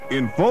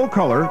in full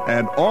color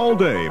and all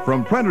day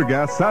from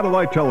Prendergast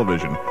Satellite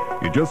Television.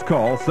 You just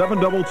call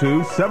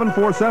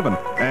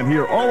 722-747 and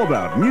hear all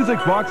about Music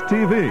Box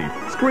TV,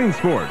 Screen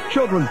Sport,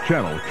 Children's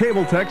Channel,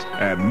 Cable Text,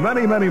 and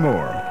many, many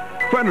more.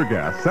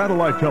 Prendergast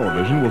Satellite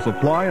Television will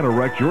supply and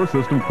erect your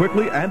system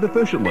quickly and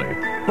efficiently.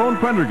 Phone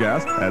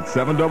Prendergast at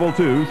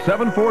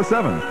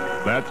 722-747.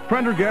 That's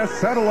Prendergast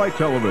Satellite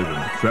Television,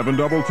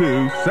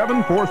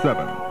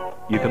 722-747.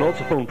 You can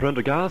also phone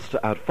Prendergast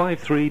at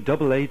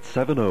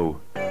 538870.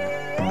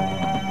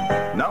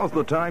 Now's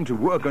the time to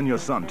work on your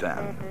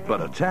suntan.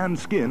 But a tan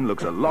skin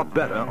looks a lot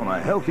better on a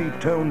healthy,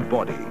 toned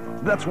body.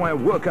 That's why a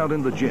workout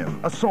in the gym,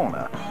 a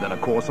sauna, then a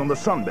course on the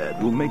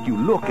sunbed will make you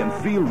look and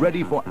feel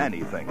ready for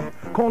anything.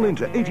 Call in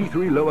to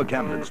 83 Lower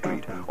Camden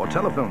Street or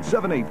telephone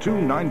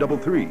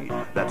 782-933.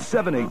 That's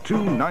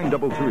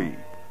 782-933.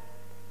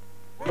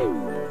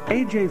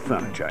 AJ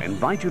Furniture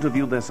invite you to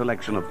view their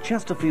selection of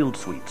Chesterfield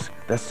suites,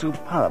 their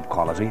superb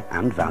quality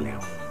and value.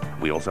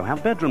 We also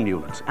have bedroom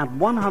units at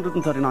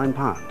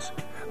 £139.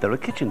 There are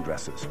kitchen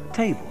dressers,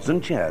 tables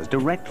and chairs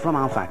direct from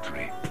our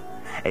factory.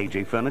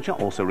 AJ Furniture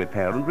also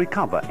repair and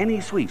recover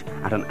any suite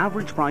at an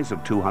average price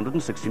of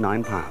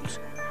 £269.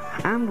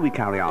 And we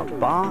carry out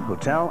bar,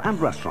 hotel and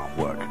restaurant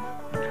work.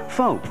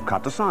 Foam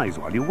cut to size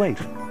while you wait.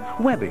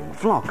 Webbing,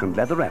 flock and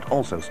leatherette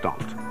also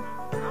stocked.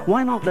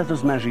 Why not let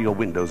us measure your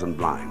windows and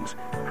blinds?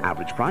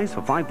 Average price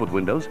for 5-foot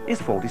windows is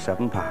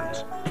 £47.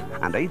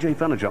 And AJ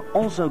Furniture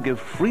also give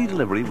free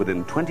delivery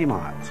within 20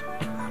 miles.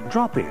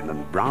 Drop in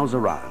and browse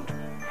around.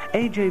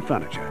 AJ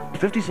Furniture,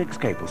 56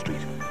 Capel Street.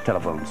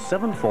 Telephone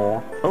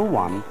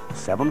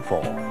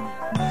 740174.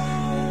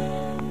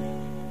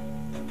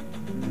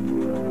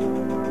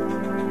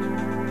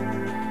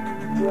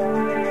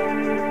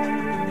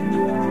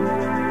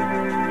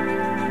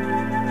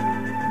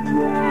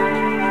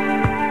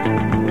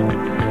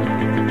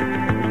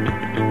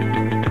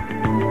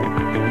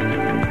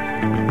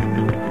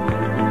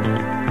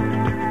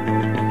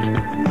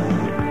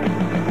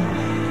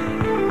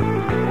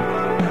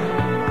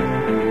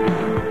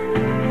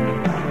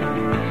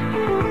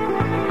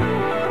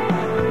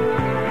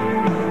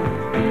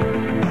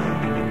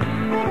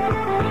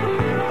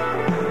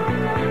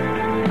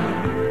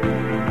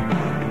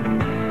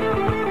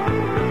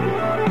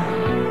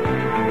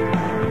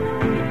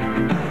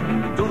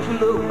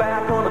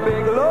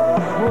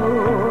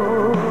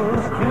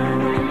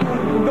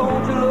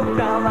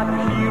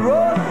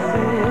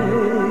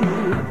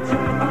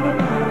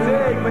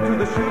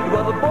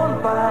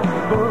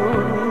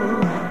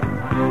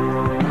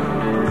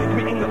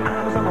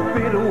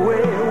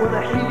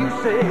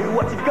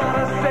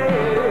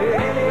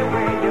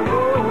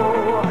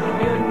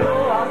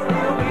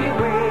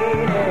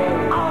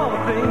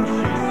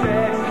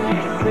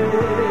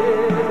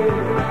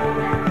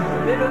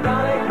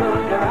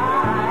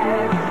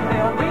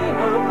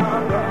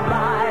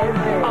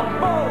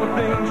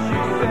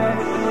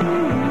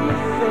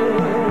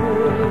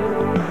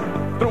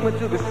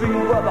 To the street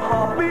where the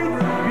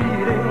heartbeats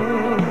beating,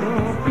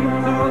 to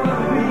the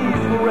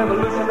beats for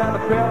revolution and the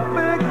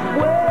perfect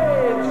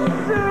waves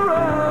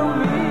surround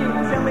me.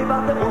 Tell me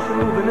about the ocean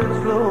moving in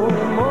slow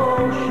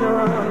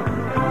motion.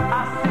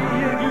 I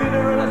see it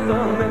glitter in the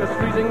sun, then it's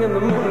freezing in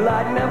the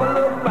moonlight. Never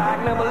look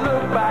back, never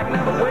look back,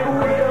 never wait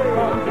where it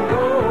comes and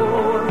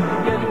goes.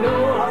 You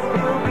know I'll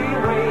still be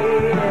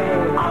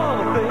waiting. All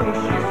the things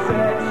she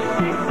said.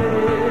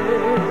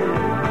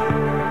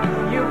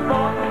 You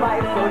fought the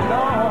fight so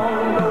long.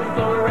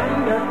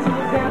 Surrender to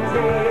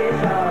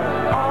temptation.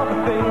 All the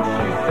things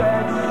she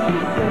said.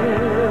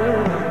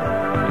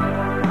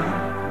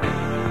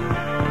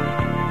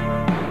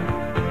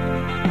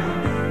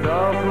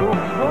 Love will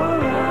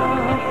fall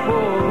out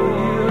for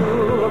you.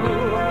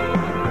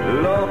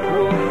 Love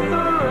will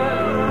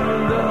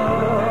surrender.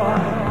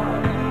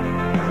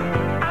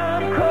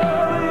 I'm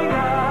calling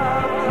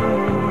out to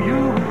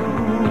you.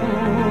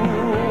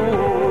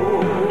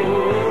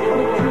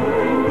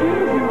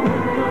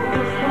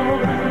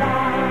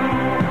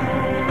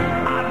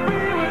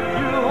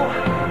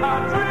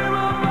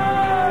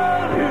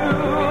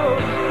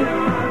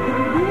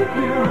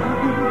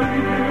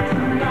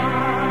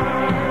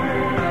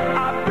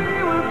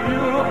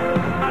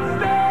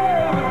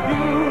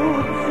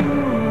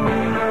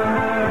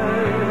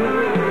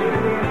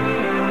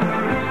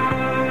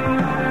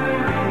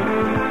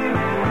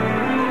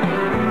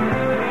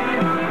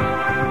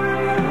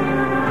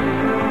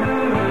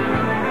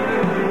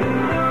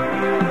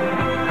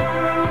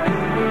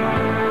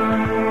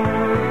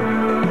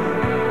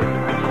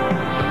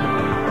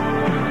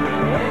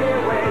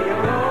 Anywhere you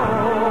go,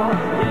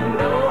 you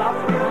know I'll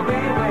still be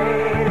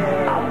waiting.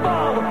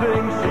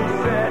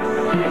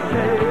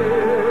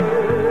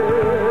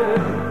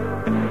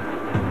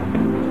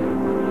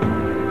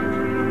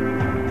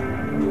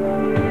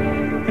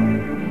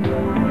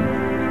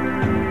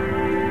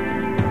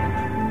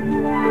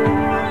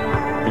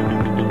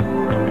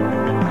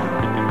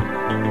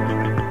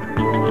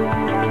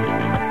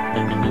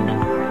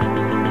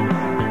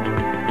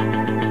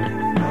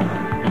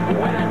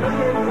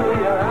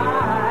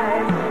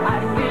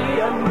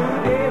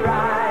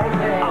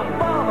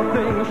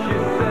 things she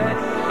said,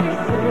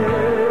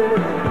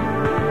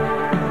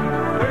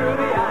 through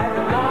the eyes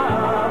of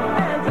love,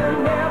 and to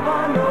never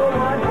know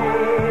what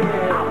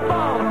hate. Of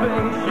all the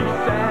things she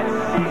said,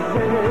 she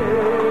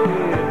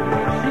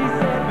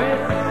said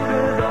this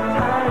is a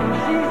time,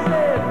 she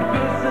said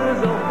this is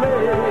a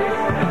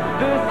place,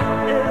 this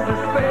is a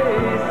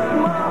space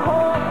my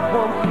heart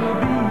wants to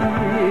be.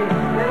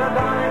 Little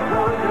darling,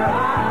 close your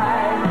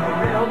eyes,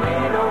 there'll be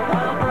no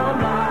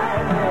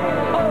compromising.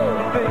 All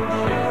the things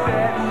she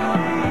said,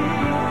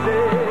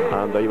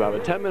 And there you have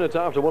it, 10 minutes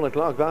after 1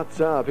 o'clock. That's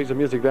a piece of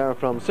music there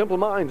from Simple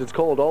Minds. It's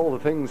called All the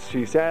Things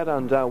She Said,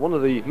 and one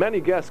of the many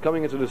guests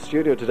coming into the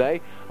studio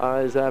today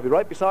is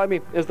right beside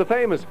me is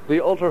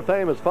the ultra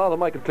famous Father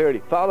Michael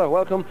Cleary. Father,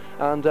 welcome,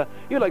 and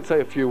you'd like to say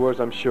a few words,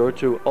 I'm sure,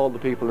 to all the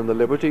people in the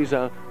Liberties.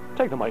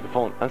 Take the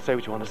microphone and say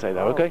what you want to say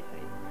there, okay?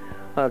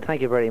 Well,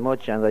 thank you very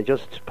much, and I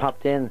just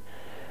popped in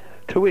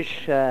to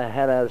wish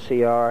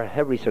LLCR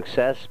every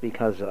success,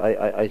 because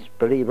I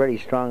believe very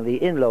strongly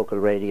in local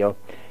radio,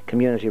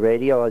 community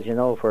radio. As you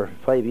know, for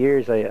 5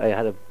 years I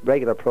had a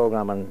regular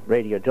programme on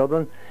Radio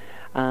Dublin,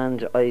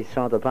 and I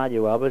saw the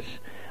value of it.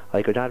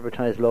 I could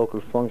advertise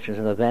local functions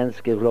and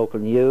events, give local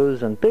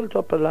news, and built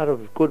up a lot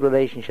of good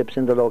relationships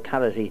in the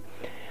locality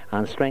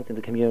and strengthen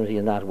the community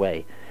in that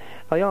way.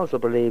 I also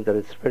believe that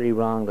it's very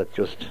wrong that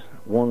just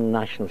one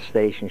national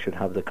station should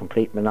have the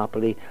complete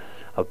monopoly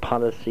of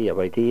policy, of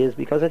ideas,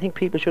 because I think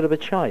people should have a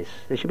choice.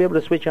 They should be able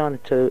to switch on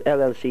to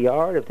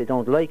LLCR. If they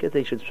don't like it,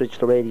 they should switch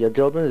to Radio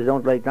Dublin. If they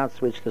don't like that,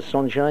 switch to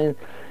Sunshine.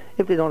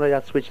 If they don't like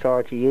that, switch to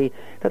RTE.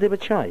 That they have a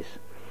choice,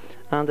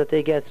 and that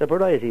they get a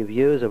variety of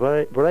views, a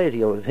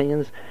variety of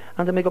opinions,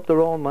 and to make up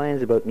their own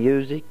minds about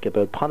music,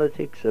 about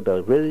politics,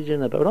 about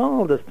religion, about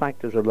all the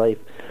factors of life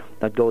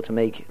that go to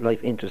make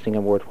life interesting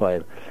and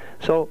worthwhile.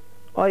 So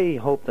I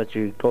hope that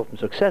you go from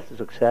success to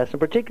success, and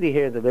particularly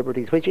here in the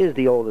Liberties, which is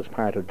the oldest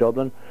part of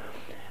Dublin.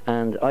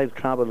 And I've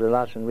travelled a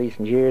lot in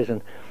recent years,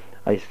 and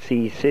I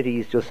see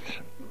cities just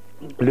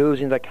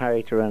losing their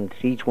character, and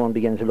each one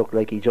beginning to look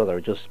like each other,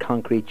 just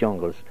concrete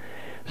jungles.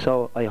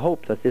 So I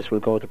hope that this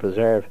will go to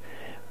preserve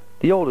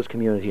the oldest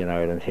community in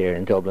Ireland here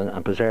in Dublin,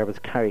 and preserve its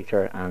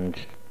character and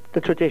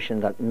the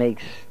tradition that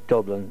makes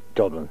Dublin,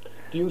 Dublin.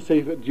 Do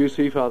you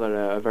see, Father,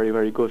 a very,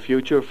 very good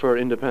future for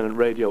independent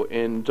radio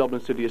in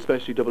Dublin City,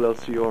 especially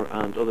LLCR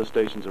and other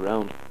stations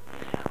around?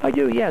 I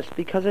do, yes,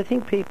 because I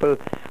think people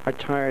are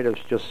tired of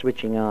just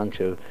switching on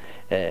to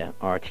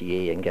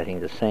RTE and getting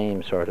the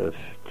same sort of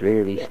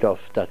dreary stuff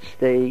that's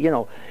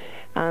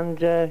and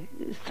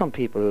some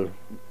people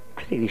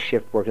clearly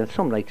shift work, and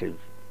some like to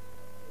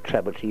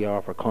treble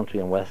TR for country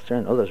and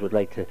western, others would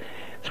like to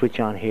switch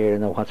on here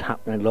and know what's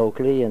happening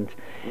locally, and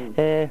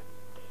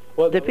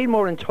well, they feel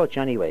more in touch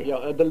anyway.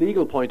 Yeah, the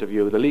legal point of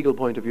view,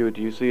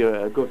 do you see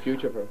a good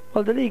future for it?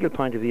 Well, the legal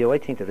point of view, I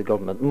think that the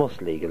government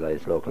must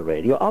legalise local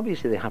radio.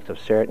 Obviously they have to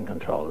have certain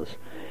controls.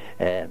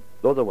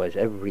 Otherwise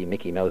every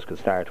Mickey Mouse could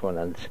start one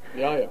and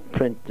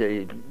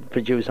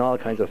produce all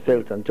kinds of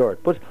filth and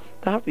dirt. But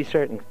there have to be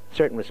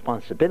certain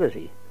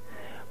responsibility.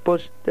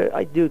 But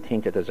I do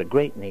think that there's a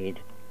great need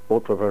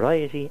both for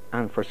variety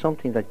and for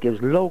something that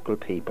gives local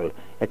people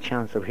a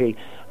chance of hearing,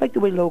 like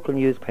the way local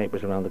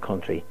newspapers around the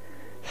country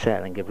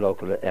sell and give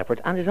local effort,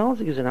 and it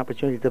also gives an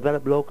opportunity to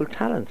develop local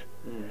talent.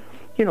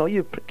 You know,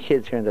 you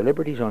kids here in the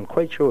Liberties who I'm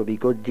quite sure will be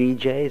good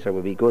DJs, or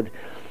will be good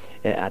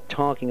at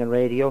talking on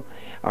radio,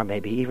 or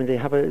maybe even they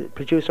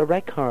produce a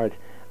record,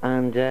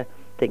 and they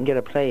can get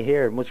a play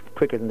here much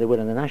quicker than they would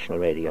on the national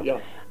radio. Yeah.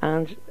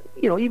 And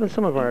you know, even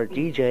some of our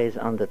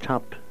DJs on the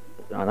top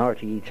on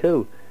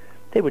RTE2,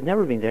 they would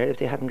never have been there if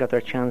they hadn't got their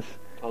chance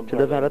to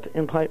develop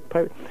in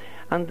private.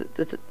 And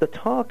the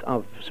talk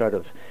of sort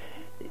of,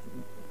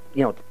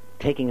 you know,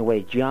 taking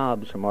away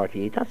jobs from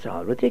RTE, that's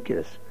all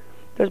ridiculous.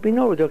 There's been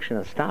no reduction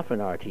of staff in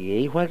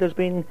RTE, while there's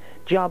been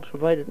jobs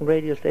provided in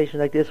radio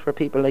stations like this for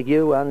people like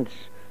you and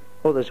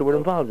others who were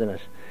involved in it,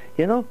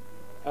 you know?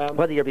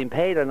 Whether you're being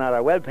paid or not,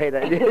 or well paid,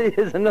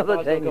 is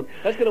another thing.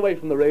 Let's get away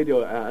from the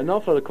radio. An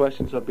awful lot of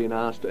questions have been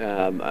asked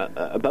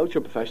about your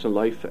professional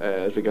life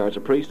as regards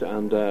a priest,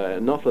 and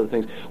an awful lot of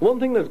things. One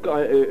thing that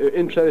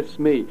interests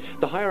me,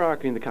 the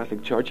hierarchy in the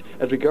Catholic Church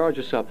as regards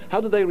yourself. How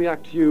do they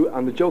react to you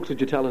and the jokes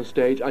that you tell on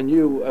stage, and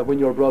you when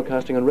you're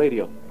broadcasting on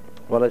radio?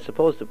 Well, I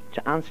suppose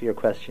to answer your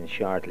question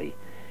shortly,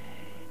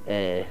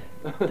 the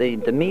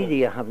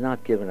media have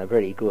not given a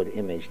very good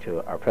image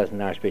to our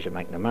present Archbishop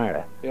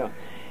McNamara. Yeah.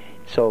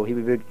 So he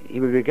would be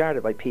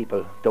regarded by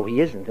people, though he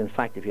isn't, in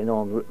fact, if you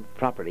know him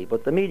properly,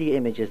 but the media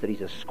image is that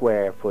he's a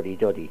square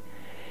footy-duddy.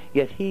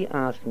 Yet he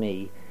asked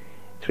me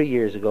 3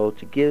 years ago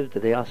to give the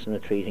diocesan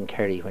retreat in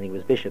Kerry when he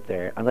was bishop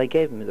there, and I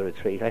gave him the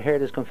retreat. I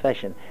heard his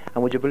confession,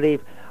 and would you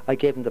believe I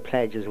gave him the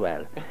pledge as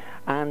well.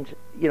 And,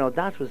 you know,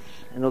 that was,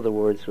 in other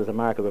words, was a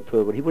mark of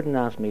approval. He wouldn't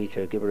ask me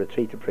to give a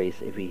retreat to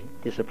priests if he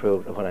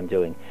disapproved of what I'm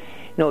doing.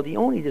 No, the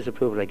only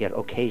disapproval I get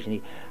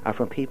occasionally are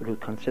from people who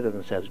consider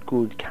themselves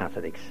good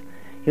Catholics.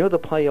 You know, the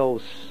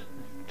pious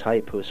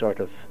type who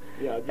sort of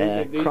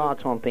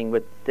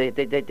craw-thumping, they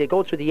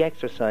go through the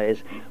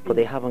exercise, but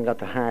they haven't got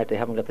the heart, they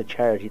haven't got the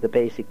charity, the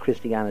basic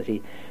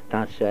Christianity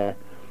that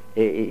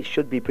it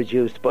should be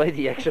produced by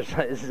the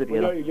exercises. If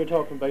you know. You're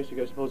talking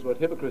basically, I suppose, about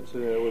hypocrites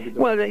would be doing.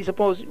 Well, I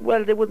suppose.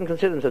 Well, they wouldn't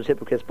consider themselves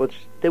hypocrites, but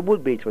they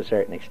would be to a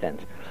certain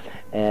extent.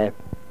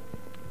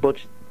 But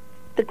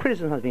the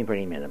criticism has been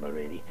very minimal,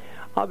 really.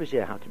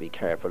 Obviously, I have to be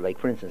careful. Like,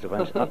 for instance,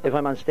 if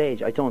I'm on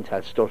stage, I don't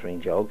tell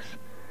stuttering jokes.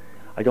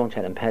 I don't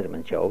tell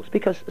impediment jokes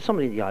because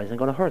somebody in the eyes, I'm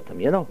going to hurt them,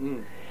 you know.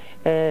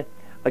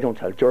 I don't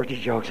tell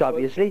dirty jokes,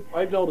 obviously.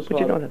 I've noticed.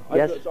 But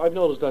I've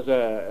noticed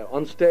that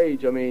on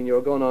stage, I mean,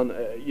 you're going on.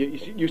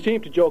 You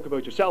seem to joke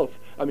about yourself.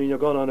 I mean, you're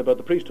going on about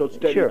the priesthood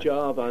steady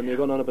job, and you're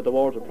going on about the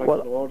wardrobe,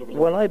 practicing the wardrobe.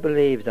 Well, I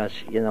believe that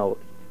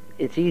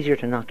it's easier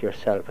to knock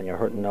yourself when you're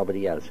hurting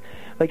nobody else.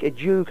 Like a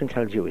Jew can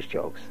tell Jewish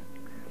jokes,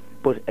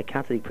 but a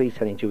Catholic priest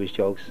telling Jewish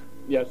jokes.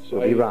 Yes,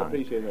 would be wrong.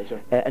 Appreciate that,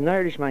 sir. An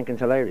Irishman can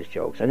tell Irish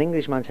jokes. An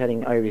Englishman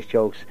telling Irish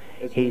jokes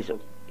is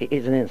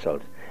an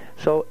insult.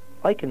 So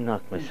I can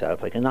knock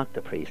myself, I can knock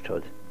the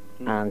priesthood,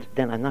 and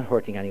then I'm not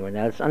hurting anyone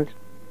else. And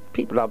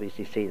people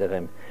obviously see that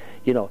I'm,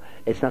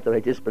 it's not that I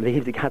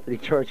disbelieve the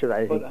Catholic Church or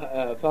anything.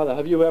 But, Father,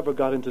 have you ever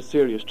got into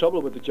serious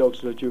trouble with the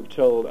jokes that you've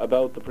told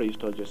about the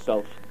priesthood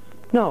yourself?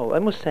 No, I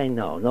must say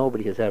no.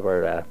 Nobody has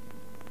ever,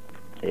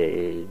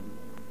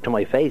 to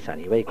my face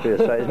anyway,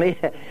 criticised me.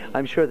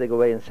 I'm sure they go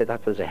away and say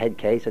that was a head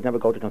case. I'd never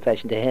go to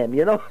confession to him,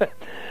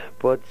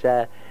 But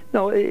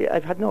no,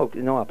 I've had no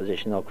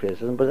opposition, no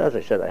criticism. But as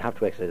I said, I have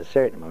to exercise a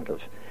certain amount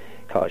of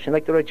caution.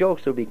 Like, there are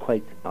jokes that would be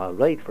quite all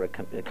right for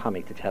a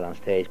comic to tell on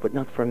stage, but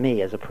not for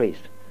me as a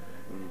priest.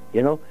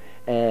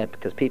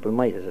 Because people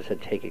might, as I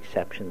said, take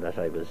exception that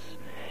I was.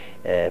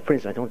 For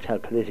instance, I don't tell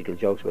political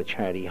jokes about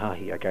Charlie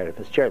Haughey or Gareth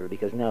Fitzgerald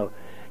because now,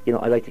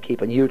 I like to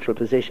keep a neutral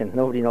position.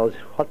 Nobody knows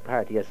what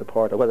party I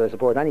support or whether I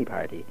support any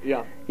party.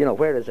 Yeah.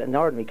 Whereas an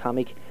ordinary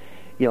comic,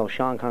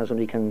 Sean Connery,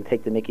 somebody can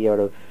take the mickey out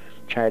of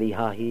Charlie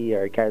Haughey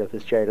or Gareth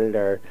Fitzgerald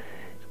or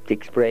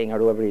Dick Spring or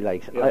whoever he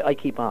likes. Yeah. I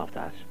keep off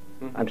that.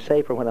 Mm-hmm. I'm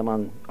safer when I'm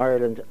on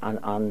Ireland and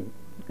on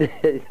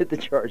the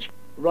church.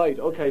 Right,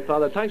 okay,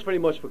 Father. Thanks very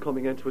much for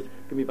coming in to us.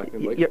 Give me back the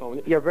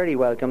microphone. You're very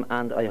welcome,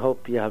 and I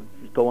hope you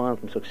go on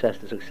from success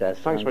to success.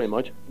 Thanks very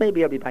much.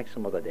 Maybe I'll be back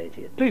some other day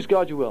to you. Please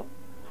God, you will.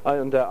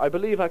 And I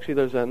believe actually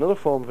there's another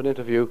form of an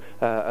interview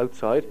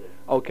outside.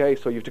 Okay,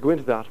 so you have to go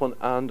into that one,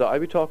 and I'll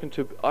be talking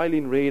to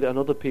Eileen Reid and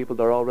other people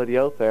that are already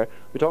out there.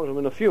 We'll be talking to them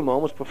in a few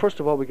moments, but first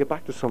of all we get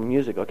back to some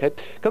music, okay?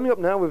 Coming up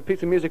now we have a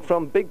piece of music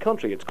from Big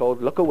Country. It's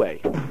called Look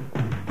Away.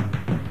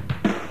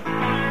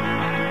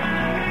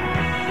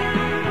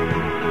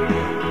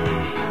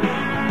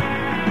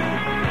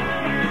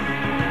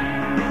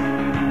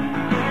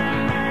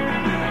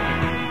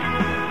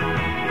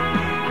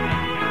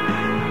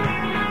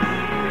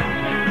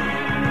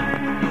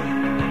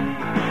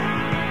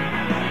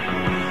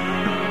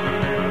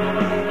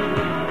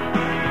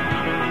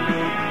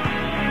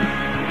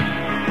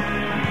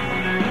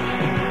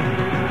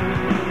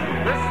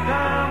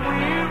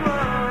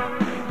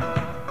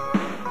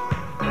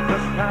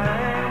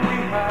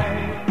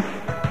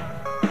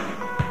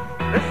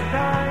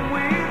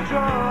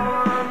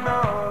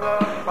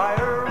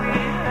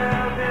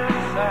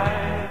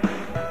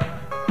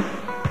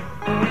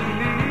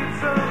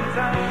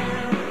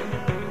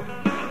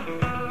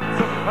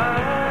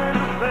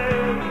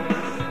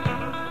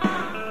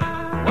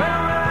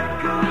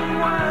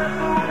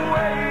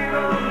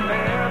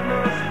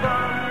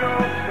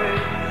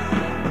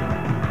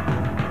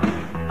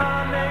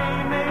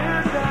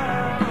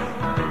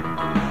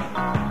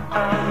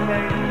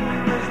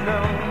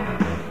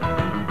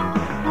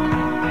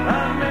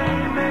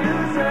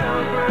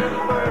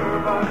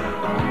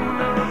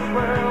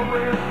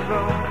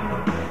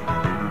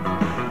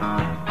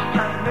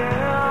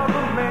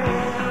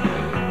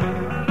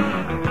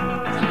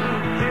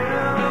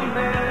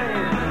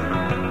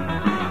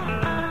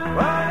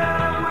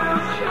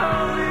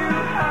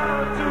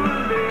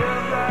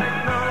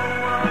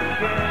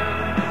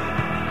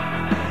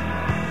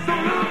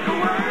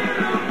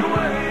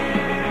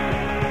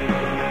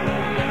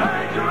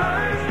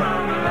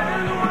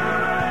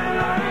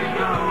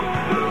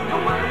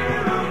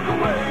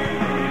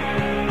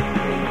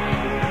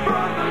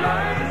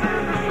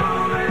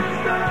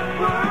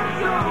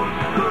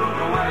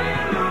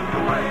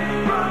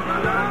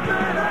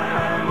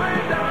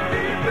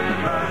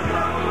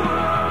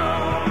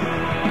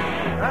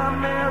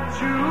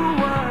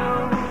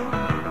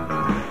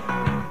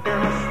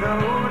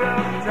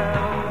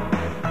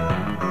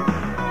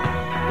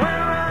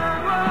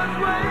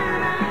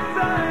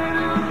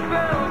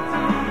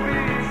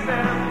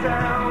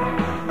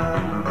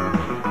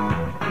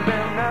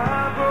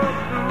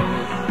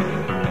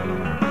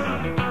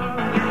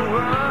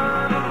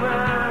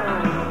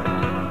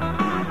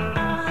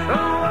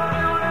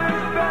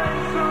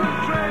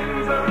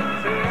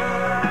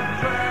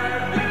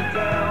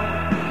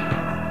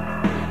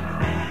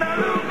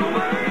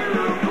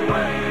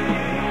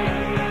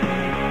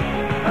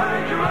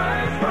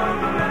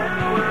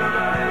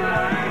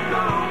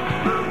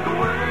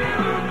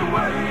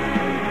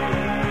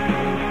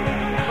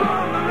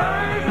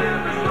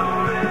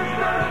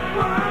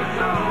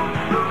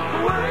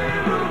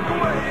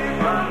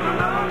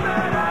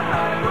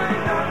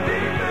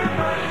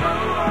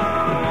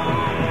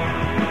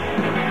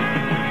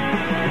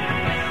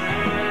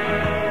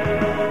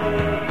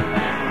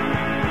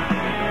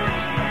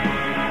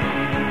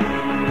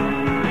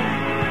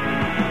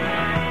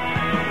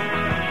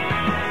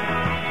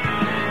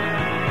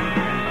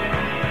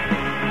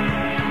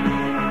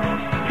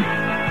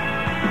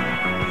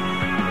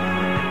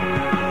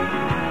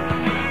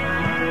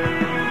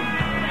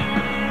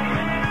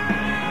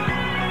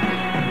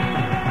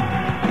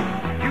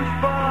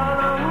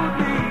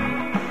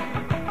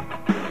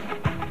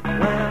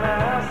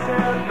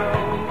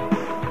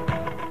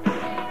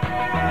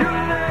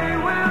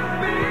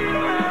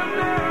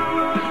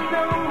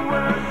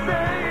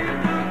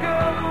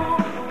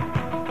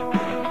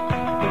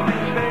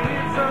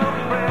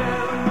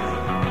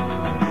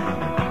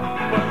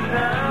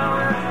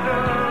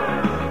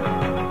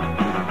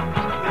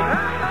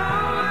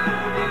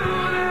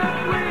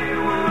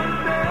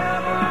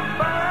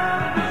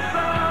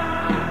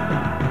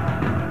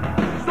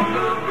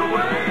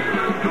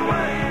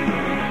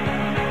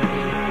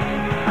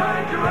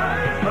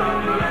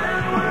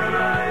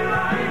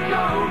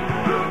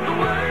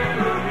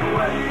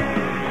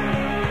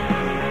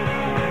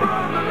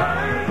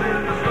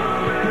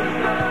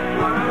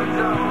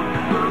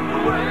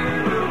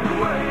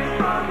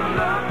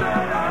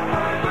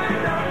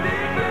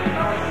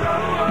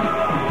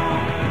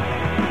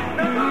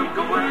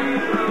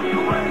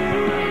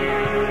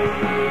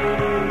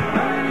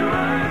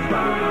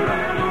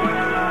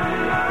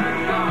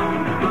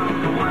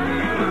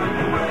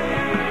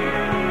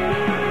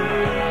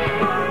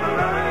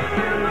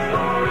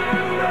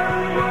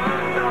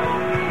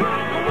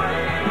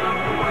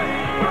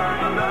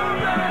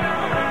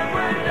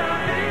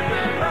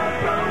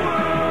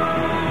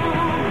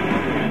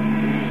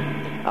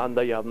 And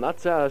there you have them.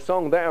 That's a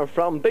song there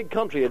from Big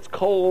Country. It's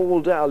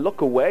called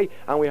Look Away.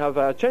 And we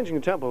have changing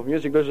the tempo of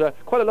music. There's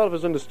quite a lot of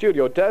us in the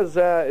studio.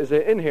 Des is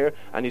in here,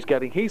 and he's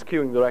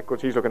queuing the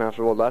records. He's looking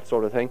after all that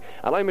sort of thing.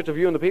 And I'm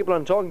interviewing the people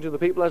and talking to the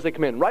people as they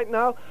come in. Right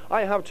now,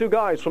 I have two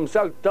guys from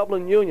South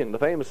Dublin Union, the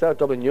famous South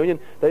Dublin Union.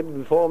 They'll be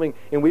performing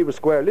in Weaver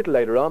Square a little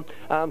later on.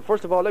 And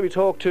first of all, let me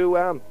talk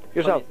to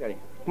yourself.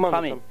 Come on,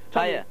 Tommy.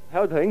 Hiya.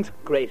 How are things?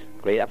 Great,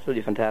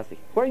 absolutely fantastic.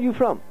 Where are you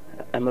from?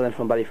 I'm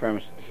from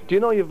Ballyfermot. Do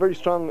you know you've very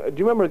strong... do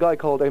you remember a guy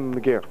called Eamon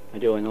McGear? I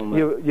do, I know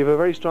him. You have a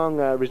very strong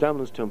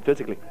resemblance to him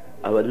physically.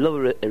 I would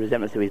love a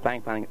resemblance to his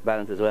bank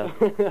balance as well.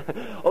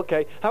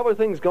 Okay, how are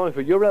things going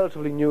for you? You're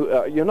relatively new.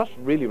 You're not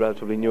really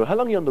relatively new. How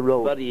long are you on the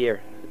road? About a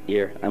year,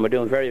 and we're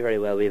doing very, very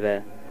well.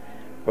 We're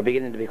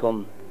beginning to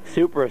become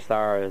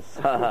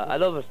superstars. I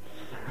love it.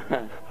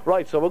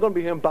 Right, so we're going to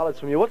be hearing ballads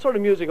from you. What sort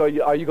of music are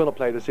you going to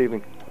play this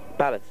evening?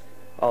 Ballads.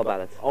 All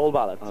ballads. All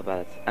ballads. All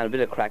ballads. And a bit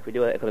of crack. We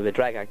do a kind of a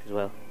drag act as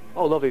well.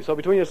 Oh, lovely. So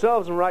between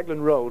yourselves and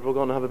Raglan Road, we're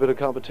going to have a bit of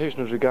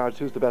competition as regards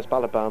who's the best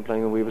ballad band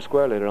playing in Weaver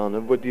Square later on.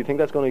 And do you think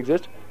that's going to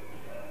exist?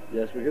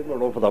 Yes, we're giving a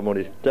run for that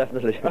money,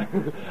 definitely.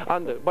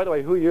 And by the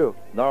way, who are you?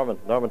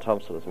 Norman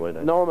Thompson is my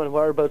name. Norman,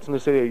 whereabouts in the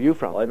city are you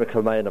from? I'm a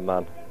Kilmainham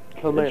man.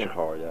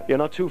 Kilmainham? Yeah. You're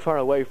not too far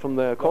away from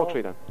the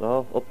Courtry then?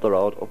 No, up the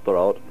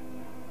road.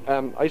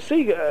 I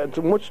see,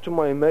 much to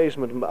my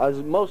amazement,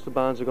 as most of the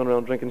bands are going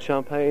around drinking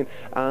champagne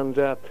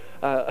and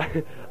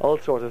all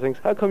sorts of things.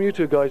 How come you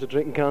two guys are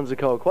drinking cans of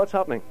Coke? What's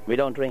happening? We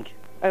don't drink.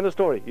 End of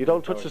story. You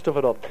don't touch the stuff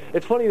at all.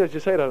 It's funny that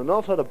you say that. An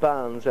awful lot of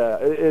bands,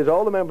 is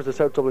all the members of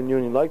South Dublin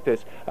Union like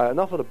this. An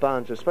awful lot of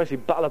bands, especially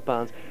ballad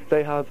bands,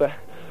 they have a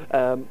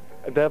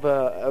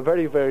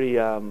very, very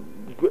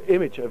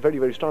image, a very,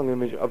 very strong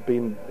image of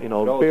being,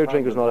 beer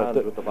drinkers and all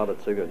that. With the ballad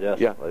singers,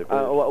 yes. Yeah. I agree.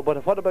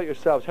 But what about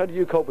yourselves? How do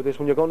you cope with this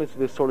when you're going into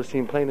this sort of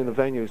scene, playing in the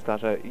venues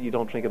that you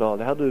don't drink at all?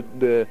 How do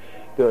the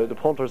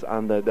punters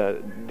and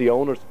the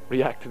owners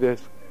react to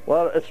this?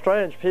 Well, it's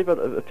strange.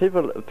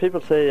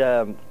 People say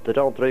they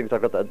don't drink.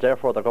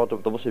 Therefore,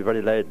 they must be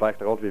very laid back.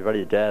 They're going to be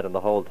very dead and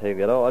the whole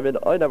thing. I mean,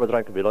 I never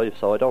drank in my life,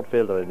 so I don't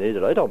feel that I need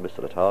it. I don't miss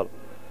it at all.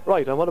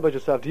 Right, and what about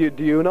yourself? Do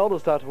you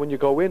notice that when you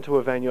go into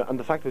a venue and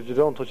the fact that you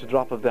don't touch a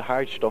drop of the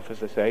hard stuff, as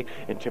they say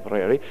in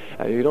Tipperary,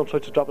 you don't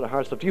touch a drop of the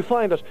hard stuff, do you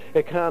find that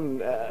it can,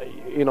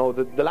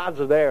 the lads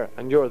are there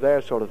and you're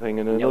there sort of thing?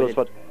 And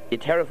you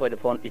terrify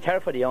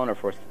the owner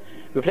first.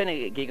 We were playing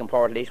a gig in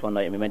Port Lease one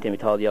night and we went in and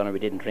we told the owner we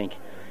didn't drink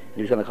and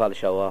he was going to call the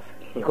show off.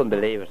 He couldn't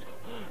believe it.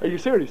 Are you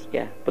serious?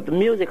 Yeah, but the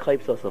music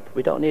hypes us up.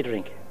 We don't need a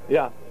drink.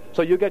 Yeah.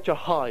 So you get your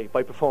high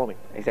by performing?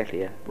 Exactly,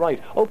 yeah. Right,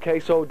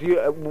 okay, so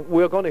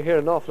we're going to hear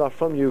an awful lot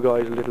from you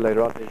guys a little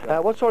later on.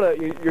 What sort of,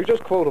 you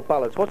just quoted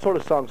ballads, what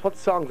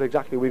songs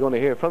exactly are we going to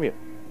hear from you?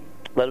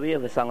 Well, we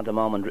have a song at the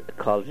moment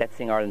called Let's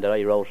Sing Ireland that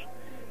I wrote.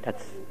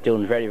 That's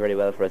doing very, very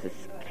well for us.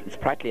 It's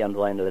practically on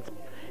vinyl,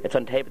 it's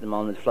on tape at the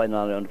moment, it's flying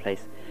all around the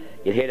place.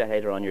 You'll hear that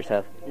later on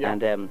yourself. Yeah.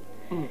 And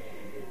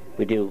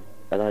we do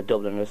a lot of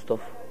Dublin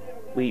stuff.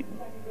 We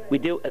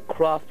do a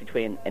cross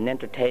between an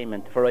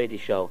entertainment variety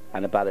show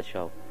and a ballad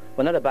show.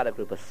 We're not a ballad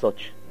group as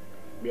such.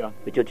 Yeah.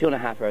 We do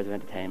 2.5 hours of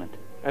entertainment.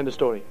 End of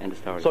story. End of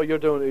story. So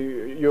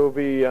you'll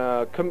be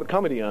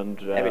comedy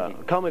and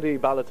everything. Comedy,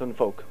 ballads and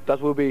folk.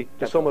 That will be,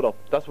 to sum it up,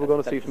 that's what we're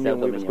going to see from you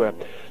in Weaver Square.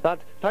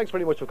 Thanks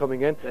very much for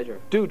coming in. Pleasure.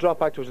 Do drop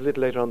back to us a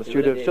little later on the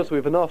studio. It's just we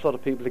have an awful lot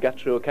of people to get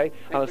through, okay?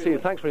 And I'll see you.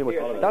 Thanks very much.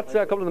 That's a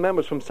couple of the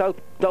members from South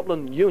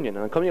Dublin Union.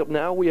 And coming up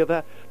now, we have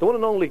the one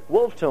and only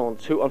Wolf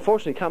Tones, who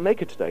unfortunately can't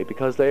make it today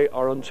because they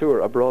are on tour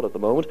abroad at the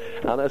moment.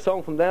 And a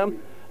song from them.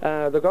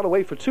 They're going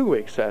away for 2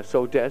 weeks,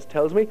 so Des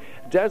tells me.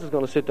 Des is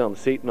going to sit down the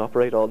seat and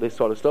operate all this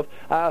sort of stuff.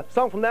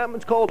 Song from them,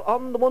 it's called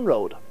On the One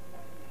Road.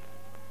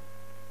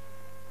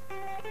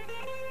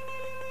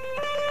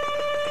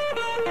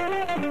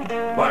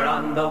 We're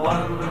on the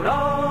one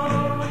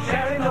road,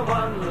 sharing the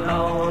one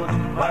load.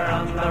 We're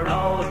on the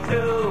road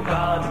to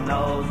God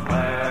knows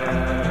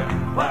where.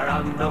 We're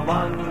on the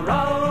one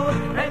road,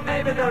 it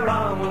may be the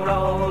wrong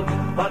road,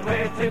 but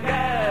we're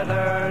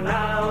together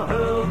now,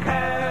 who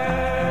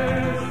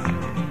cares?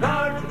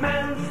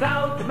 Northmen,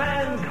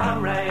 Southmen,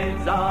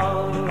 comrades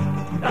all,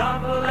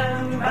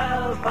 Dublin,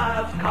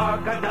 Belfast,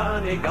 Cork or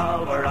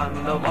Donegal. We're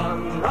on the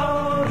one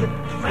road,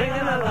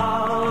 singing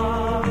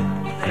along,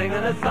 singing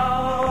a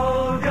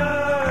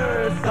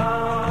soldier's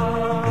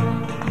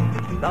song.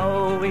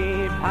 Though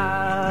we've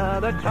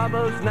had our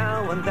troubles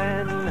now and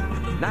then,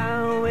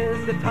 now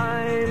is the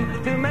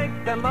time to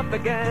make them up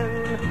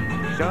again.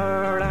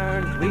 Sure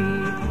aren't we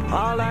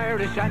all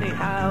Irish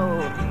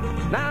anyhow?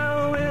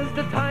 Now is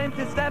the time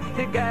to step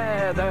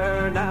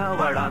together. Now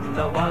we're on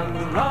the one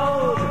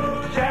road,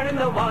 sharing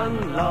the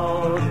one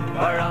load.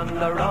 We're on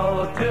the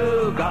road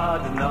to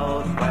God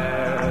knows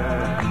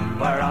where.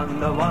 We're on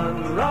the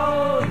one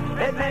road,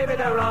 it may be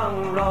the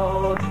wrong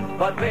road,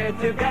 but we're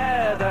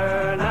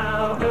together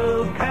now,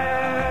 who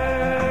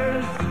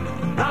cares?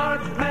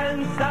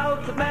 Northmen,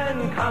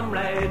 Southmen,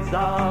 comrades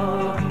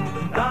all,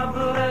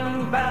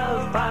 Dublin,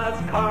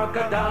 Belfast, Cork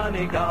or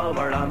Donegal.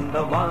 We're on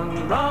the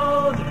one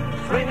road,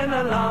 swinging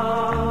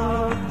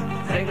along,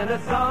 singing a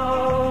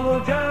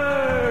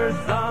soldier's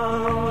song.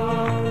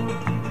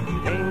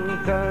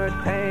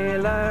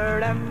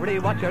 every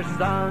watcher's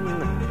son.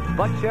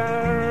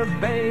 Butcher,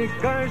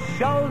 baker,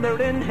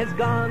 shouldering his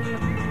gun.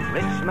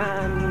 Rich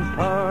man,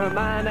 poor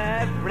man,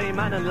 every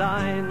man in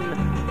line.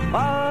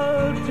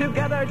 All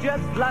together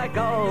just like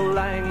old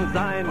lang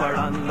syne. We're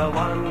on the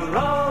one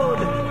road,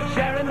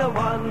 sharing the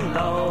one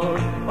load.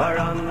 We're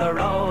on the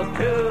road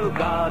to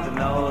God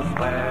knows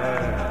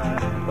where.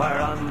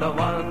 We're on the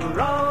one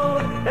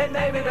road, it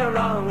may be the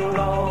wrong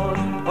road,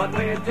 but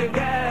we're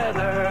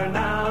together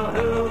now,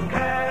 who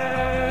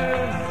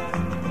cares?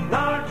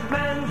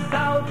 Northmen,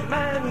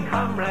 Southmen,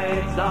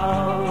 comrades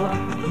all,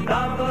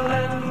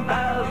 Dublin,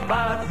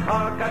 Belfast,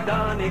 Cork or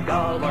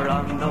Donegal. We're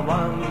on the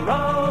one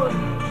road,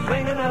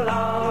 swinging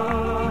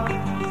along,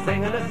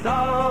 singing a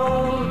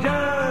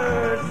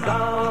soldier's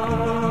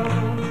song.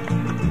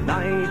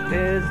 Night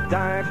is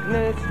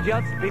darkness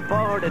just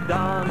before the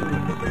dawn.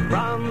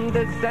 From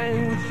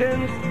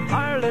dissensions,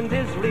 Ireland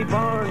is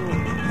reborn.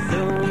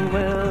 Soon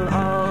will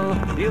all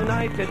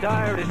united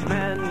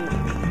Irishmen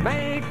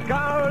make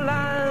our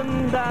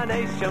land a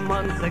nation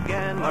once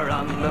again. We're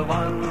on the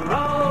one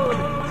road,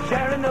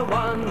 sharing the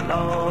one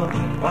load.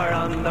 We're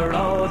on the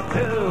road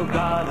to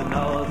God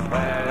knows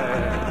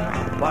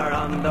where. We're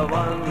on the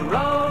one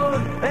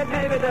road, it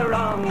may be the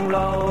wrong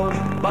road,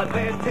 but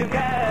we're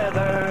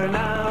together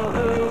now,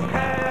 who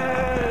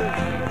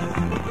cares?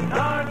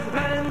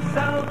 Northmen,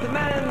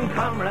 Southmen,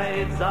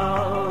 comrades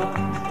all,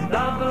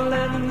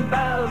 Dublin,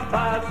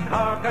 Belfast,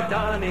 Cork or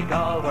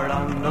Donegal. We're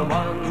on the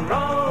one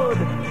road,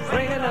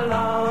 swinging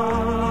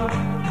along,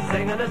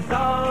 singing a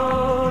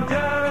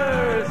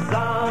soldier's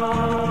song.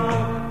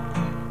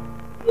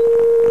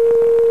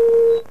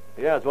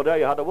 Yes, well, there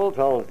you had the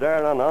Wooltones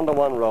there and on the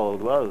one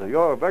road. Well,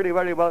 you're very,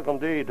 very welcome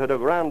indeed to the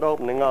grand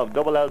opening of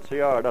Double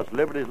LCR, that's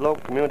Liberties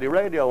Local Community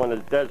Radio, and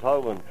it's Des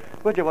Hogan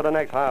with you for the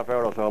next half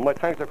hour or so. My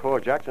thanks to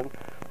Kurt Jackson.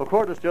 But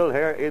Kurt is still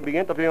here. He'll be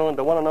interviewing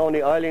the one and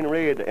only Eileen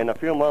Reid in a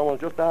few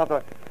moments, just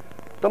after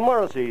the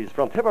Morrisseys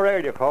from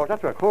Tipperary, of course.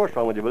 That's where Kurt's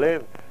from, would you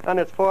believe? And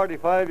it's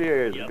 45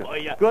 years. Yeah,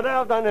 boy, yeah. Good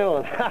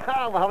afternoon.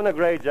 We're having a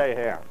great day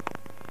here.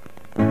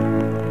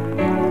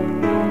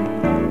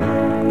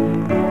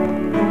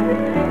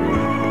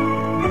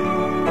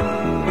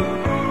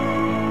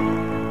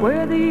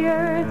 Where the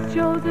earth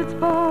shows its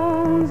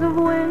bones of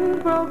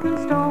wind-broken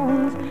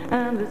stones,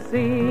 and the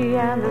sea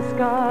and the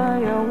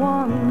sky are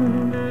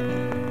one.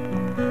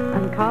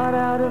 I'm caught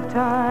out of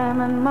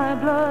time and my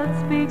blood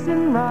speaks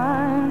in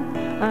rhyme.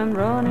 I'm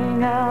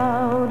running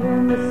out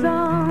in the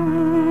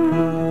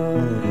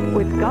sun.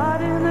 With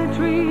God in the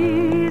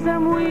trees,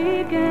 I'm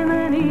weak in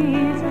the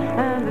knees,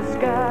 and the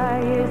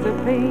sky is a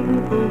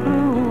painful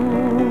blue.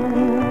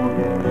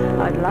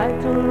 I'd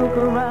like to look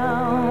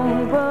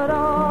around, but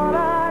all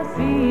I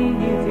see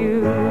is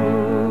you.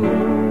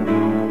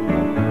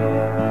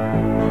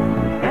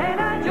 And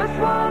I just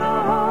want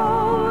to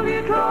hold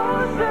you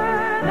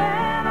closer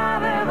than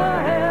I've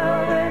ever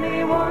held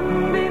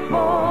anyone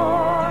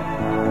before.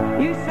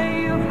 You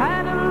say you've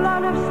had a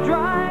lot of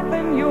strife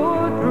and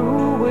you're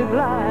through with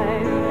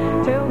life.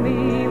 Tell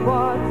me,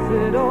 what's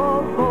it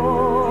all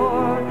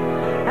for?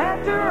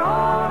 After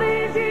all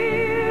these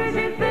years,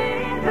 you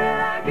think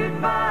that I could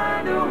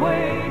find a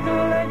way to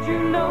let you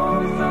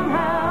know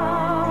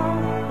somehow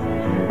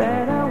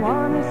that I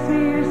want to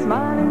see your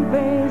smiling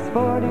face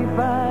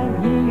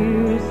 45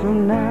 years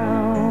from now.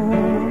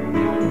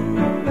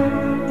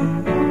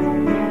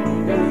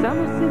 The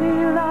summer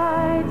city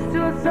lights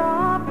still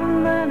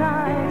soften the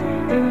night.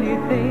 Do you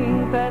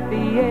think that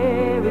the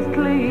air is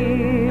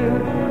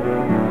clear?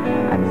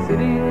 I'm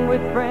sitting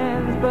with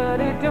friends, but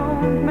it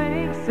don't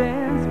make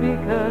sense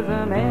because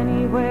I'm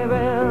anywhere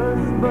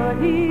else but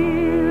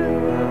here.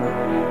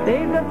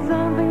 They've got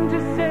something to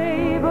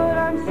say, but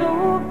I'm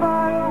so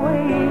far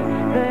away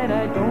that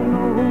I don't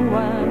know who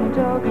I'm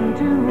talking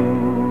to.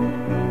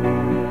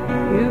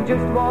 You've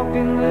just walked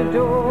in the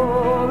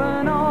door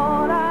and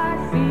all I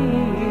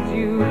see is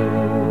you.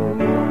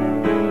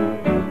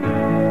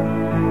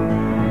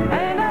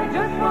 And I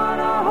just want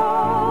to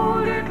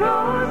hold you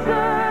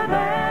closer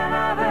than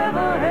I've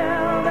ever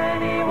held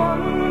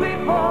anyone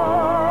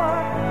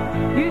before.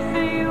 You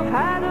say you've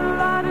had a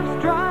lot of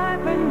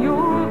strife and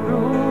you're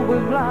through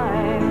with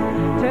life.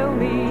 Tell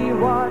me,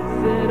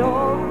 what's it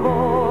all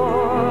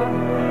for?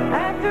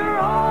 After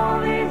all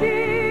these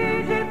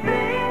years, you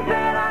think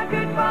that I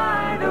could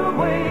find a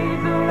way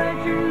to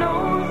let you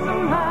know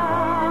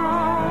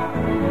somehow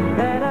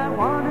that I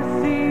want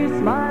to see your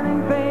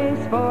smiling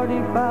face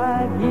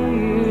 45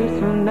 years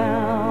from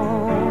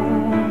now.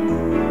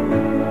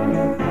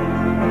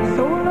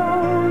 So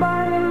alone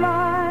by the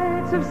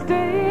lights of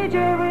stage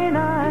every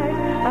night,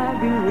 I've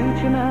been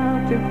reaching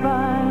out to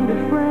find a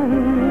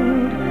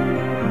friend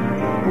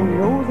who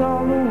knows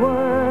all the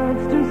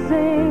words to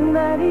sing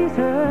that he's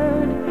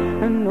heard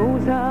and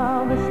knows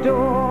how the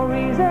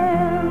stories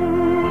end.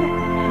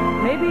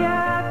 Maybe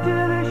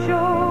after the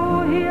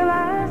show he'll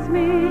ask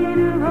me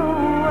to go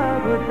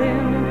out with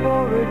him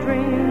for a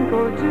drink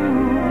or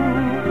two.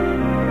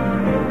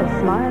 A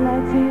smile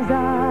lights his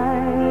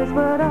eyes,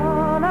 but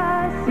all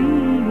I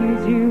see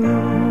is you.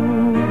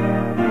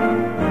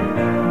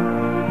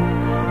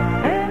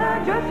 And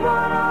I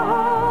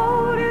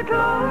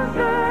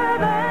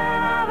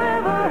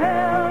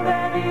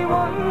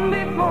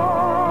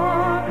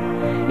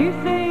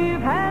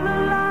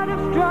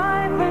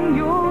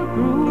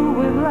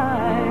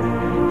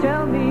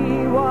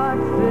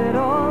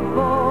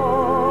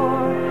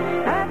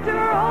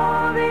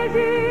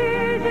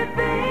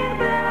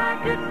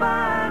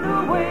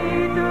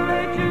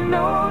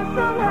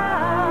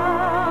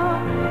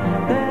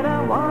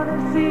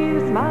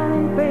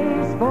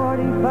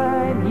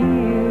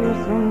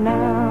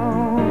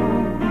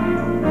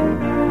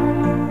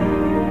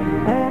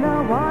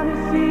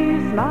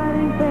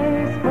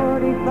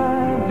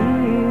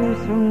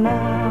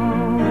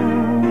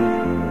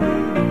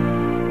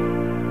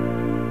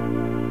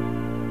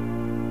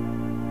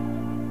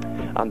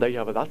And there you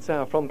have it. That's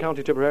from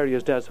County Tipperary,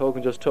 as Des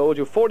Hogan just told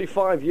you.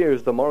 45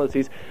 years, the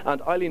Morriseys.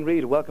 And Eileen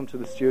Reid, welcome to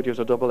the studios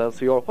of Double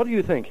LCR. What do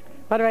you think?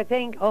 What do I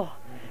think? Oh,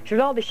 with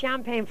all the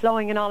champagne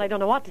flowing and all, I don't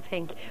know what to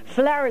think.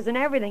 Flowers and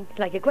everything,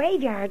 like a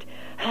graveyard.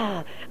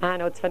 I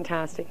know, it's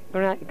fantastic.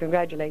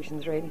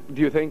 Congratulations, really.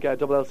 Do you think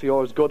Double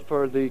LCR is good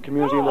for the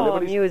community and the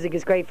Liberties? Music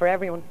is great for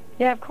everyone.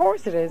 Yeah, of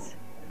course it is.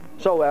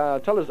 So,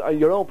 tell us,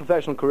 your own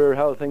professional career,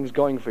 how are things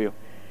going for you?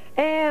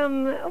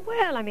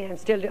 Well, I mean,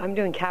 I'm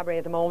doing cabaret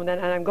at the moment,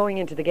 and I'm going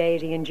into the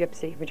Gaiety in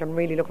Gypsy, which I'm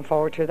really looking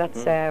forward to.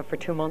 That's for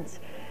 2 months,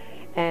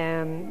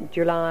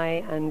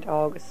 July and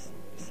August.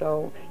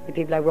 So the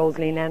people like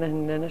Rosalie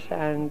Lennon in it,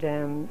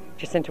 and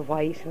Jacinta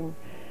White, and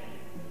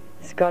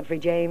Godfrey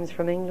James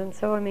from England.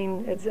 So I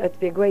mean, it'd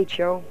be a great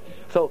show.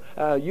 So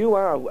you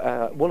are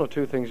one of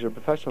two things. You're a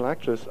professional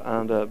actress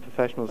and a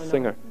professional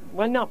singer.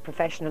 Well, not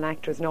professional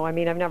actress, no. I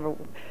mean, I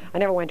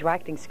never went to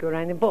acting school or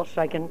anything, but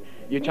I can.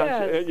 You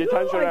chance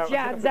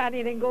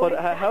anything going.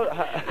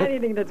 But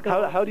anything that's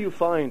going. How do you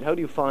find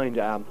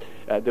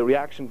the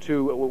reaction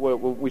to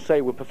we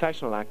say we're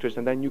professional actors,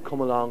 and then you come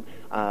along?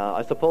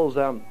 I suppose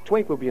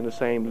Twink will be in the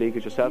same league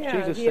as yourself.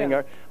 Yeah, she's a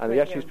singer, and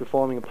yes, she's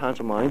performing in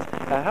pantomimes.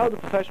 How do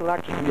professional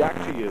actors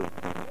react to you?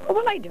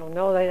 Well, I don't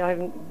know.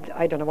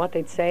 I don't know what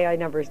they'd say. I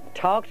never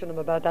talked to them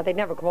about that. They'd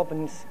never come up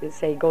and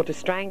say go to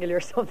strangle you or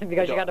something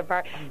because you got a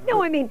part.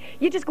 No, I mean,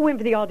 you just go in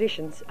for the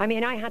auditions. I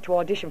mean, I had to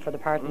audition for the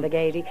part in the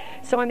Gaiety.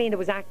 So, I mean, there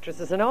was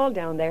actresses and all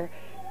down there.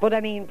 But,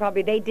 I mean,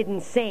 probably they didn't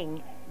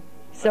sing.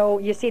 So,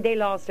 you see, they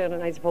lost out,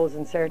 and I suppose,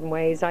 in certain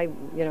ways.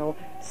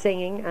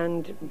 Singing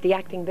and the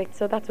acting bit.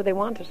 So that's what they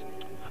wanted.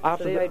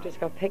 I just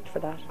got picked for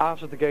that.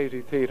 After the Gaiety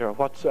Theatre,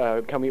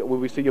 will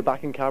we see you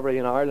back in cabaret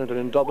in Ireland or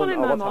in Dublin?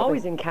 Well, I'm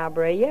always in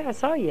cabaret,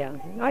 yes. Oh, yeah.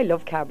 I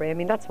love cabaret. I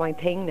mean, that's my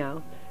thing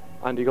now.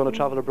 And are you going to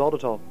travel abroad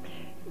at all?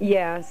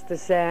 Yes,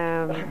 there's,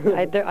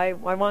 I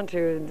want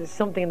to. There's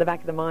something in the back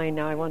of the mind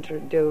now. I want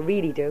to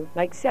really do.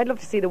 Like, I'd love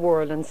to see the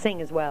world and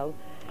sing as well.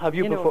 Have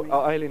you,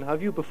 Eileen?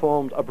 Have you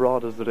performed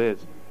abroad as it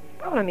is?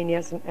 Well, I mean,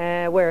 yes.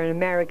 We're in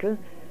America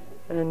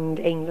and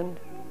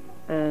England,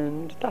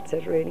 and that's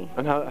it really.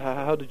 And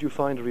how did you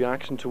find a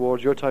reaction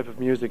towards your type of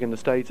music in the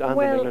States and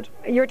in England?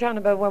 You're talking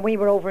about when we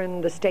were over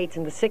in the States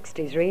in the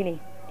 60s, really.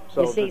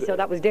 So you see, so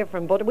that was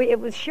different. But it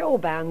was show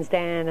bands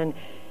then, and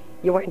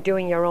you weren't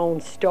doing your own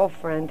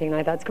stuff or anything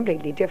like that. It's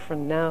completely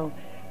different now.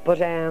 But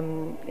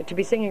to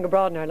be singing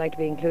abroad now, I'd like to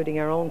be including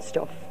our own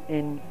stuff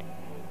in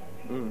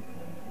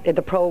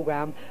the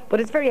programme. But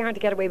it's very hard to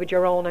get away with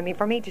your own. I mean,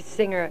 for me to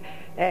sing,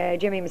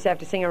 Jimmy and myself,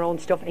 to sing our own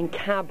stuff in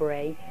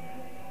cabaret,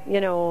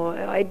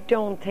 I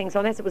don't think so,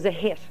 unless it was a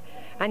hit.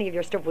 Any of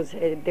your stuff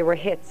they were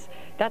hits.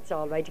 That's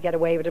all right to get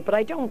away with it, but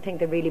I don't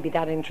think they'd really be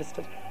that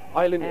interested.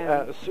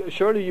 Eileen,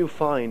 surely you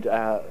find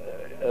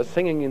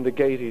singing in the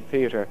Gaiety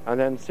Theatre and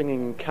then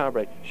singing in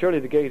cabaret, surely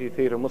the Gaiety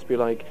Theatre must be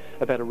like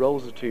a bed of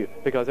roses to you,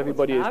 because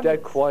everybody is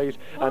dead quiet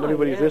and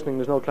everybody's listening,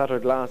 there's no clatter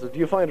of glasses. Do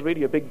you find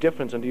really a big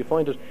difference, and do you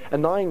find it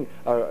annoying,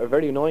 or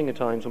very annoying at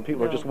times, when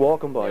people are just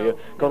walking by you,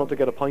 going up to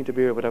get a pint of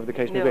beer, whatever the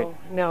case may be?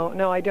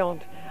 No, I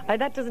don't.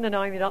 That doesn't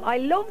annoy me at all. I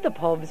love the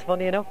pubs,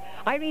 funny enough.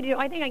 I really do.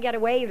 I think I get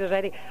away with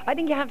it. I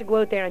think you have to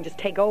go out there and just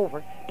take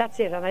over. That's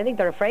it. And I think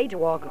they're afraid to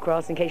walk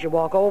across in case you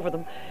walk over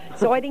them.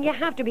 So I think you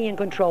have to be in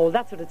control.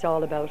 That's what it's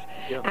all about.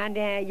 Yeah.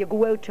 And you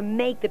go out to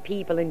make the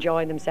people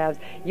enjoy themselves.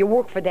 You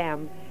work for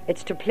them.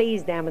 It's to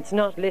please them. It's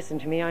not, listen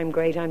to me, I'm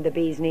great, I'm the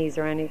bee's knees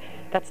or any.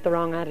 That's the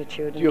wrong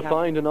attitude. Do you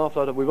find an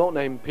awful lot of, we won't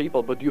name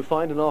people, but do you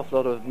find an awful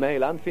lot of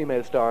male and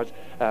female stars,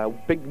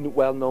 big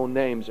well-known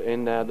names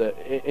in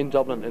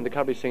Dublin, in the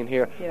cabaret scene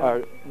here,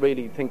 are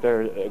really think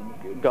they're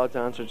God's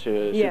answer to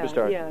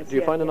superstars? Do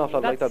you find an awful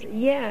lot like that?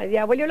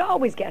 Yeah, well, you'll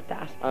always get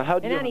that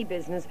in any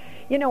business.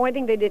 I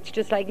think that it's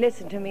just like,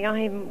 listen to me,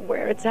 I'm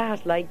where it's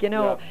at, like,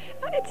 and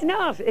it's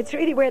not. It's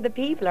really where the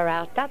people are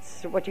at.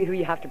 That's who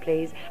you have to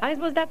please. And I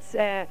suppose that's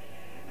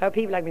how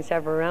people like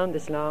myself are around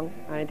this long.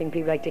 I think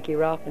people like Dickie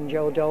Rock and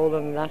Joe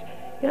Dolan and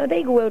that,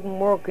 they go out and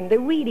work, and they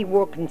really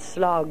work and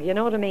slog, you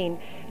know what I mean?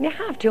 And you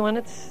have to, and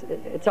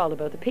it's all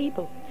about the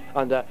people.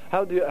 And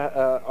how do you,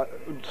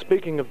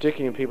 speaking of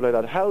Dickie and people like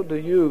that, how do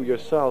you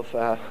yourself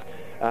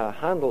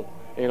handle,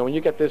 when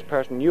you get this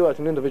person, you as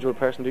an individual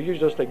person, do you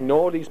just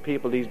ignore these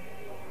people, these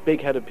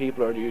big-headed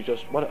people, or do you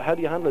just, how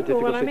do you handle a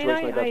difficult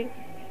situation like that?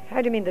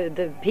 How do you mean,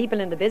 the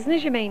people in the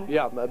business, you mean?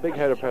 Yeah, a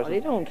big-headed person.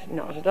 They don't,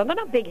 they're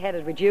not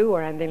big-headed with you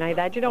or anything like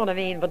that, you know what I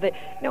mean? But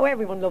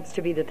everyone loves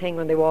to be the thing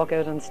when they walk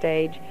out on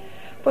stage.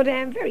 But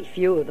very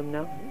few of them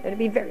now. There'll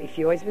be very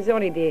few. I suppose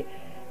only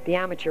the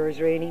amateurs,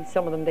 really.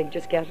 Some of them,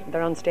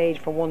 they're on stage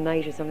for one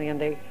night or something,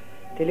 and they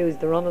lose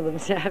the run of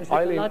themselves.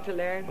 There's a lot to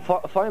learn.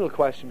 Final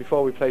question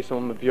before we play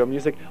some of your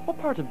music. What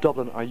part of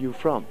Dublin are you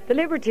from? The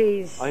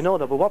Liberties. I know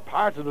that, but what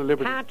part of the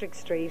Liberties? Patrick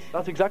Street.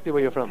 That's exactly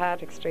where you're from?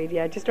 Patrick Street,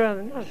 yeah, just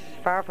around, not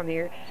far from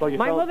here. So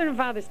my mother and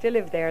father still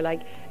live there,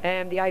 like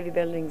the Ivy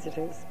Buildings it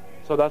is.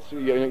 So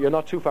you're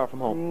not too far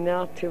from home.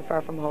 Not too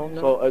far from home.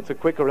 No. So it's a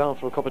quick around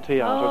for a cup of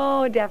tea after.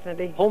 Oh,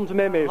 definitely. Home to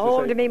me,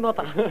 Home to me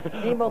mother.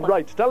 Me mother.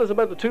 Right. Tell us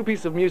about the two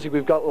pieces of music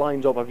we've got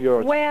lined up of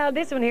yours. Well,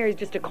 this one here is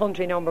just a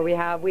country number we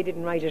have. We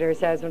didn't write it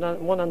ourselves.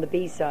 One on the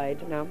B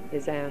side now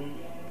is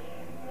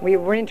we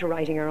were into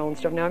writing our own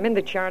stuff. Now I'm in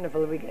the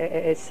Carnival.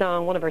 A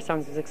song, one of our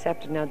songs was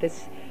accepted. Now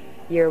this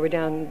year we're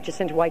down.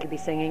 Jacinta White will be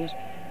singing it.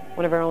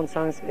 One of our own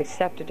songs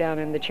accepted down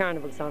in the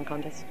Carnival Song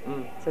Contest.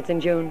 So it's in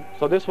June.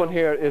 So this one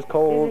here is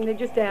called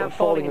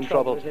Falling in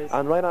Trouble.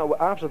 And right now,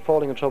 after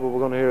Falling in Trouble,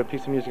 we're going to hear a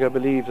piece of music I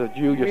believe that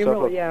you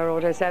yourself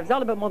wrote ourselves. It's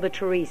all about Mother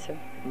Teresa.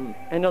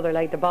 Another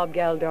like the Bob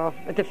Geldof,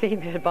 the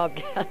female Bob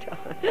Geldof.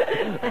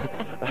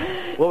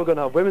 Well, we're going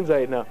to have Women's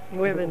Aid now.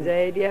 Women's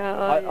Aid,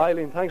 yeah.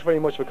 Eileen, thanks very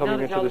much for coming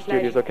into the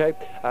studios, okay?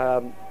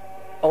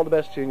 All the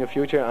best to you in your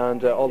future,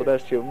 and all the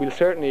best to you. We'll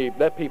certainly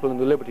let people in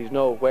the Liberties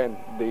know when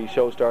the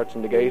show starts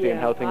in the Gaiety and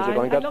how things are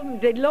going. I love them.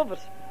 They love it.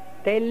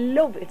 They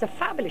love it. It's a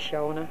fabulous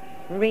show, now.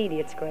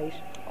 Really, it's great.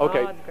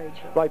 Okay. It's a great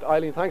show. Right,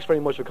 Eileen, thanks very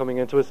much for coming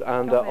into us,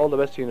 and all the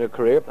best to you in your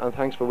career, and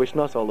thanks for wishing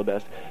us all the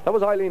best. That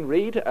was Eileen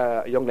Reid,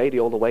 a young lady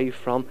all the way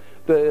from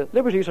the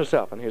Liberties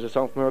herself, and here's a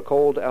song from her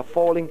called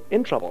Falling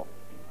in Trouble.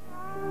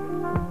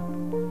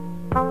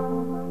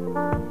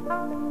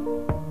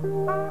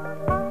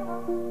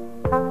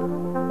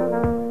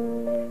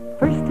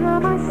 First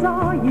time I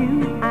saw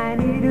you, I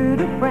needed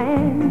a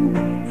friend,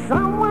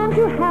 someone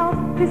to help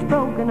this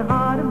broken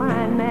heart of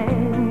mine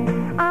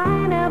mend.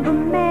 I never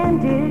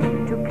meant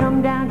it to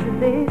come down to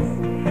this,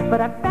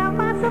 but I felt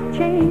myself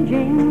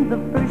changing the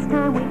first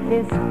time we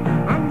kissed.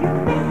 And you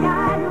think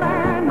I'd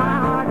learn my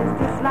heart is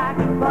just like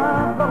a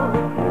bubble,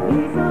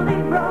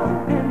 easily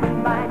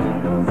broken by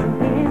needles and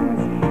pins.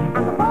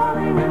 And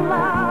falling in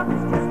love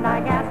is just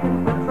like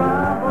asking for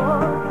trouble.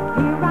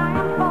 Here I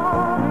am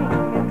falling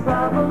in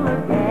trouble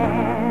again.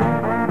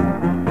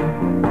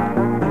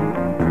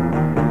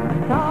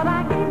 Thought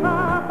I gave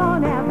up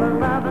on ever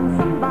loving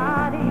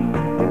somebody.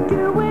 To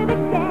do it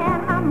again,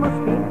 I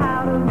must be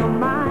out of my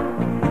mind.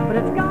 But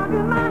it's gone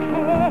to my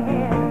head,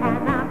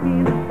 and I'm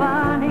feeling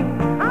funny.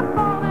 I'm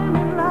falling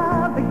in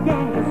love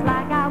again, just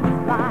like I was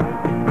blind.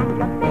 And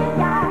you think I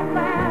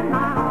learned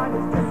my heart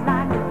is just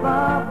like a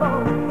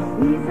bubble,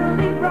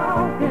 easily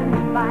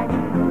broken by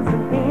needles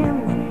and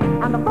pins.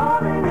 And the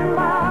falling in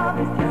love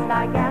is just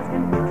like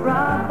asking for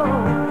trouble.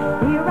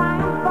 Here I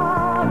am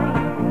falling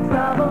in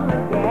trouble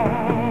again.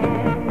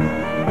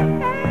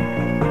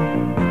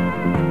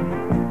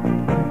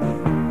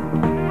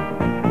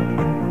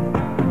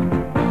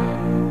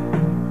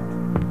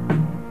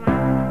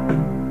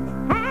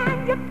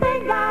 And you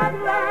think I'd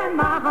learn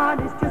my heart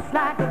is just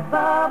like a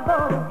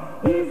bubble,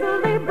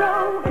 easily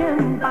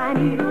broken by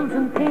needles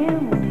and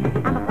pins.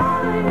 And the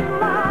falling in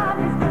love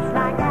is just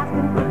like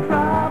asking for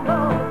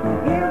trouble.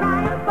 Here I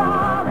am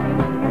falling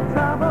in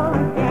trouble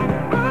again.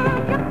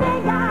 And you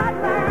think I'd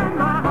learn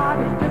my heart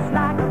is just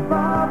like a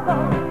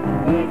bubble,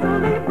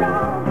 easily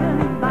broken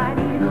by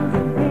needles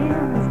and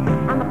pins.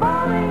 And the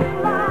falling in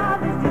love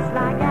is just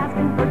like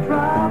asking for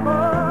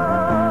trouble.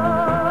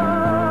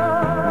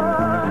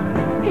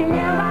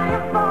 Here I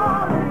am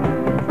falling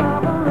in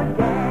trouble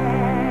again.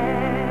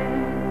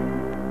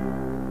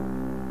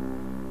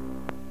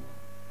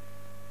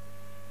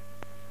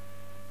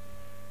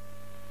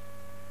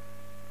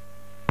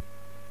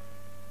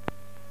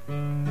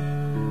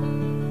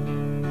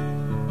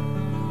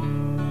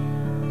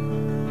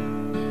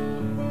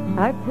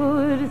 I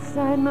put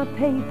aside my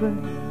paper,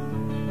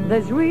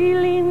 there's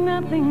really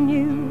nothing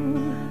new.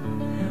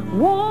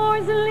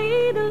 Wars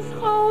lead us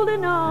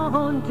holding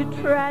on to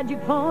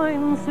tragic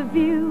points of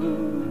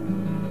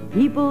view.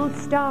 People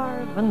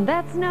starve, and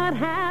that's not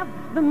half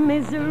the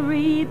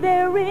misery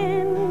they're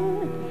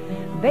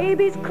in.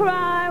 Babies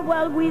cry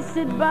while we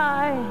sit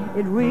by,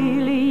 it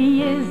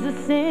really is a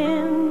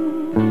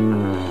sin.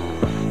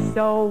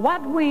 So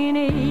what we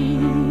need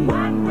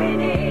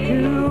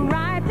to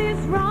right this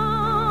wrong,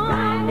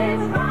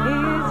 is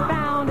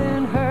found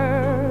in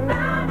her,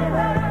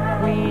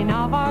 queen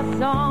of our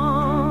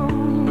song.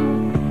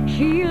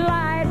 She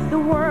lights the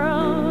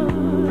world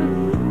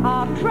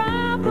of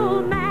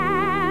troubled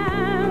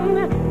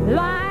man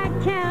like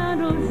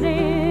candles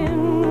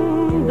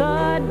in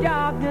the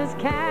darkness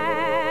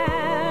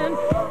can.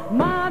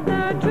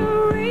 Mother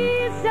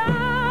Teresa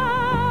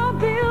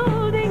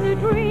building a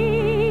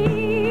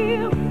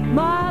dream.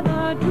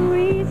 Mother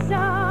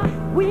Teresa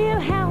will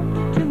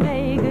help to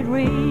make it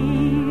real.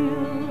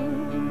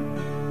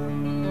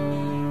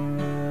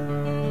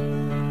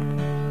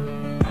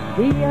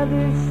 The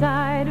other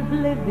side of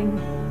living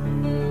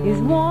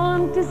is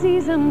want,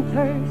 disease, and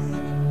thirst.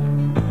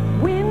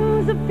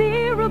 Winds of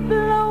fear are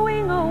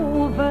blowing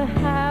over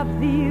half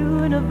the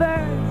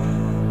universe.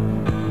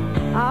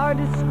 Our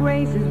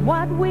disgrace is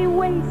what we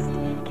waste,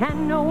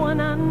 can no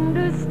one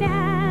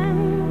understand?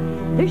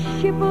 The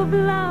ship of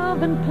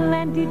love and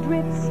plenty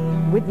drifts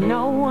with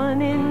no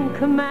one in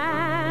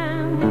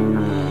command.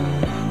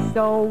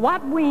 So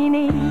what we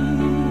need to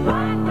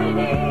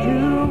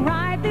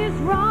right this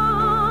wrong,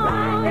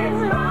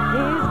 is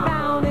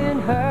found in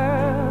her,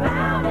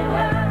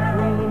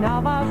 queen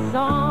of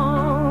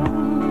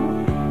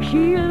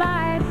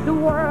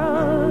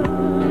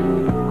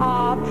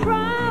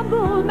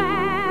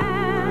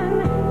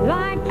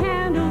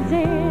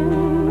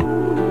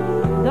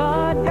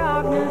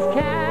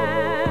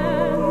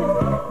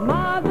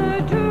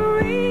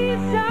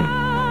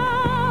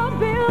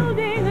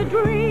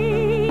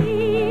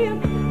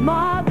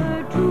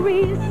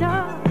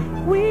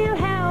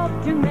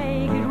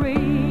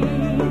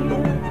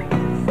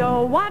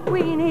what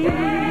we need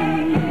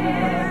to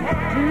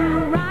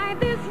right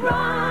this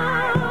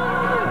wrong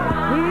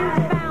is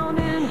found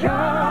in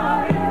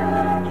joy.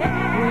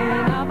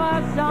 Queen of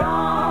our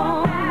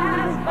songs,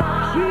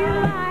 she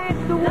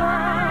lights the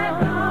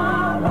world,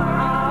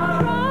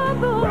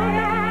 troubled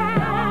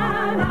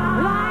man,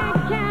 like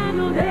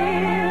candles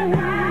in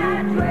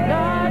the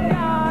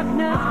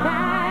darkness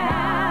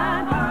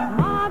can.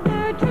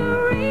 Mother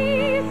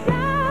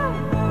Teresa,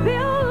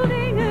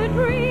 building a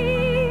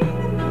dream.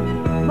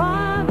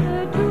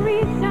 Mother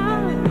Teresa,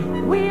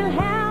 we'll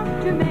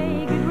have to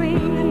make it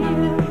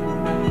real.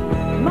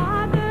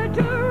 Mother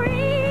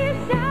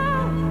Teresa,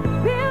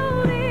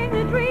 building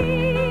a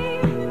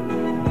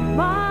dream.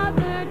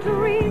 Mother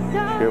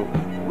Teresa,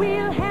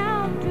 we'll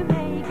have to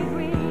make it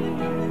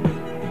real.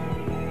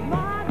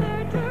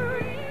 Mother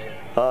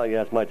Teresa. Oh,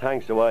 yes, my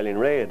thanks to Eileen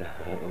Reid,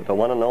 the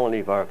one and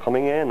only, for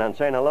coming in and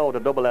saying hello to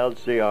Double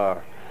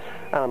LCR.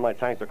 And my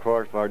thanks, of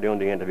course, for doing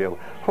the interview.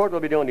 Of course,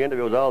 we'll be doing the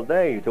interviews all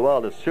day to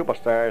all the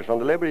superstars from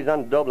the Liberties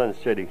and Dublin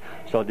City.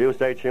 So do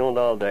stay tuned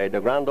all day.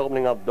 The grand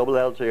opening of Double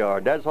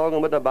LCR. Des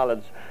Hogan with the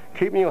ballads,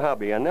 keeping you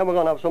happy. And then we're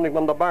going to have something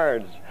from the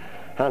Bards.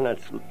 And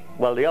it's,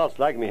 well, they all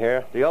slag me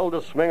here. The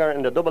oldest swinger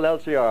in the Double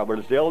LCR, but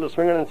it's the oldest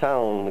swinger in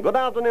town. Good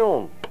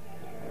afternoon.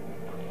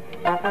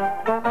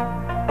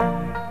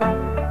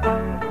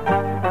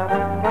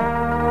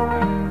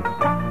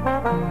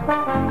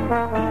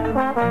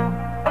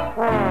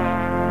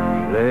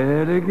 Play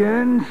it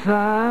again,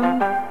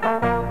 Sam.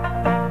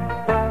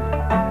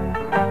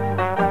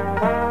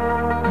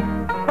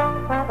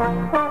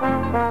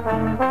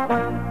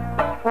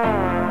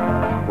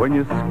 When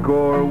you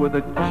score with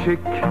a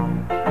chick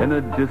in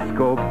a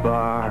disco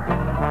bar,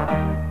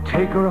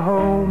 take her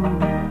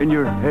home in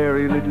your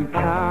hairy little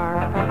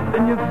car,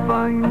 then you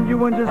find you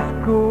went to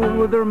school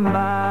with her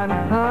man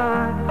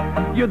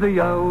pa. You're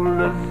the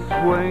oldest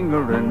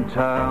swinger in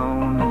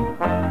town.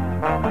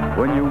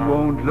 When you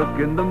won't look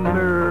in the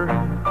mirror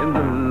in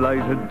the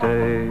light of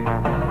day,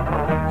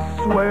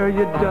 swear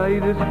you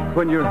dyed it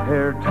when your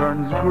hair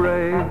turns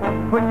grey.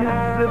 When you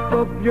zip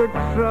up your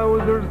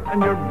trousers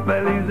and your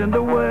belly's in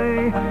the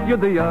way, you're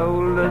the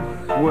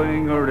oldest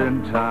swinger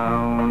in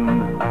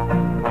town.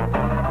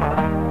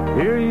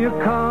 Here you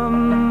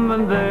come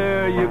and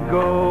there you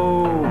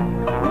go,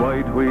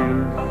 white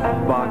wheels,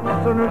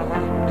 spots on her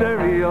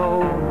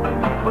stereo,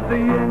 but the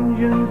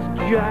engine's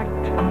jacked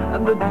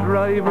and the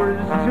driver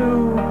is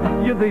too.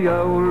 You're the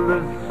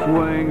oldest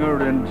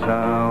swinger in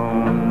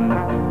town.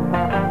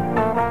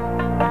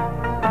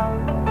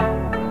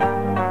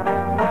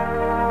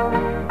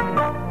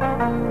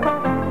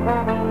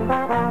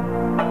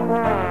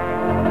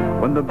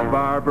 When the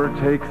barber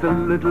takes a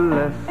little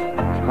less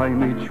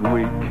time each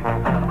week,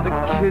 the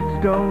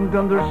kids don't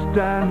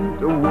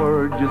understand a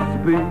word you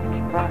speak.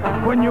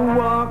 When you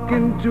walk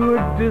into a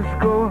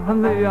disco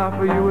and they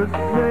offer you a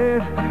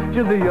set,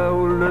 you're the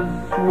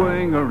oldest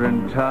swinger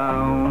in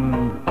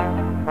town.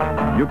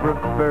 You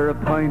prefer a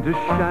pint of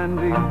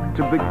shandy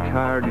to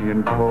Bacardi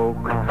and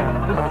Coke.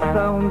 The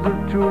sounds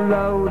are too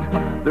loud,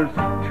 there's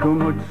too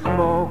much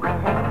smoke.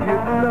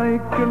 You'd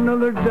like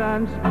another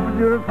dance, but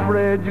you're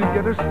afraid you'll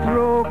get a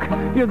stroke.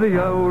 You're the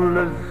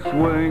oldest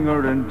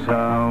swinger in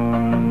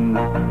town.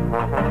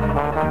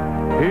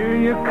 Here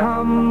you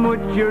come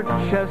with your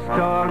chest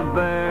all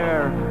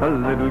bare, a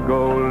little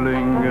gold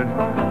ingot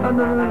and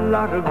a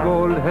lot of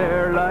gold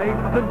hair, like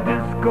the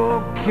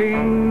disco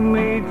king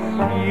meets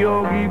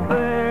Yogi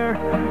Bear.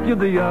 You're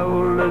the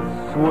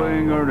oldest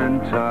swinger in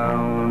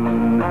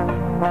town.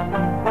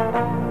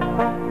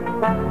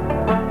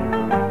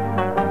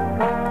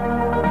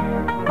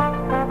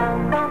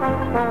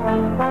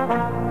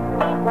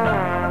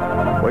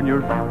 When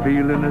you're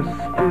feeling as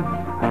stiff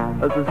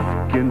as a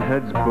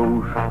skinhead's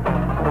boot,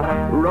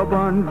 rub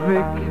on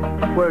Vic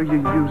where you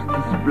used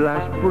to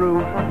splash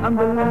brute, and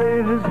the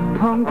latest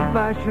punk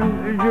fashion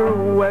is your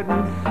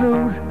wedding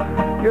suit.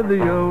 You're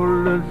the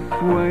oldest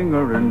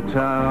swinger in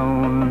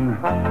town.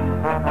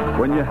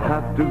 When you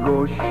have to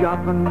go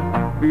shopping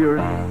for your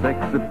sex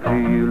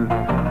appeal,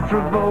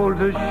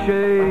 Travolta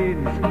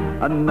shades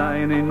and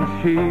 9-inch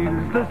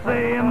heels. They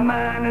say a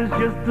man is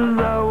just as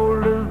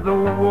old as the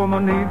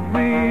woman he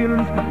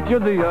feels. You're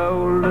the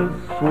oldest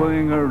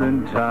swinger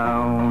in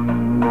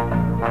town.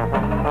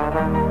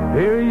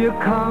 Here you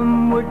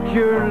come with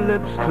your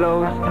lips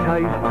closed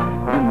tight.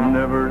 You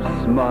never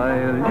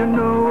smile, you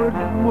know it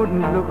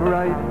wouldn't look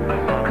right,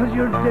 'cause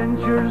your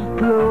dentures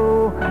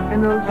glow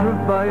in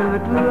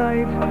ultraviolet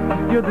light.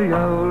 You're the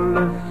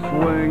oldest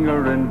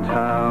swinger in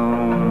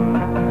town.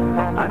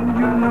 And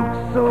you look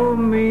so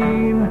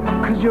mean,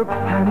 'cause your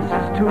pants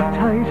is too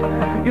tight.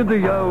 You're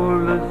the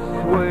oldest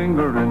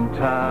swinger in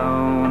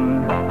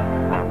town.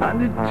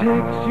 And it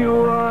takes you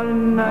all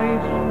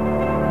night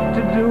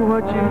to do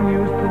what you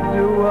used to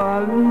do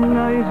all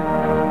night.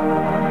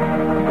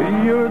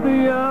 You're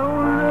the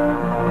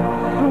oldest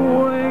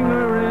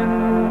swinger in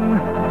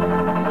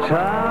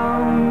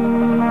town.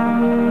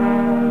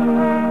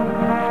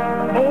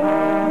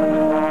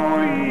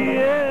 Oh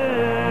yeah.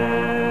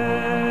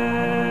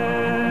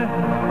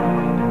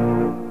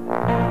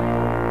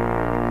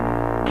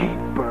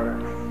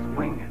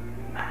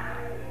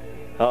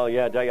 Oh,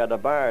 yeah, there you are, the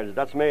Bards.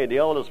 That's me, the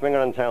oldest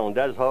swinger in town,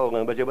 Des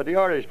Hogan, with the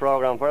Irish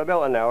programme for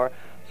about an hour.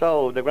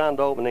 So, the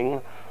grand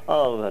opening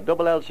of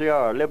Double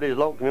LCR, Liberties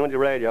Local Community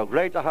Radio.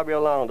 Great to have you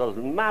along. There's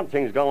mad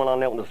things going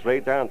on out in the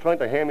street there. I'm trying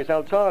to hear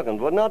myself talking,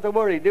 but not to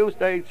worry, do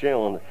stay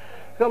tuned.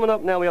 Coming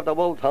up now, we have the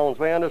Wolfhounds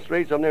way on the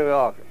streets of New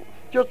York.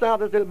 Just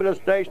after this little bit of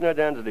station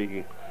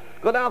identity.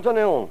 Good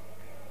afternoon.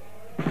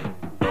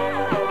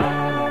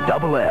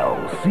 Double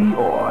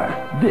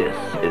LCR. This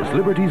is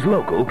Liberties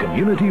Local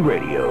Community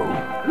Radio.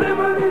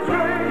 Liberties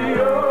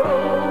Radio.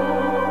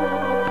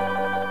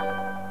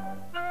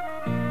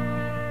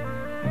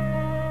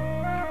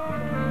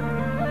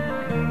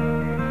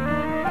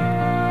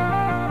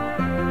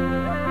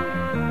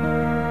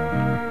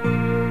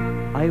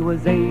 I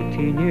was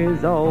 18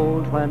 years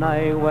old when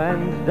I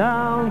went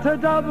down to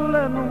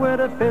Dublin with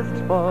a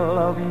fistful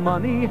of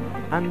money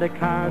and a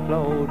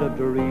cartload of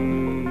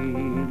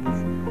dreams.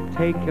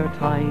 Take your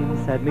time,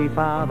 said me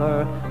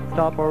father,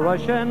 stop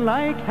rushing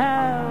like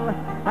hell,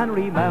 and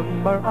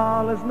remember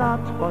all is not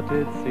what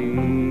it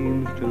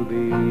seems to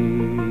be.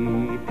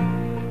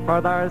 For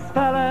there's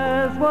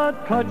fellas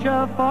would cut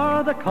you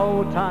for the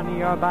coat on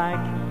your back,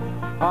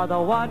 or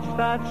the watch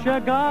that you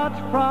got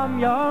from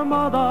your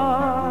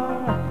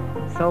mother.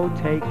 So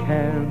take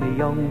care, me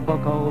young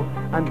bucko,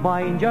 and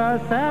mind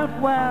yourself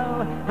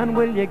well, and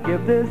will you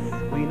give this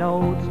wee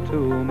note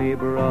to me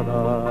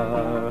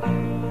brother?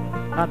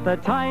 At the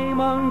time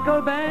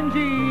Uncle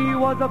Benji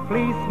was a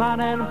policeman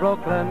in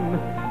Brooklyn,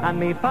 and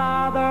me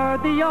father,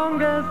 the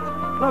youngest,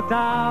 looked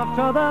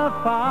after the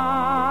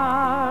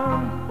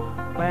farm.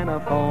 When a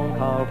phone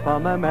call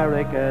from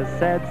America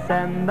said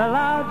send the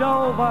lad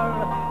over,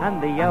 and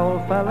the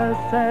old fella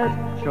said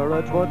sure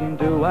it wouldn't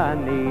do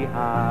any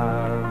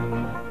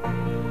harm.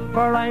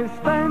 For I've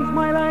spent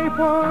my life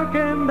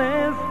working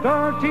this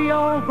dirty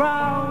old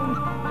ground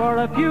for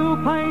a few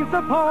pints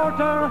of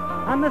porter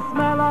and the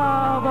smell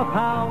of a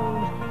pound.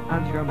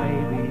 And sure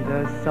maybe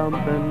there's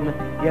something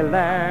you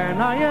learn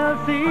or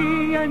you'll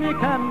see, and you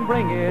can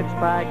bring it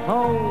back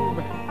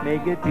home,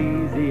 make it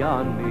easy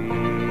on me.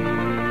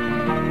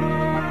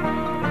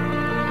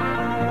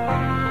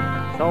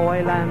 So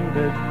I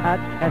landed at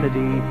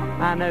Kennedy,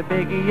 and a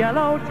big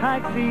yellow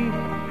taxi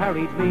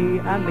carried me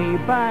and me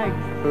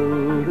bags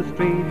through the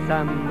streets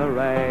and the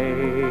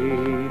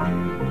rain.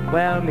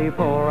 Well, me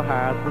poor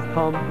heart was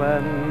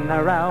thumping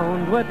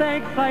around with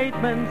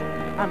excitement,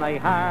 and I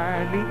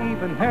hardly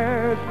even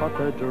heard what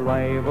the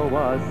driver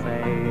was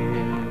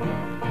saying.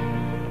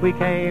 We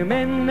came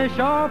in the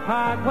Shore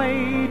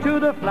Parkway to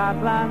the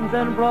flatlands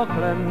in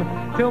Brooklyn,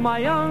 to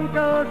my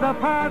uncle's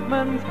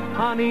apartment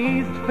on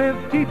East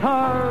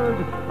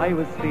 53rd. I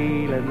was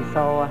feeling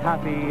so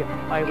happy,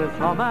 I was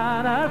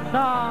humming a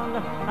song,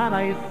 and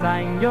I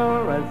sang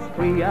 "You're as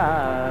free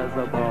as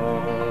a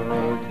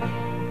bird."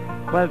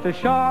 Well, to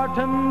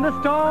shorten the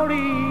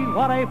story,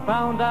 what I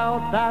found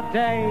out that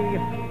day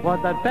was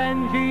that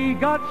Benji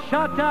got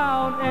shot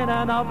down in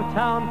an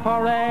uptown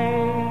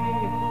foray.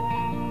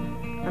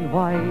 And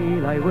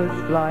while I was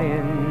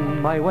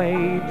flying my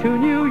way to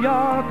New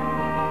York,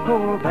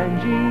 poor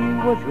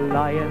Benji was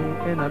lying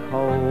in a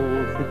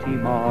cold city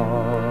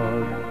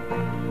morgue.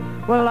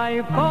 Well,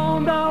 I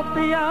phoned up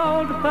the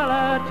old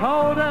fella,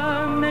 told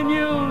him the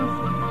news.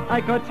 I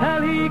could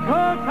tell he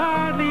could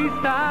hardly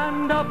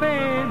stand up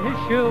in his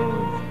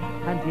shoes.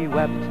 And he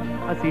wept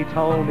as he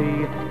told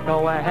me,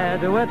 go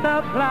ahead with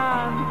the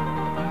plan,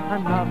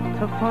 and not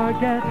to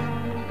forget,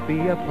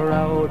 be a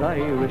proud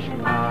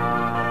Irishman.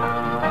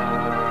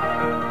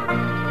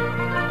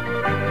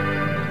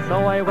 So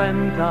I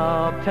went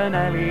up to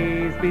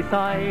Nelly's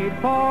beside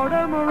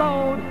Fordham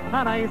Road,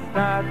 and I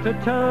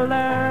started to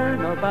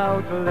learn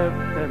about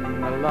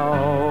lifting a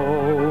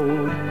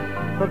load.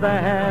 But the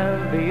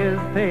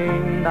heaviest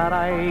thing that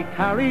I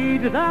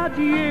carried that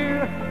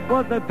year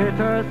was the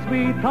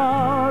bittersweet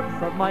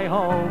thoughts of my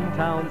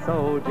hometown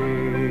so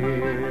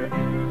dear.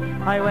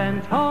 I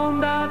went home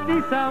that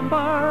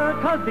December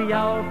 'cause the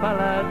old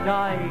fella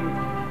died.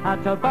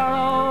 Had to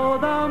borrow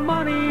the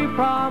money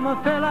from a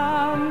Phil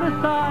on the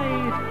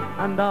side,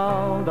 and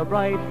all the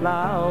bright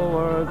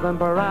flowers and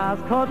brass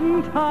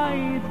couldn't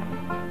hide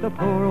the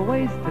poor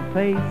wasted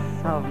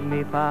face of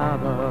me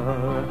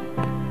father.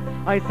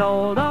 I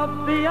sold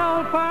up the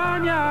old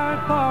farmyard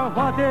for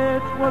what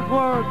it was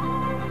worth,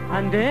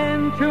 and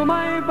into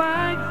my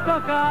bag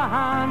stuck a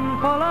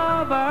handful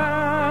of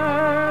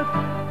earth.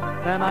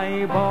 Then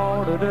I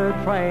boarded a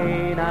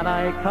train and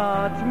I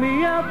caught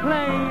me a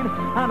plane,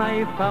 and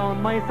I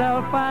found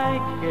myself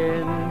back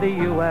in the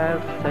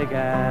US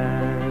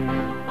again.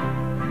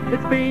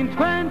 It's been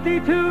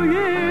 22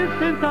 years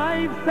since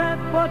I've set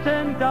foot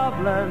in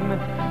Dublin.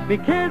 Me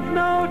kids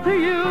know to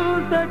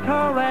use the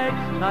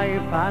correct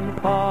knife and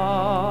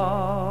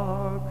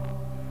fork.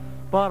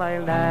 But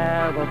I'll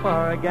never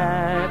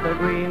forget the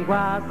green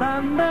grass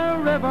and the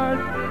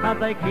rivers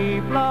as I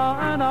keep law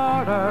and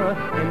order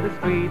in the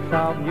streets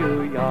of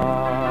New York.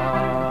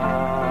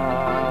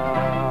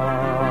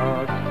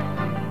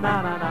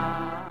 Na na na.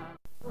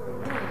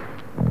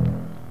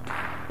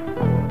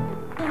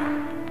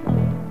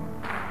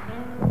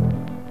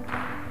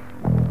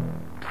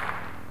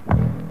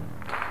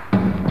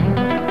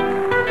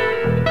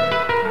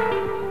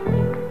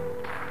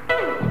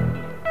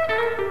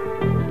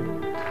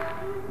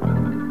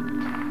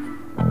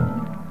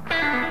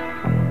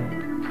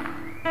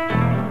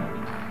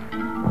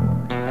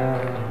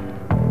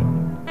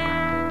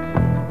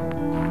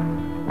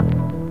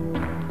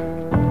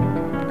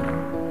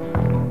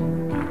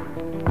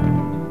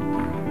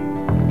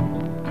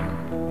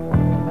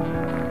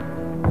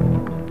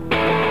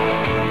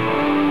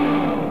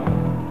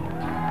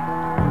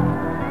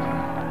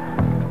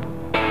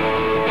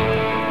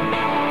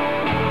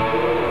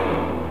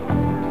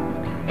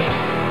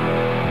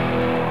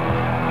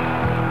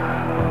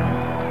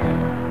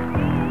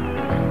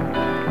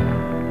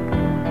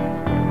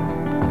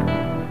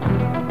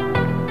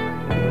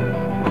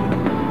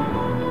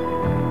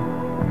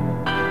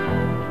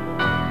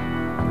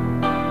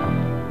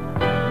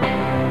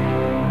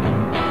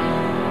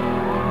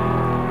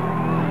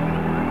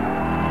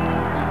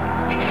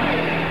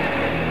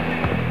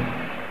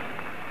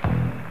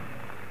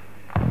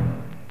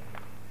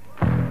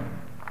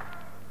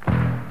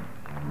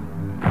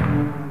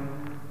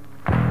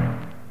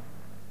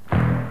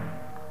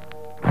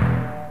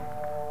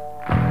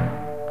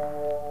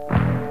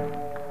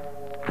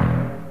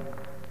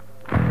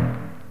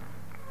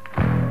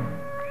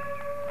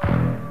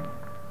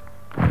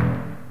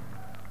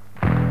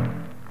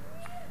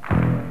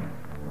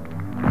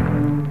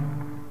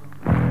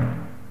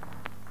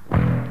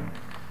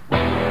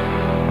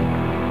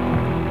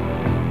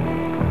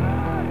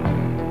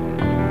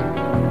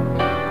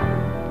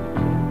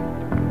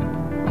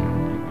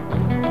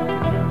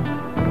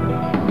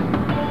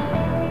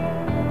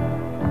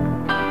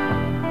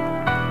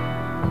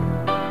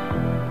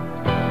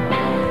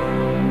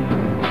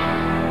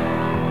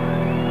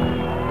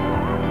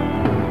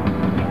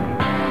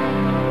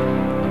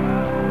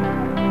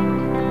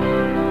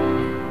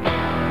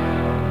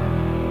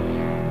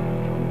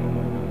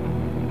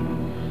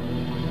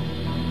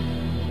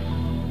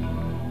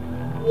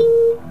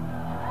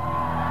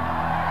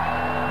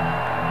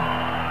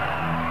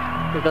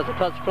 Professor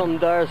Clutch from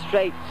Dire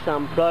Straits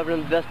and Private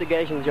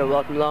Investigations. You're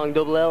welcome along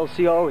Double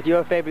LCR with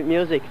your favourite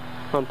music.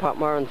 I'm Pat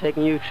Martin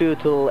taking you through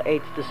till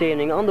 8 this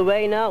evening. On the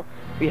way now,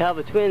 we have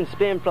a twin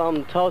spin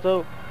from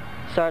Toto,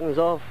 starting us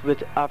off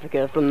with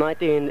Africa from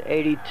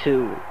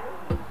 1982.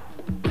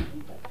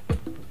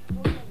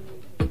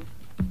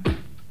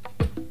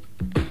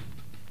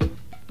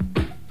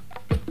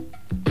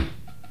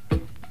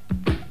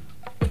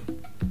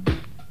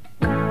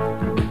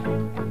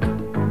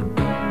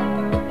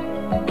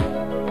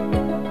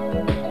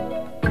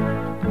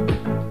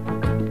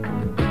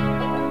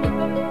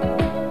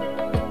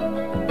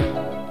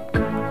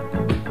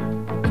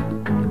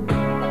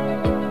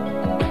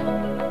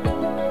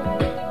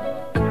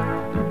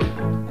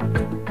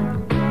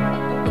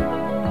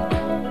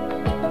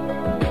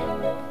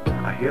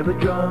 The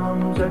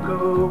drums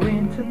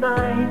echoing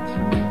tonight,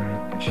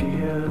 and she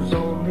hears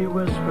only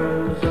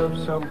whispers of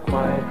some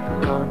quiet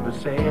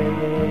conversation.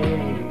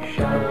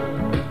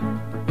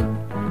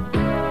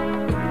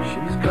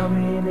 She's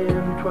coming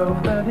in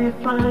 12:30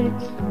 flight.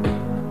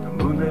 The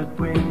moonlit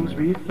wings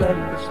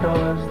reflect the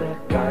stars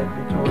that guide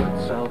me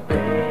towards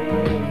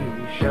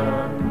salvation.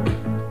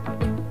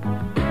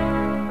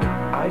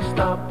 I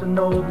stopped an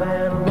old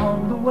man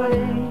along the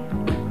way,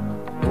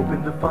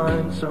 hoping to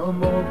find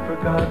some old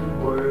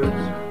forgotten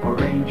words or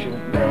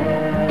ancient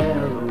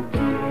melodies.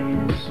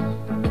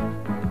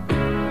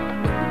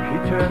 He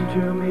turned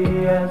to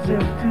me as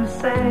if to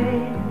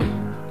say,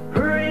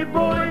 hurry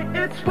boy,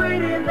 it's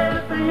waiting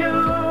there for you.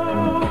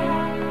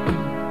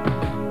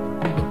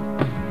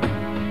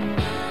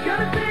 It's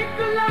gonna take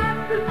a lot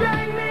to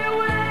drag me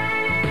away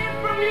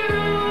from you.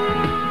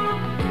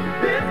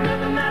 There's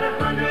nothing that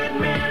 100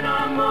 men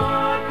or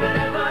more could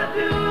ever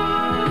do.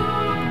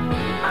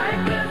 I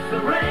bless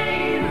the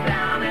rains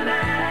down in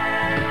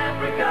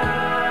Africa.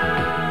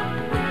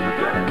 We're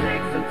gonna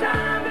take some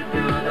time to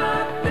do the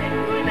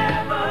things we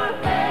never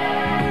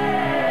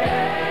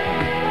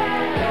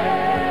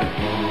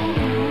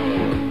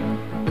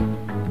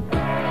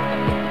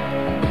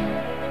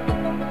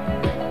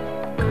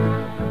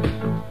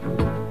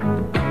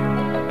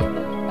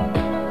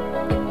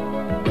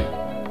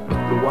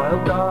The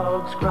wild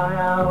dogs cry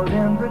out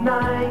in the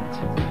night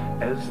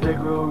as they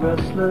grow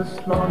restless,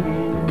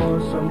 longing for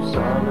some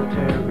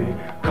solitary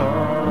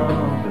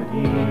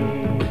company.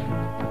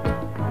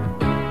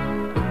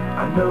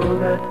 I know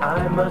that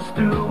I must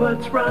do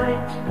what's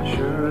right,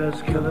 sure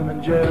as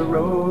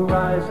Kilimanjaro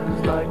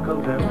rises like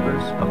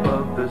Olympus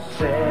above the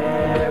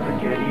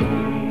Serengeti.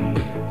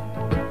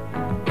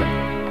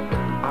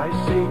 I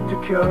seek to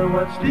cure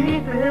what's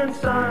deep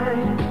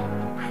inside,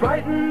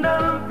 frightened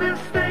of this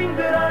thing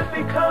that I've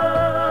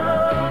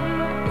become.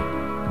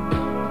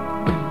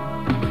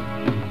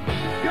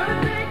 Gonna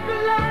take a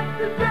lot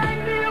to drag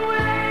me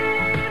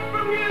away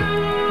from you.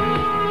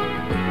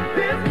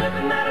 There's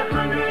nothing that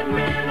 100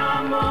 men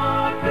or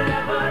more could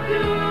ever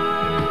do.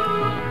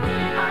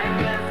 I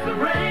guess the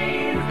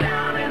rains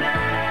down in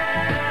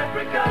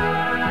Africa.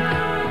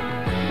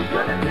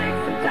 We're gonna take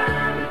some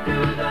time to do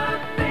the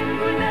things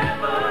we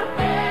never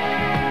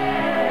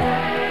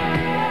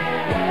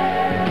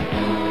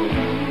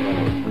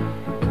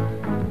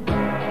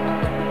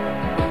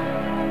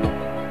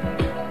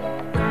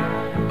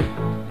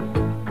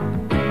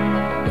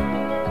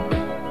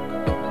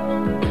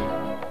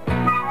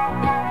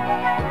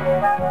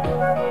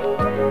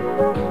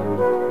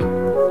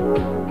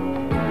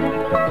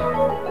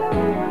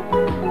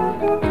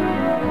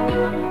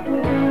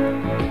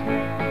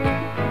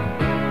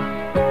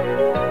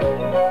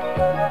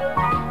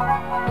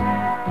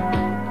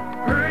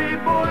Hurry,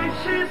 boy,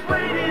 she's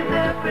waiting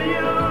there for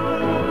you.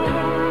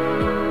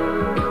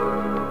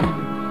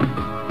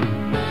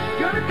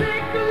 Gonna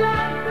take a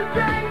lot to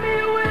drag me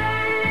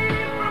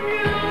away from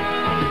you.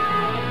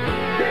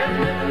 There's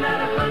nothing that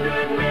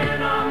 100 men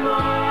or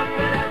more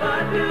could ever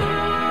do.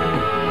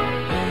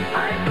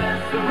 I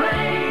bless the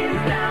rains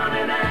down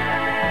in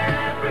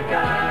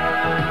Africa.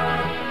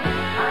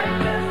 I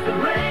bless the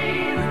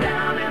rains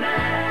down in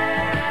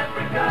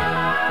Africa.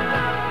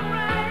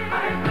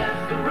 I bless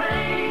the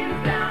rains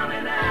down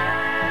in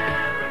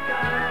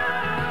Africa.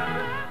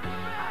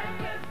 I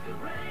bless the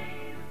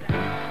rains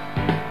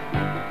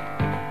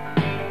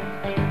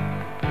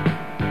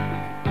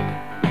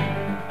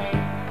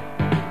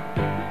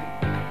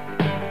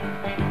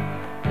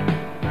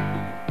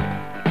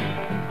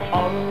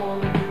All I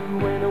wanna do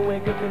when I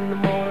wake up in the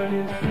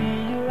morning is see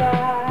your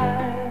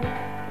eyes.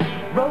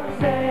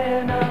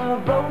 Rosanna,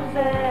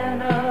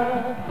 Rosanna,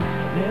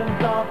 never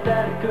thought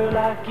that a girl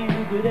like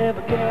you could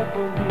ever care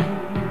for me.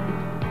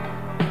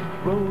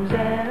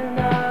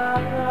 Rosanna.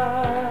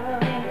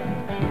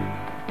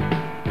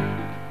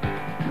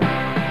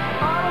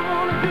 All I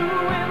wanna do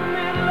in the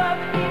middle of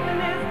the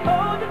evening is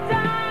hold you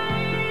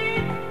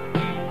tight.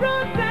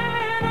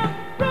 Rosanna,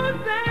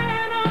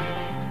 Rosanna,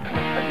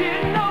 I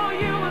didn't know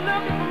you were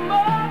looking for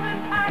more than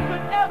I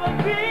could ever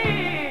be.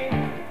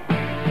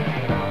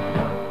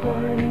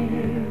 40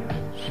 years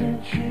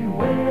since she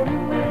went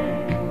away.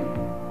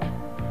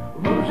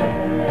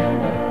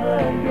 Rosanna,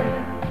 yeah.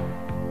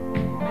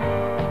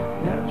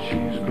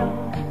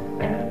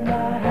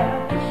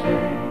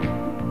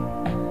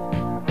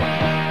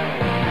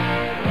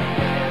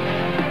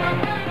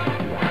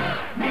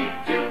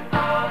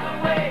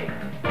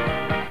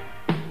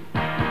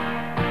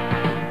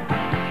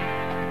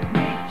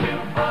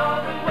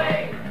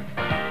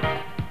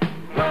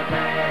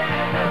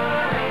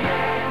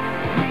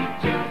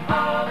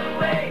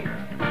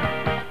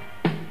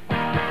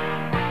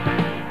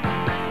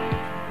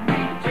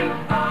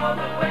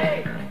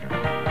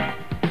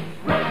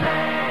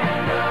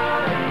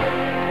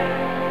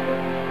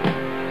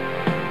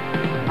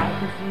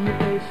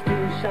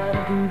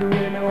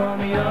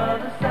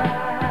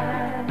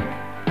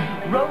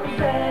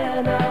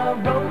 Rosanna,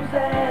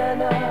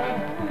 Rosanna,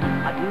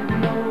 I didn't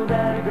know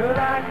that a girl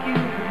like you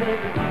could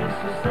make me feel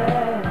so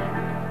sad.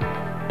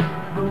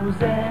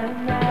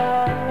 Rosanna.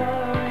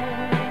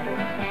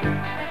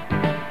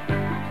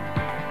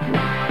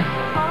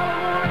 All I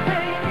wanna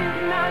tell you is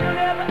now you'll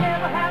never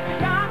ever have to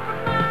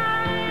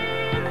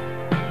compromise.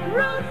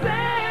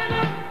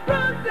 Rosanna,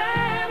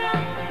 Rosanna,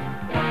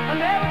 I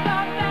never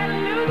thought that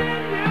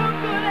losing you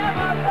could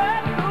ever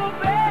hurt so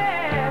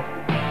bad.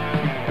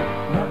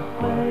 Not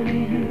 20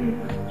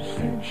 years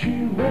since she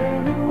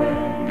went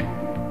away.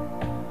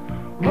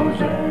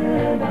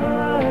 Rosanna,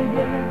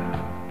 yeah.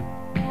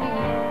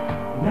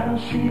 Now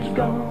she's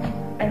gone,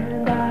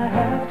 and I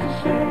have to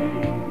say,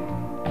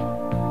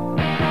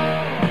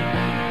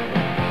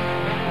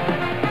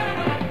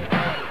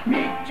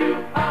 meet you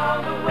all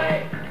the way.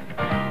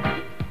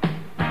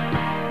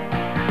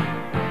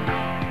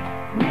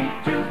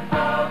 Meet you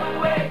all the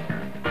way.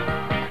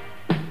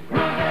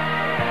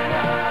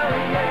 Rosanna,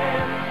 yeah.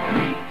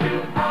 Meet you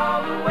all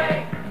the way.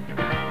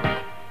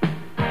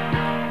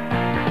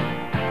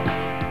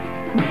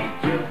 Meet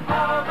you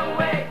all the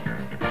way.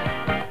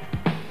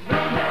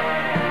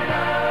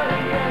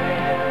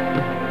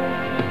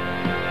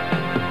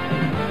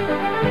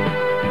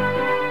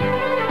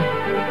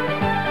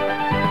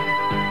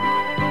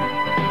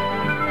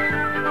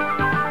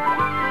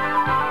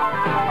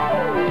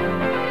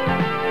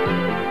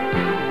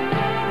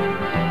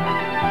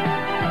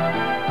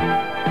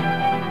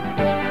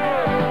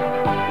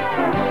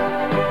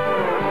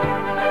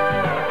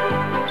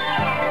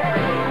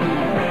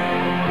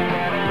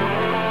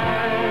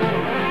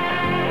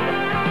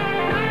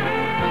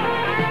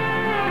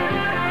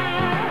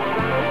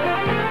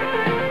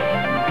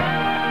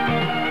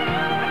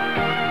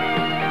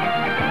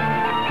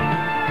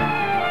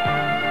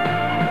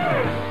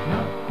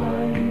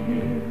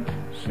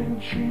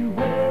 Since she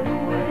went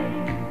away,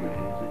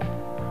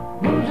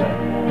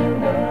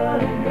 Rosanna,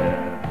 yeah.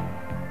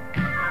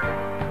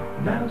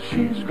 Now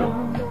she's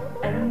gone,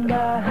 and I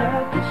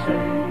have to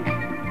say,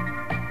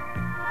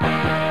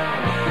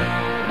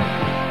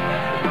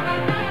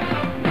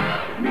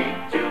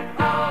 meet you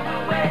all the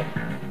way.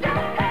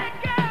 Hey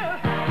girl,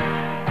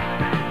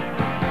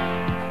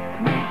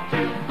 meet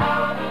you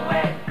all the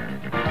way.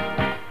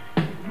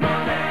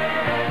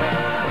 Rosanna,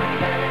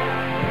 yeah.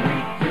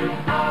 Meet you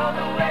all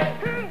the way.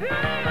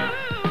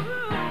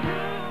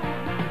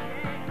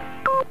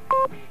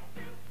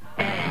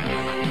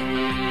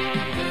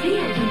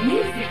 Feel the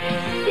music,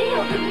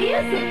 feel the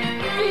music,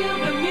 feel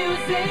the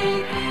music,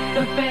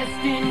 the best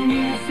in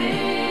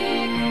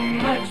music,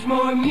 much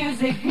more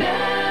music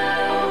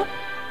now.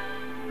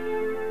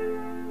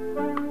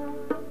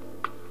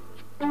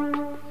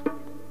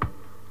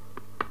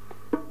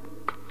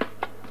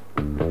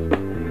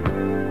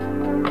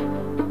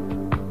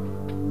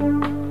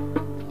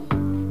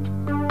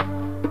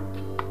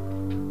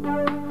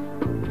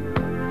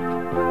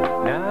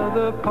 Now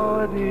the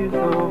party's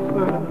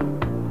over,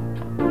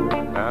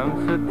 I'm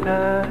so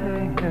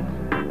tired.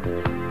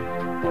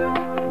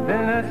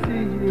 Then I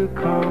see you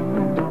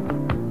coming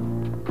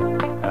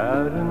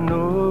out of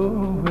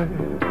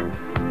nowhere.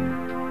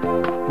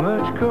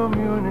 Much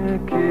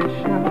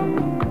communication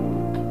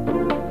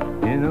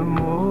in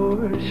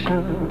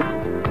emotion,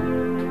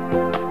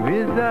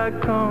 without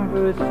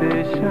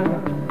conversation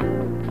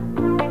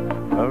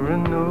or a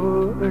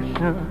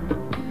notion.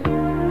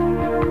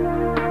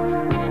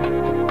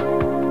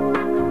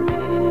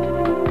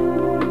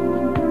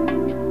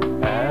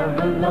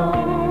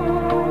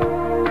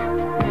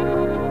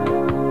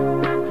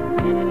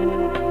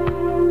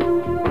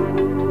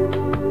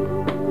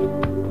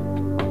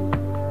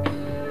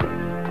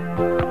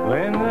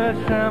 When the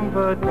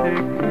samba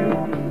take you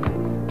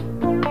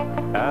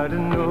out of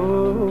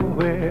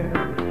nowhere,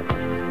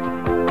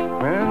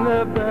 when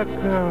the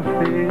background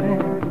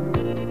fading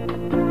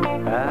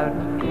out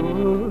of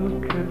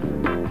focus,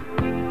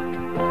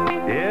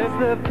 yes,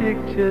 the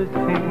picture's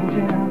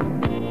changing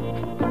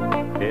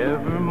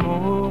every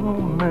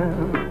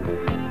moment,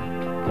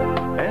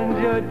 and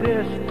your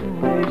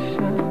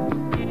destination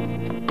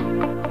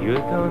you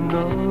don't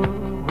know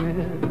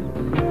where.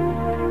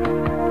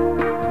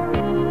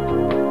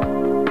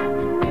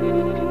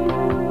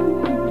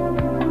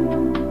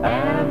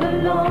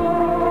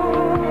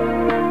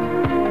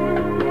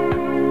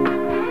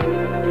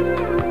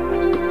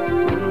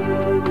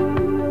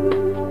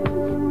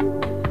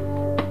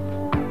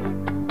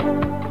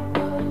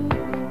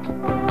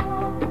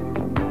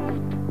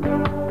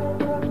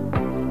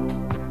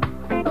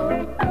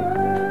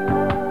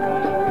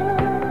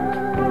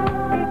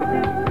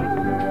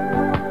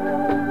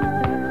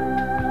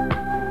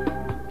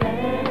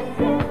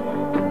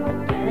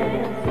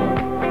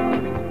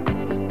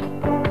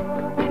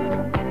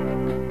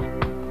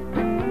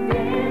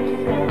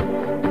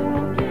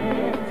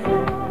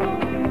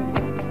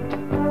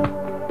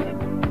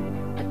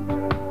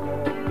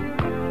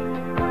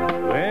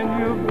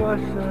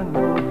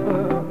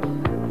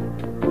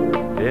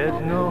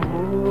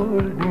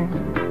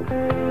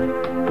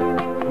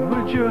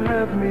 Would you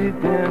have me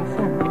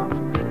dancing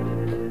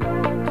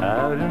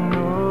out of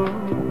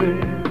nowhere?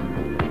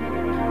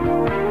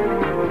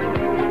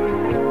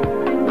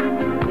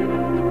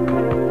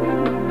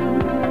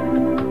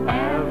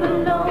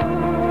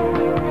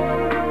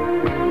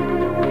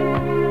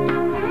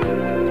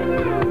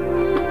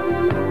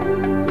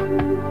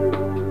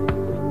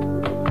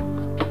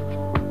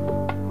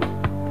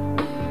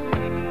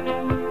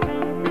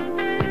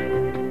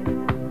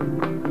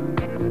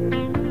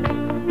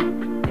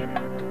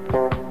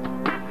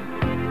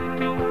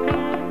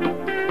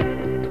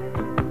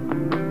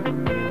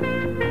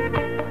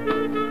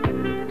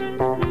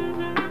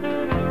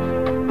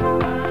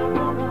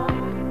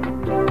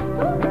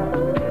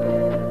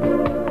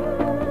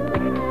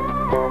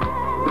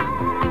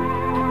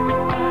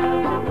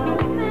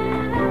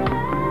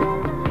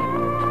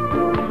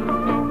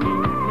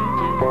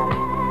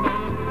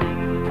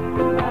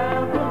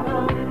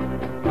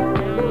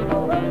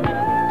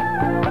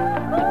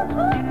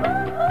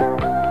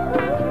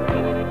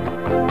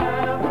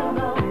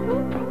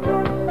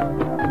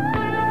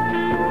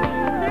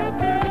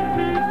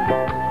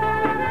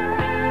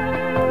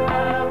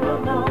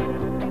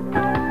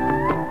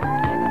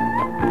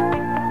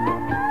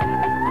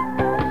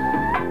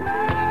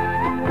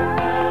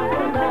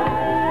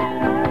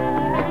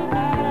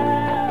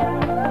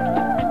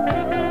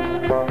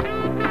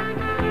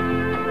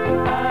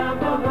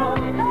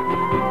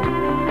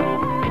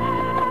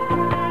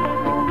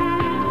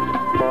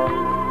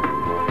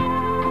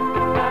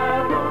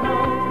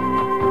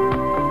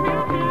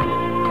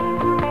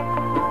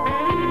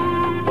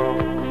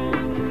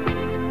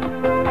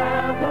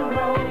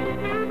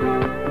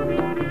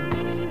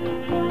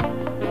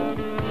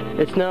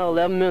 It's now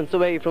 11 minutes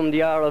away from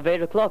the hour of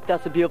 8 o'clock.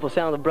 That's the beautiful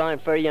sound of Brian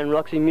Ferry and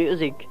Roxy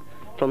Music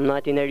from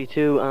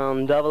 1982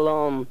 and Double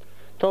On.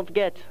 Don't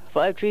forget,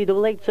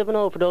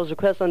 538870 for those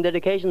requests and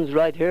dedications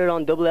right here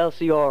on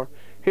WLCR.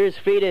 Here's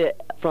Frida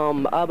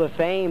from ABBA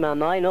fame,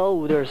 and I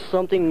know there's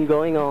something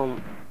going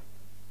on.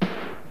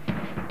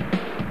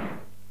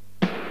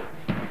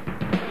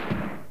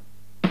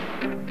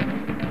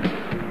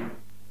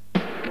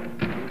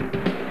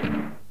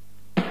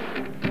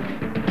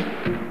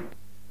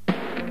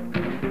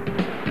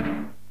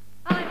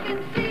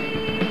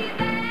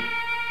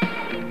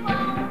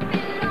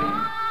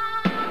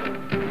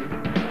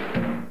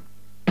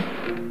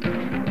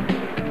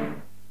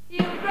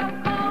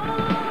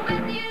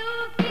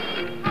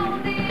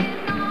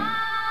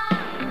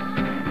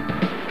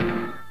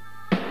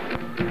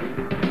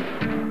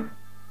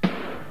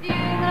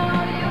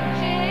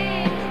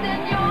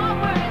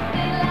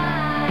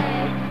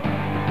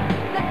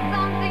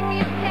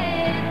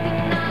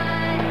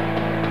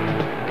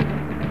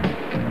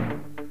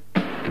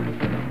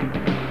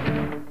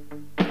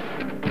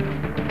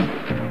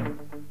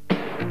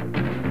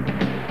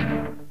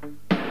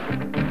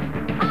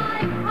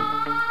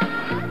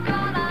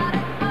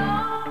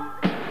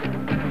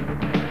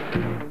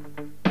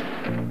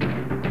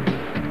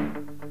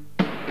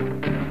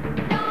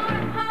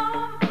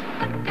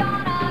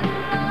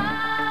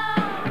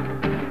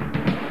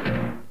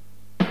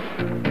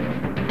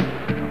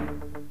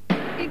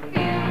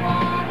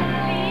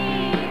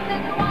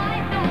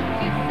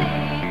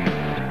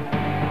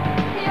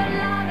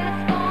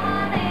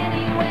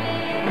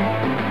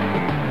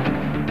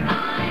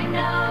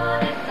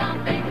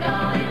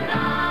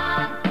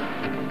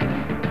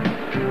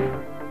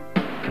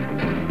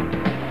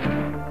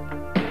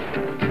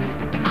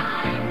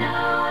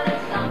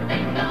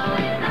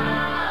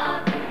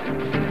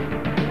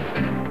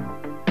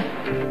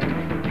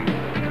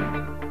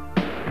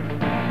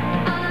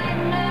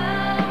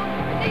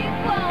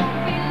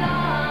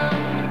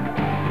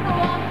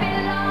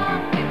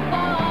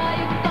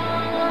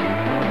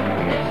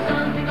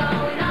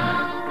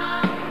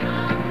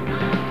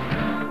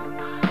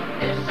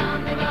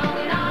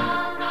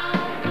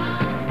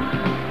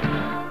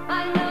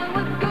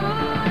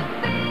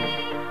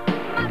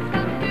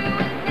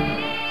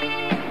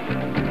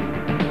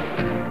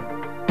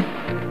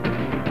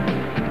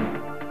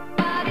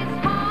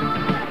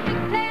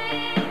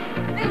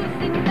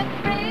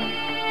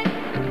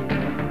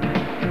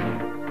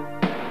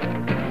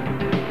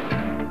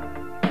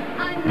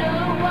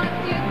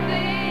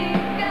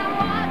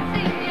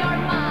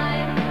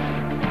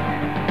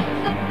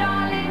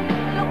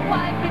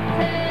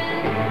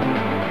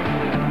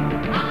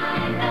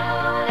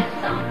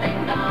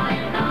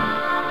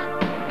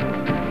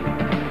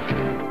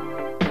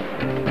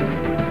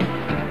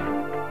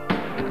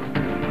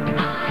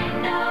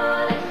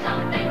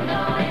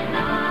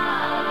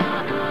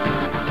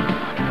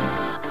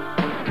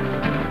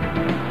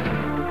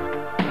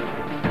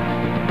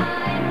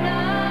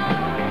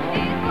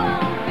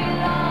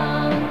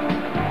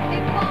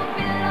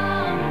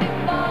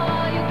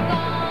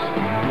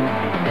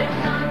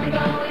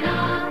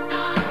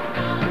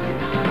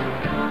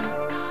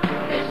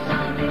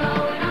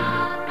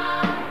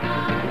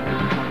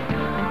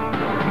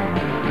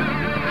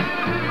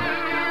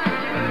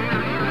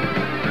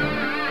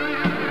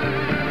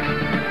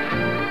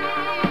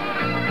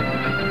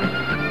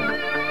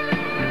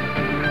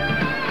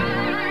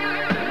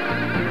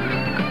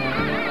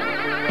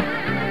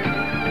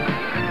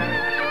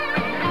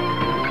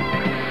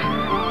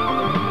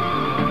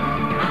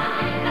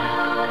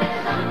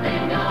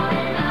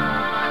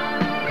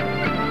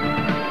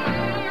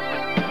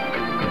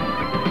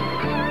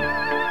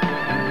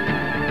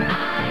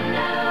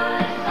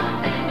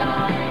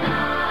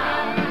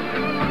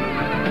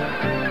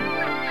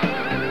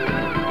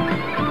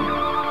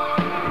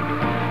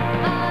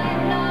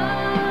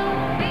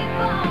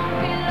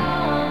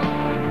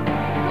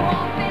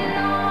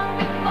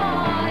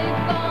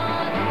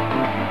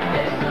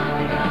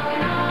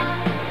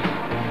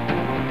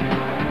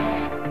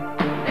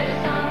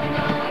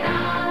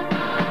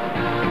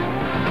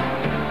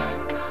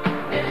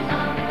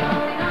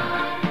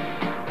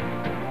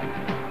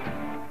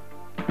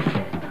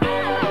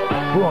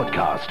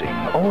 Broadcasting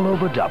all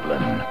over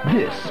Dublin,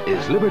 this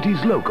is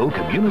Liberties Local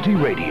Community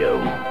Radio.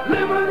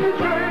 Liberties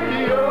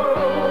Radio.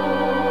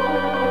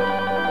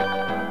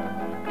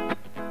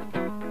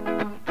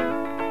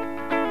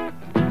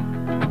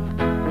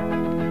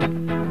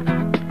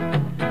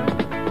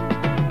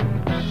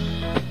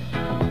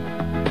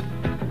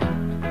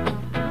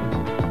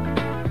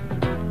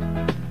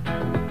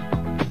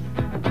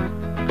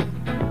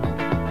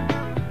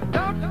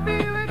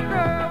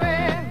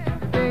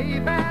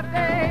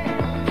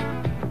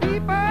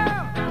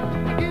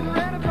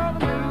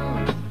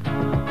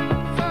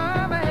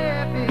 Some are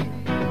happy,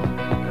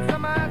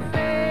 some might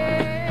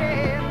say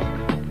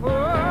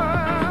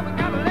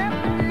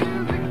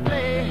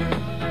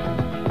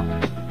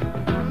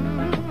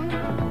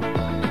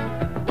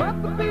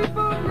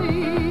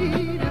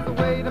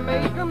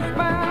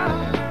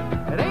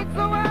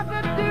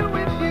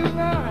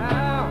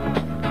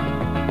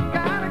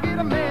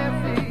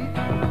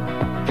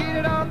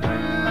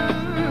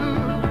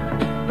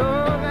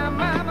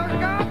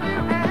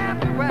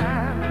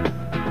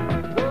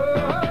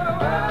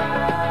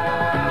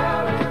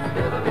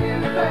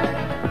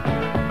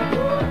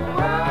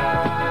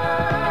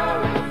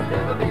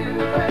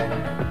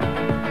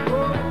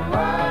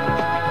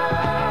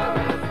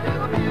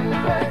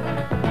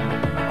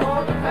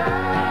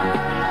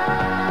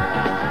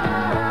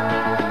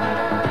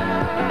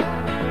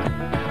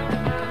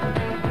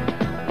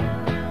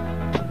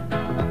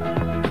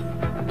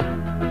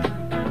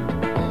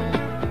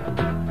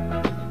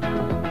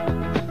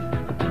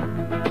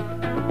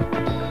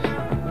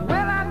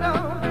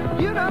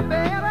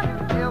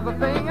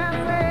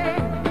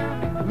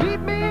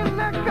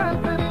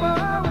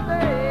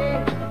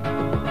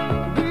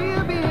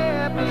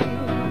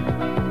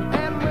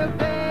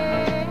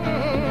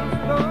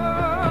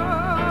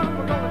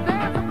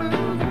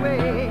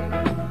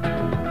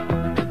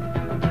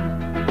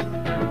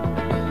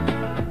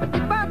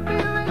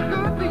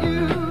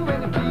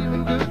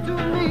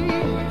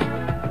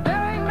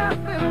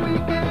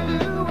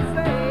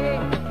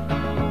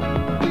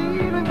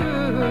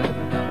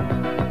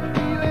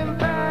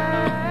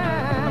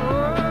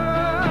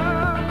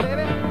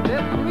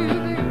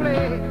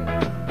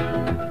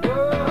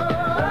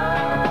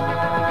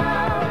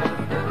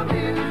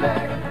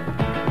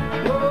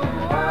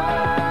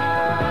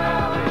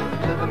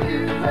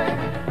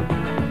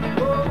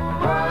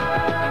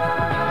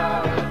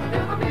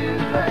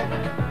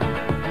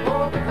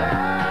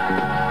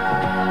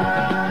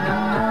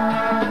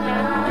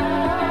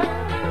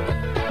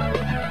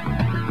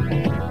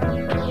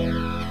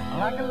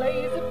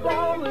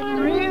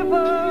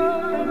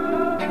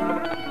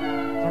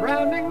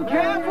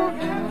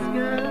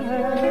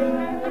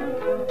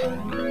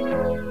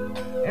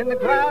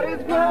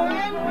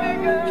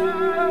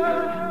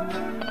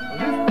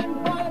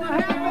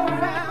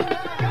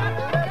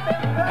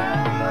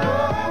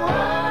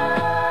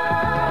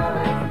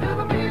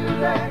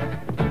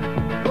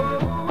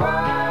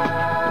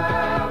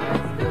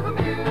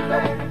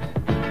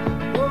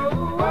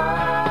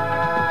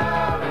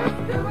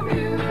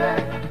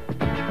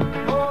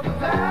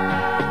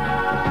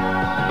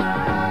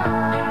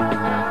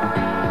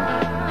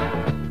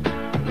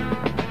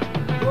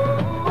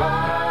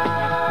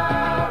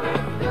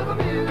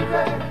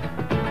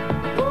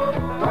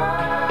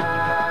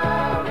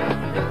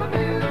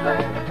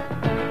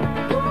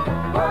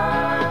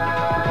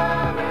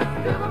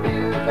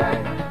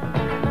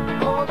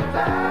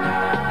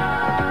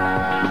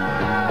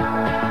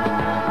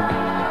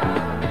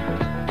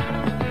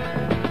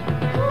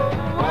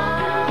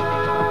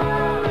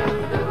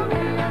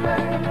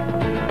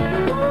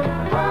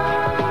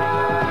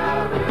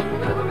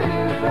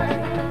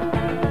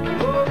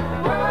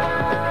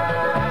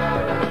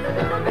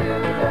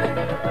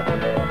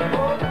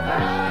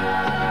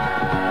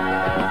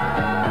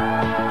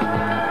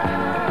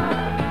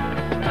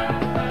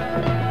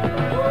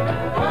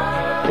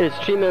It's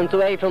 3 minutes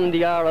away from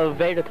the hour of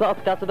 8 o'clock.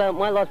 That's about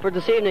my lot for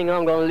this evening.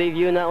 I'm going to leave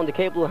you now in the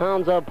capable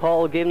hands of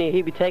Paul Gibney.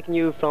 He'll be taking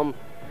you from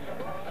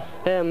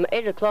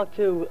 8 o'clock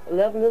to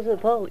 11, is it,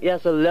 Paul?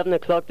 Yes, 11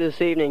 o'clock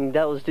this evening.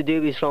 That was the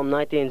Doobies from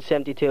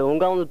 1972. I'm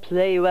going to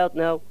play you out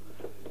now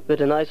with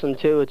a nice one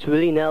too. It's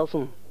Willie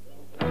Nelson.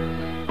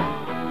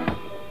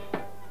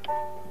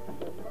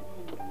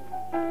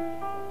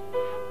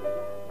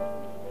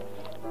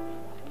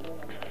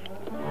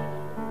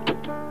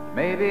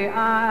 Maybe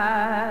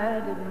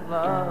I didn't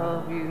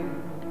love you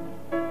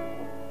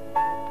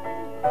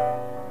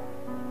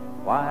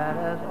quite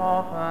as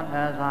often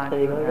as I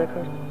could.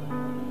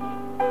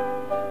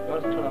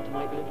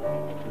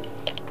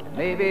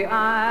 Maybe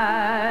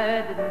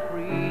I didn't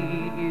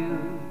treat you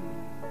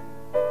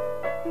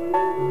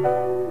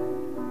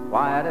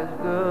quite as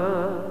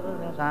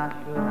good as I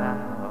should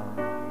have.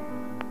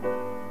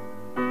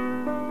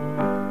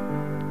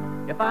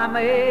 If I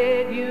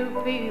made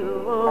you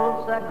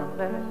feel second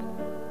best,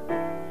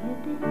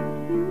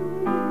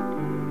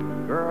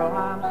 girl,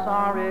 I'm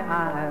sorry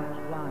I was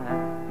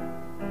blind.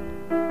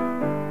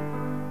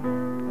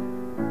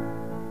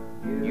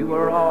 You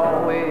were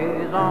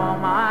always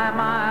on my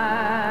mind.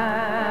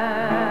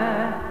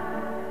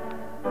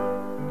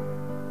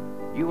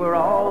 You were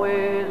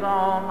always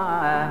on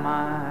my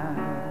mind.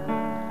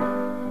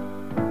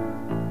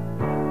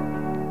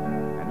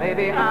 And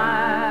maybe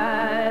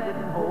I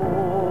didn't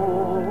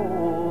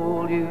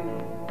hold you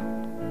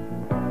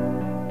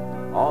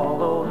all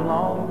those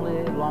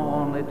lonely,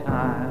 lonely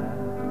times.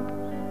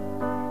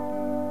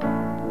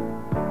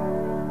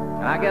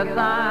 And I guess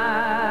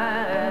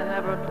I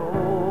never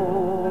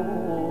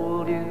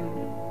told you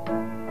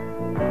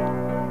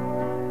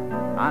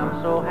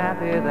I'm so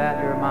happy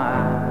that you're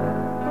mine.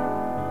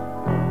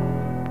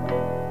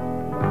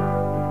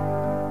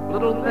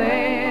 Little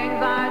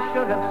things I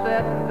should have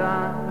said and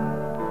done,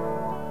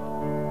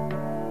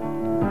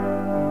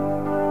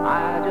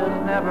 I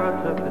just never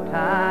took the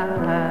time.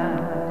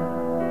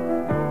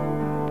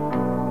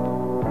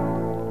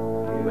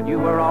 But you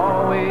were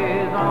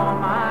always on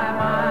my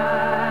mind.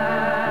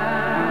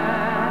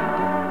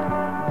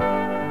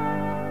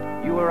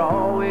 You were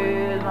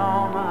always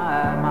on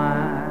my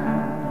mind.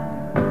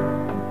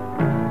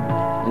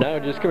 Now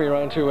just coming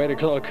around to 8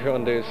 o'clock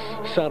on this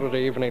Saturday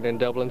evening in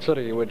Dublin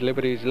City with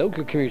Liberties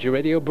local community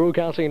radio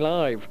broadcasting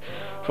live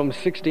from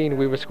 16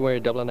 Weaver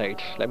Square, Dublin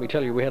 8. Let me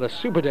tell you, we had a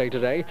super day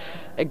today.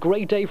 A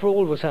great day for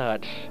all of us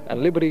had.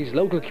 And Liberties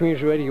local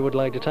community radio would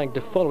like to thank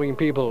the following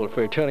people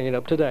for turning it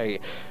up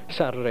today,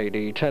 Saturday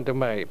the 10th of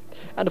May.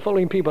 And the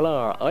following people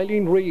are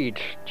Eileen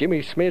Reid,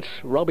 Jimmy Smith,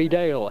 Robbie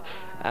Dale,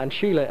 and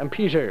Sheila and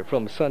Peter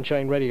from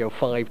Sunshine Radio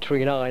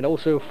 539.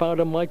 Also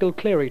Father Michael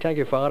Cleary, thank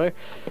you Father.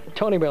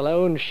 Tony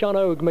Malone, Sean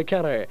Og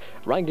McKenna,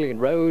 Wrangling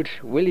Road,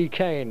 Willie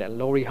Kane and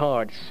Laurie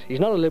Harts. He's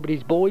not a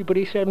Liberties boy, but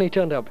he certainly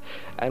turned up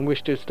and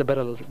wished us the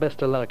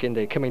best of luck in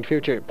the coming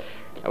future.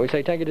 And we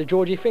say thank you to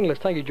Georgie Finglas.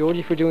 Thank you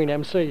Georgie for doing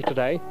MC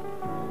today.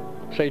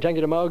 Say thank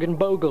you to Morgan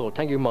Bogle,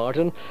 thank you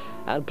Martin,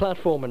 and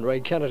Platform and Ray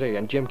Kennedy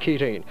and Jim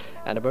Keating.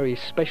 And a very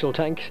special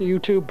thanks to you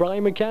to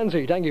Brian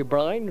McKenzie. Thank you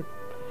Brian.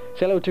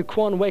 Say hello to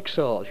Quan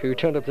Wexall, who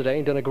turned up today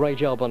and done a great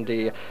job on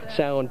the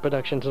sound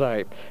production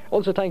today.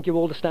 Also thank you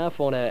all the staff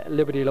on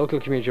Liberty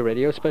Local Community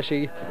Radio,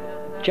 especially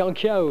John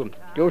Keogh,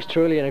 yours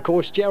truly, and of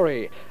course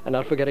Jerry, and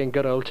not forgetting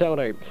good old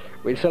Tony.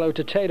 We'll say hello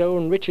to Tato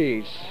and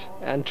Richie's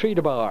and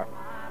Treater Bar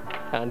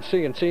and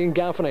C&C and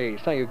Gaffney's.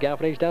 Thank you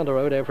Gaffney's down the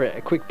road there for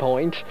a quick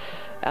point.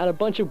 And a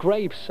bunch of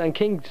grapes and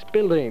King's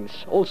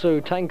Buildings.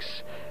 Also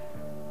thanks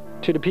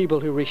to the people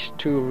who wish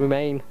to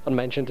remain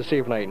unmentioned this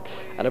evening.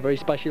 And a very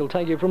special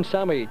thank you from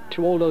Sammy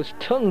to all those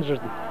tons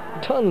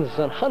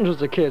and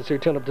hundreds of kids who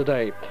turned up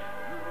today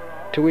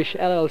to wish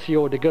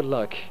LLCO the good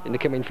luck in the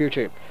coming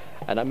future.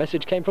 And that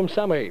message came from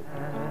Sammy.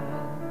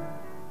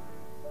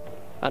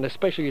 And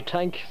especially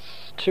thanks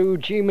to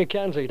Gene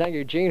McKenzie. Thank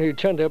you Gene, who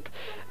turned up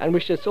and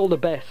wished us all the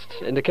best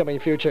in the coming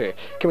future.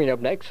 Coming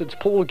up next, it's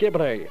Paul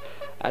Gibney.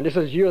 And this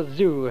is Your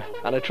Zoo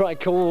and a track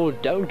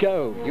called Don't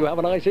Go. You have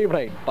a nice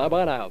evening. Bye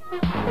bye now.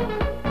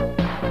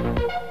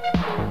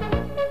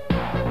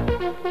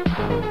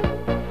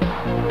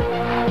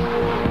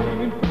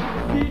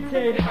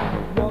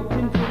 Walked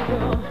into the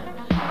door.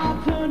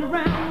 I turned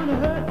around when I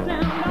heard the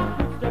sound of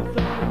footsteps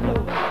on the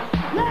floor.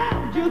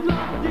 Loud, just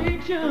like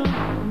addiction.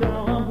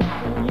 Now I'm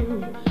hooked on you.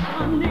 I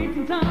need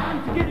some time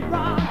to get it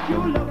right.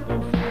 Your love's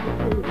gonna see me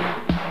through.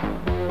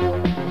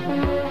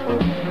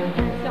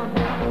 Can't stop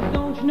now,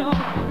 don't you know?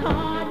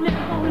 I'm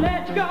never gonna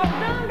let you go.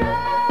 Don't go.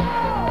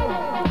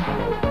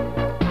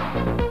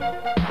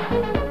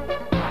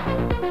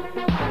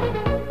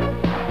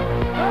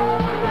 Oh,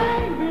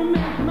 baby,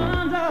 make your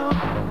mind up.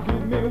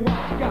 Give me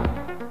what you got.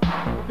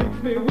 Fix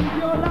me with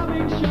your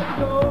loving, shut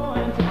the door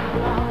and turn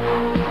it off.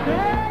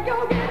 Hey, go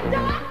get a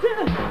doctor.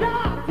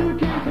 Doctor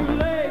came too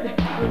late.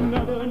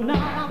 Another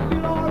night I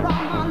feel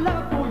alright. My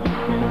love for you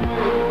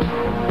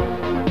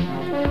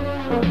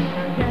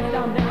can't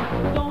stop now,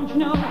 don't you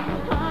know?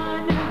 I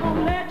never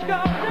gonna let you go.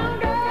 Don't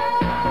go.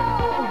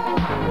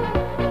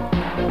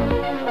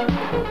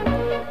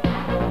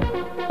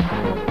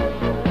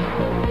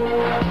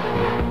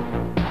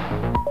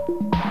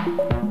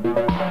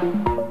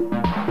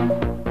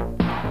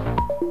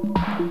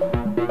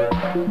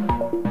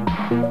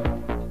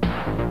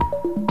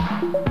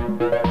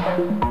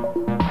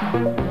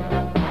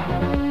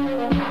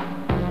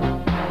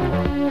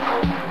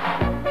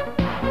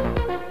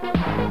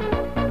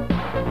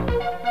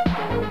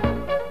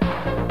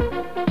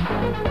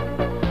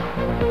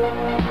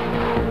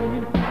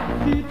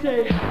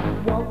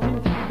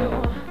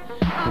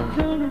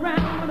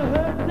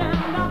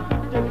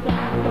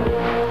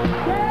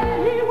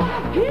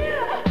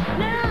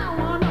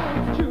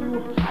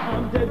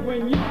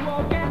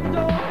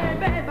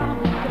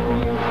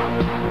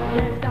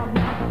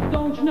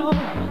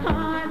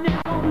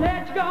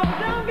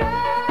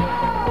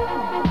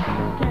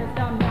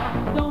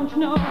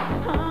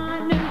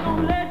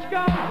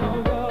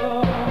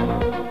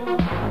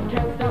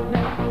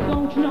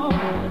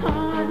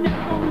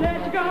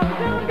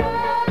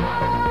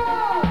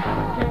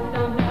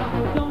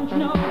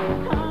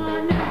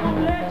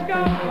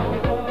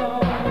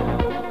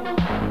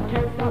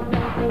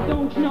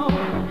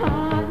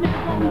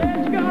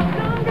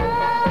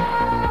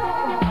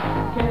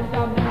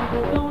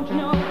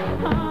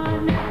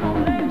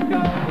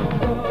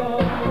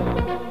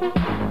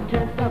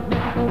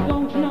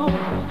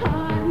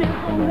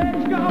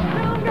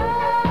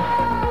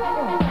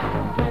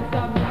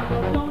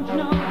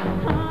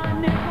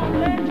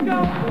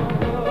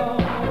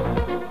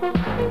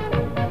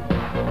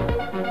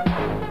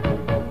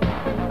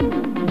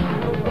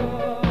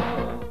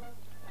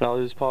 Hello,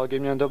 this is Paul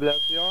giving you on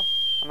WLCR,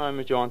 and I'm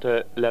with you on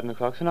to 11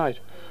 o'clock tonight.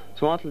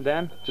 So until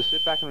then, just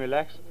sit back and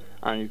relax,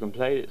 and you can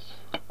play this.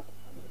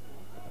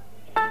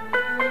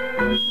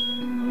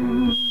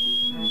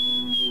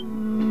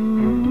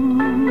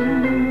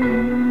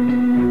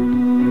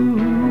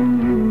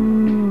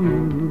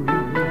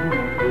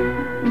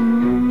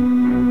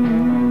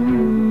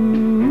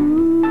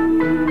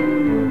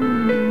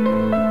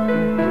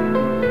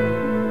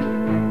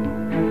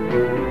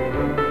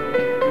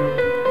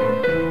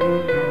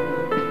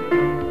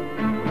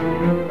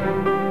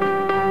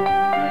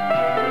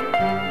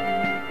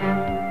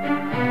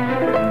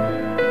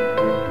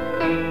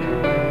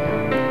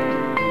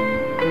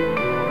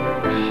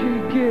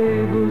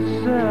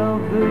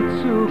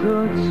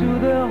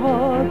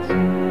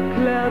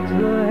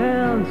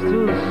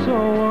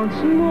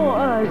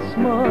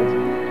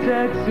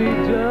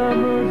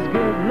 Taxidermists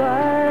get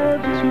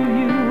life to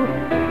you.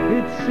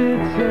 It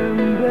sits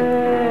and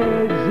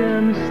begs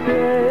and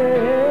stares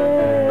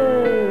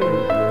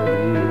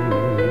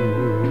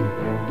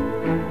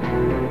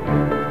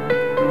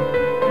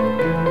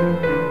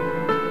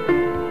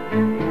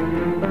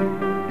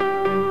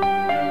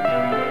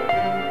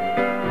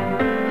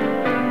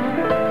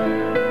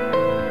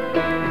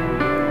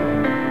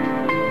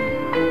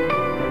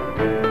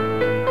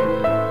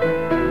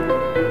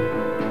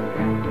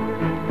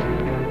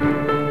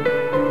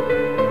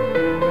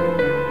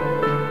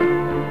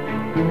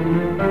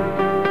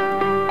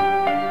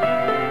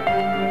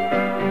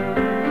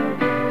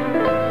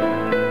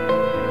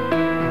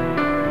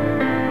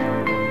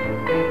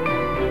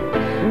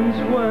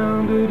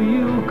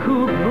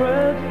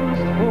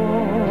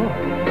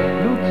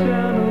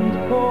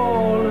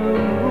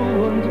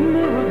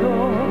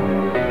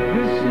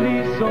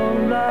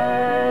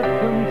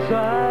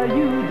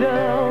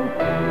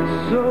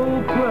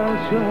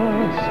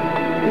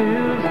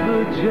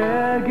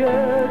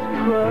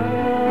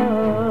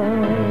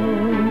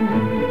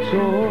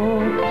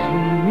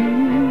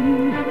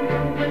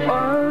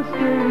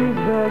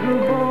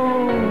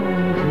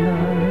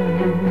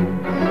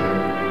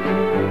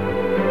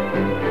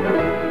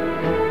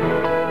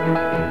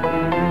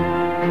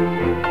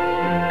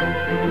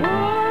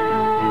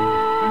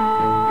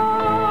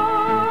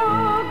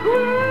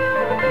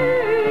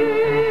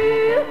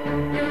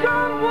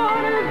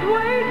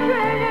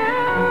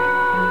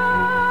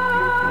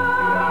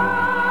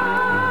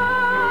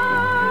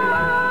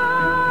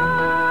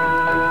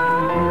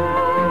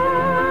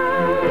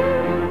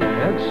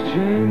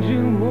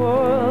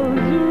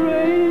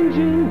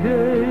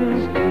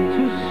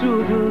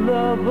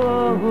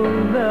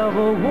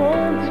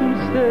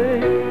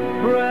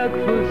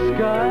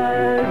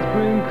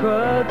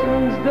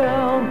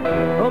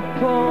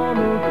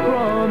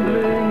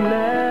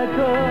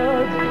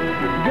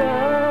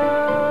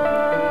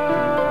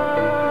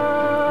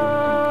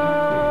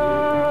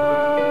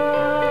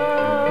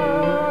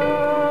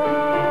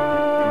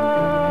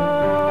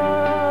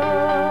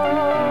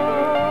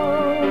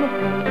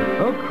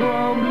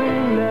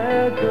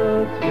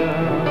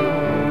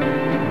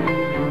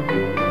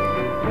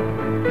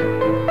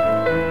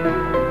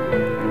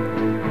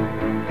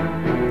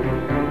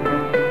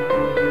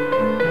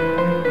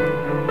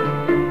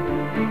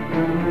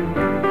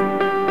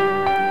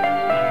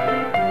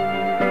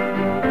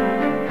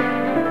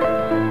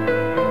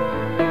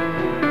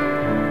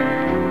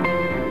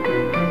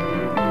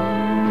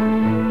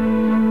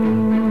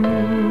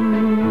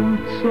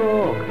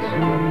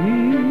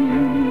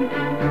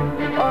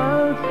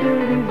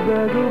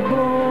at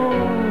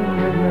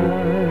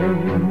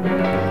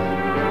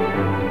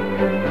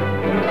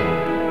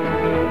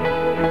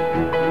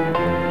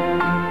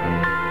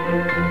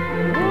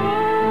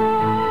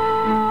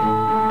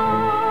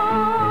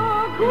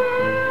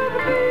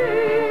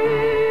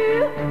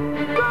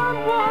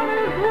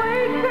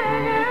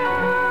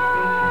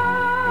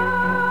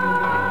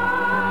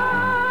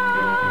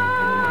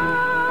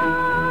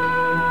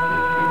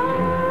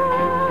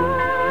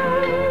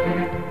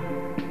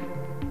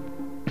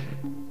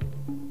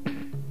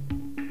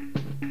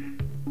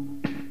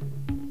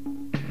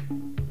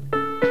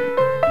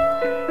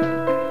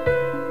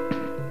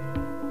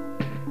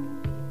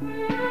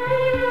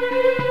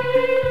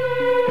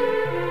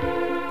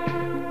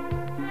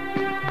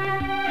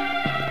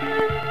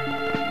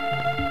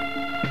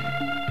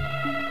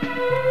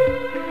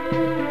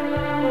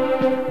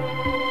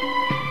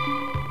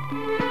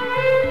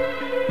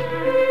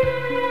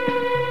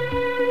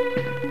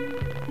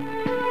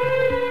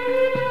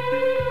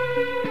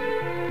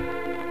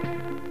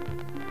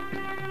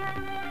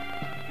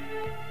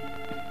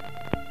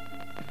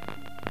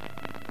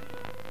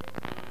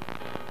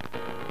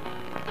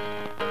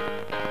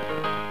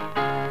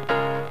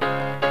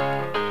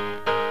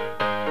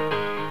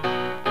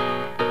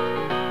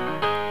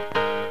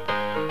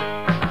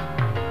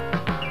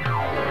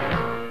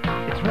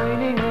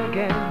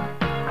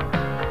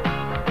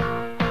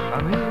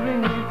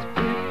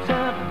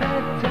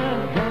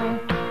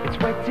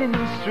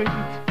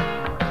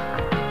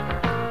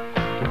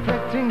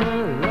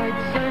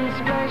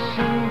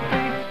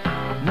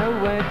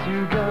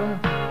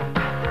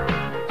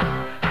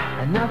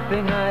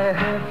something I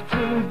have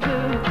to do,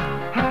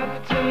 have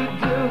to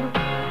do.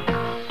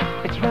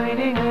 It's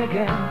raining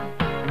again.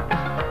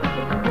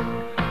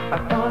 I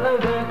follow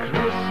the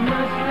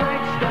Christmas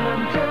lights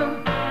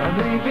downtown. I'm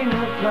leaving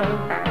a flow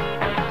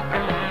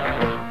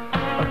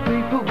of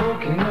people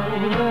walking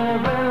all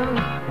around,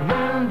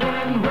 round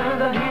and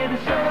round. I hear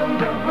the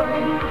sound of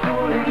rain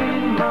falling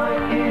in my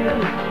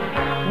ears,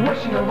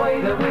 washing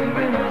away the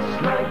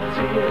weariness like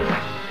tears.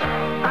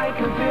 I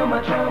can feel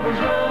my troubles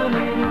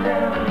running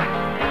down,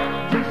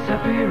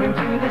 disappearing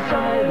to the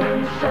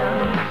silent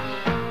sound.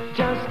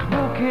 Just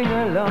walking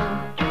along.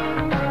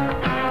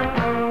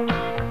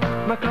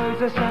 My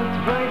clothes are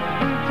soaked right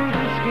through to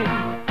the skin.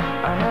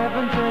 I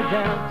haven't a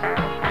doubt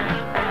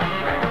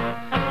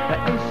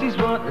that this is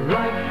what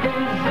life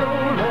is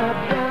all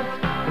about.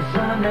 The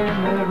sun and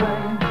the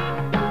rain,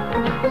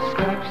 the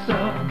scraps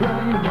of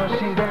brain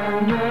washing down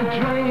the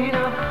drain. I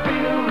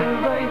feel the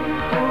rain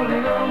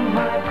falling on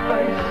my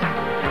face.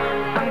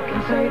 I can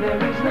say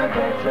there is no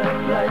better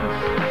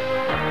place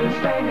than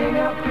standing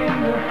up in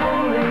the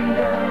falling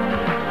down.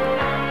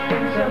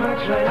 In so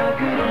much rain I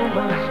could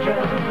almost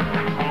drown.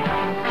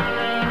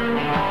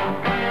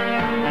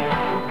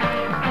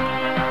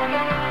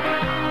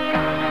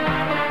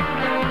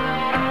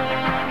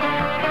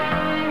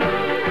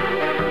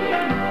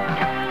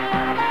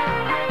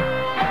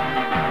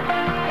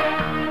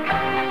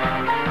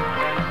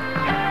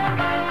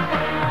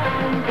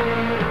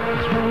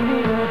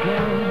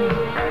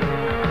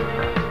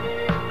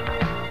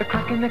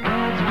 In the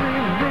clouds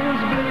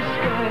reveals blue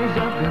skies.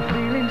 I've been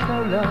feeling so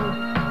low,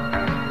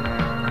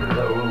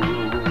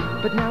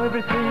 but now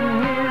everything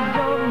is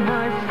on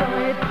my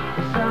side.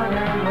 The sun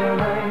and the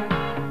rain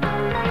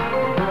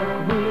walk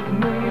with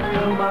me,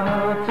 fill my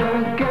heart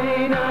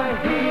again. I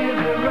hear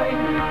the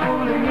rain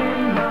falling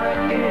in my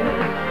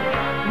ears,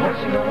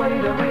 washing away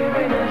the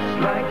weariness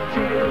like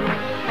tears.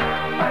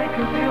 I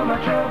can feel my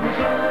troubles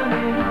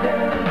running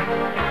down,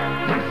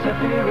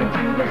 disappearing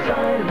to the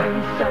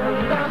silent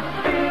sound. I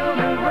feel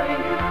the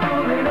rain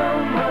falling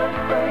on my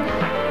face.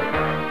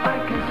 I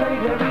can say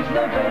there is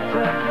no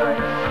better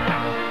place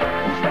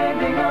than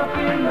standing up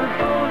in the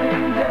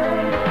falling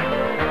down.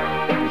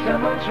 In so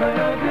much rain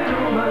I could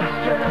almost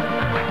drown.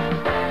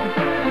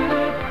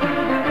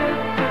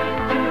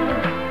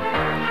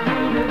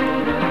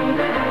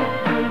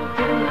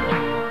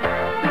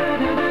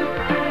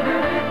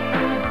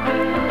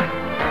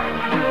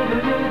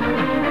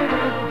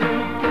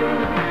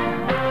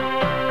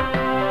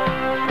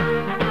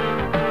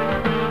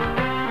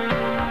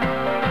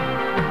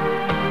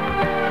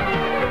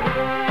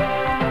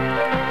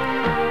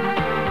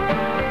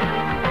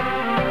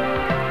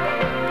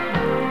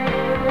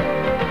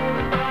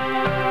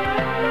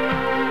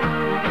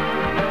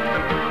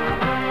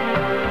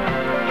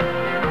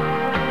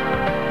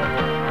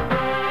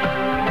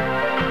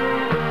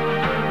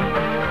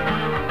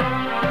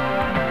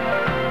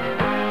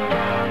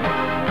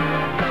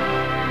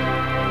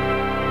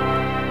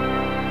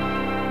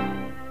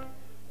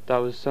 That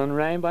was Sun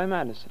Rain by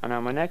Madness, and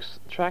now my next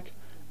track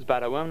is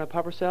about a woman that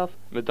pop herself,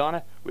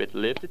 Madonna, with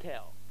Live to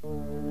Tell.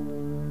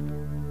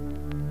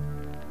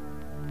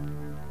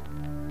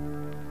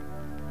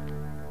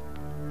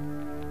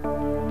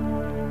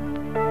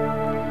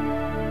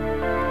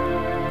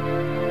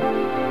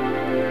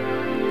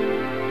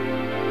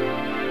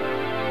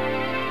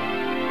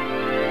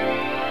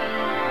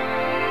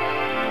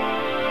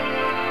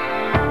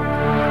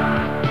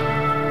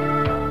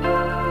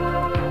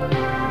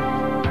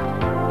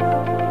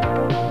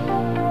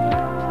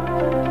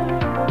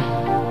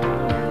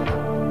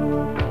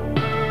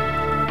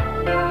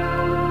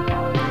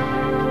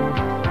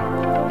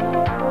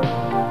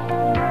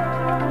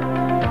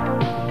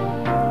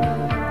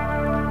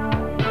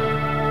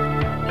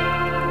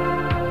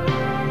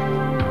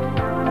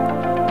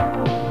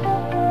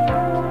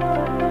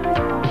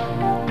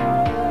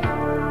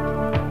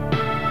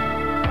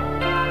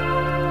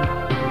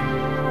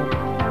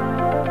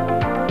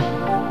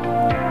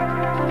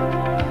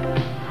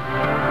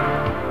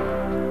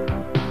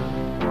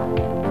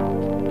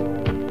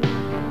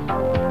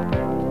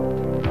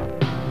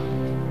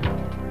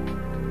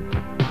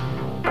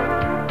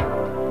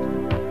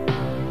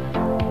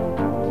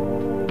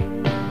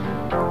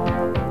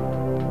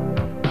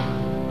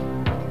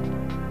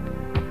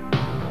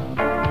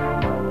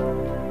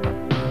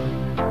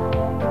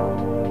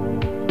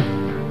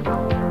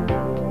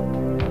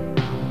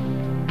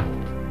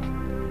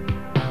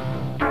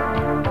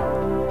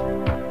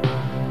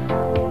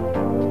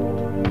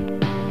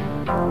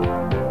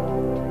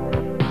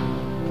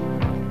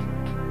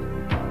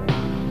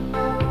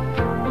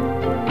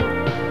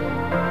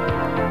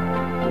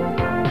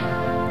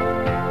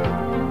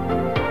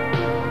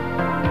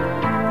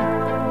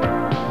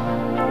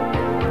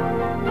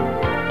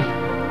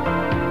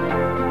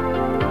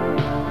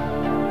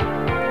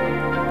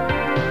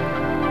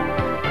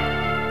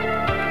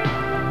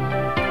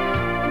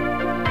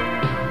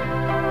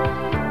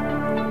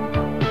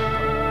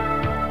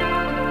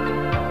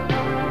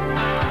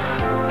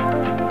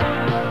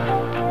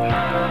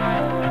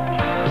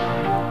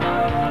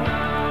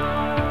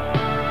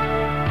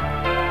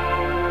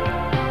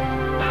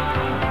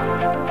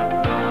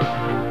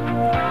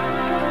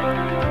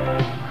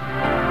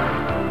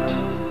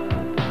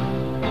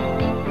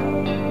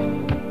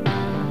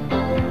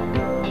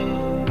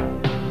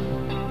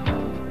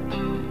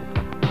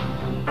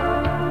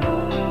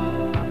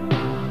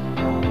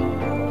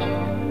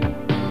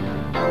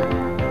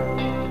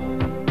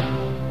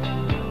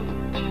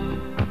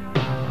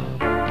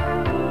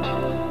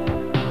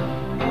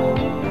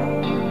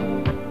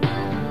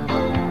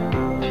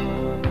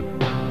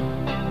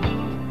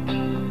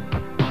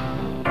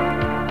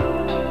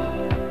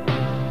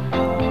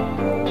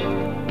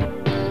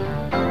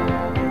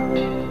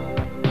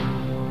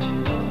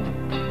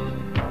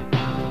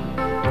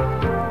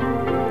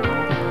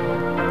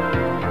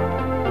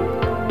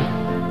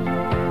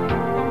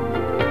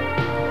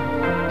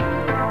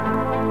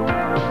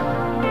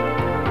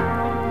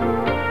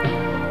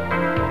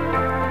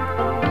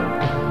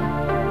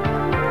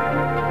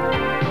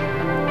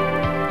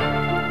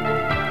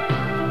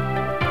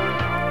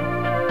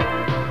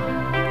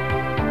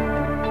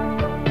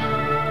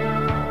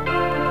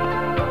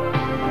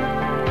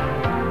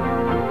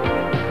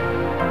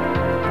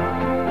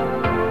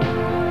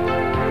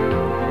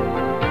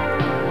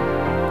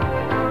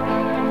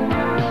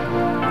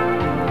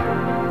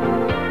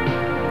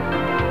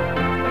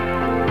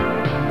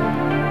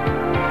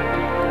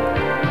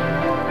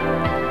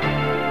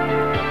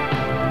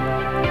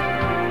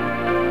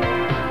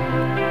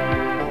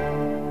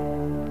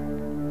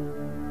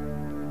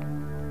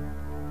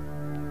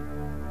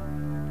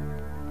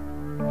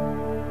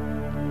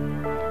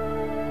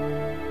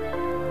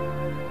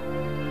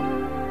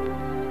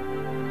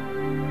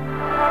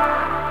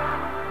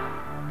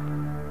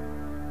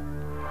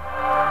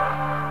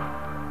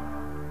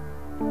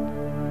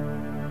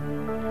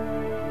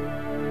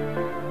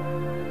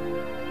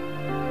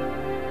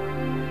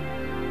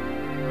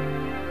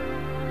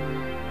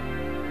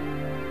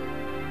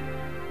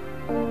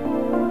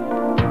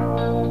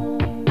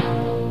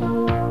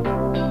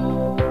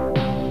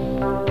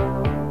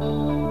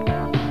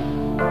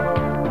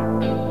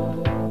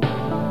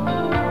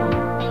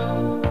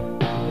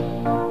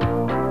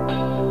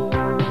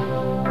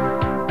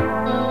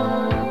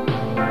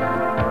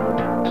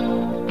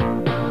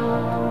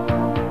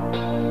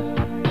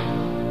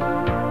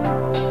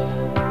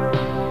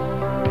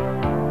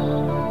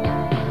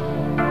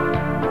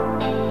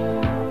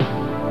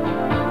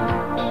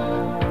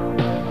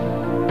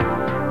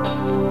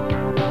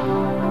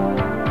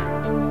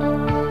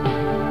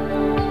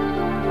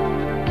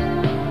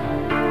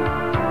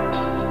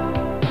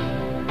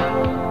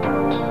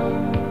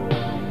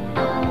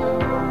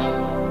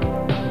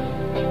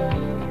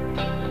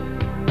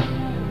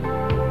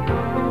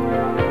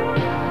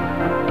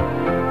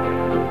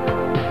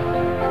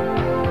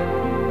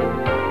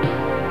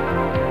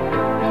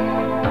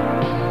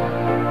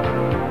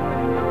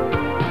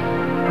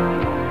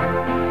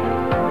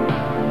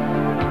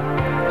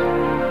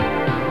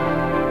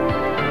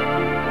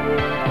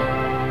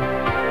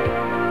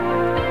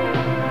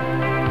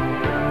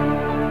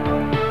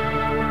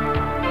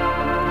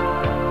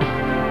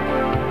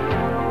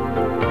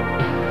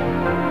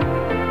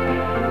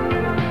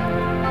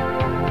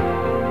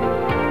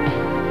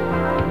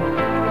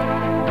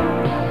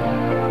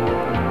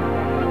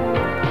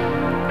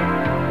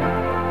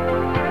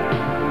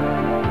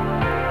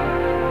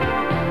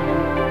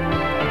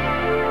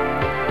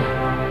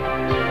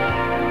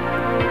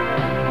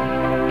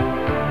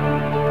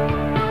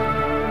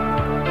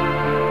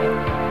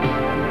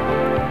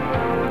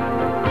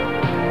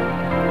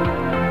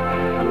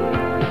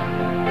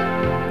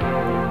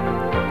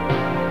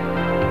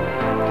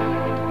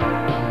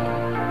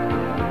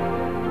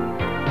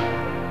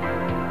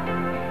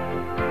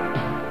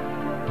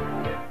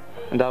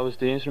 was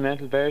the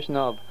instrumental version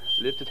of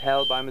Lifted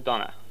Hell by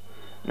Madonna.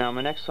 Now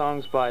my next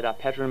song's by that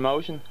Petra in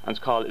Motion, and it's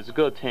called It's a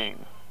Good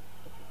Thing.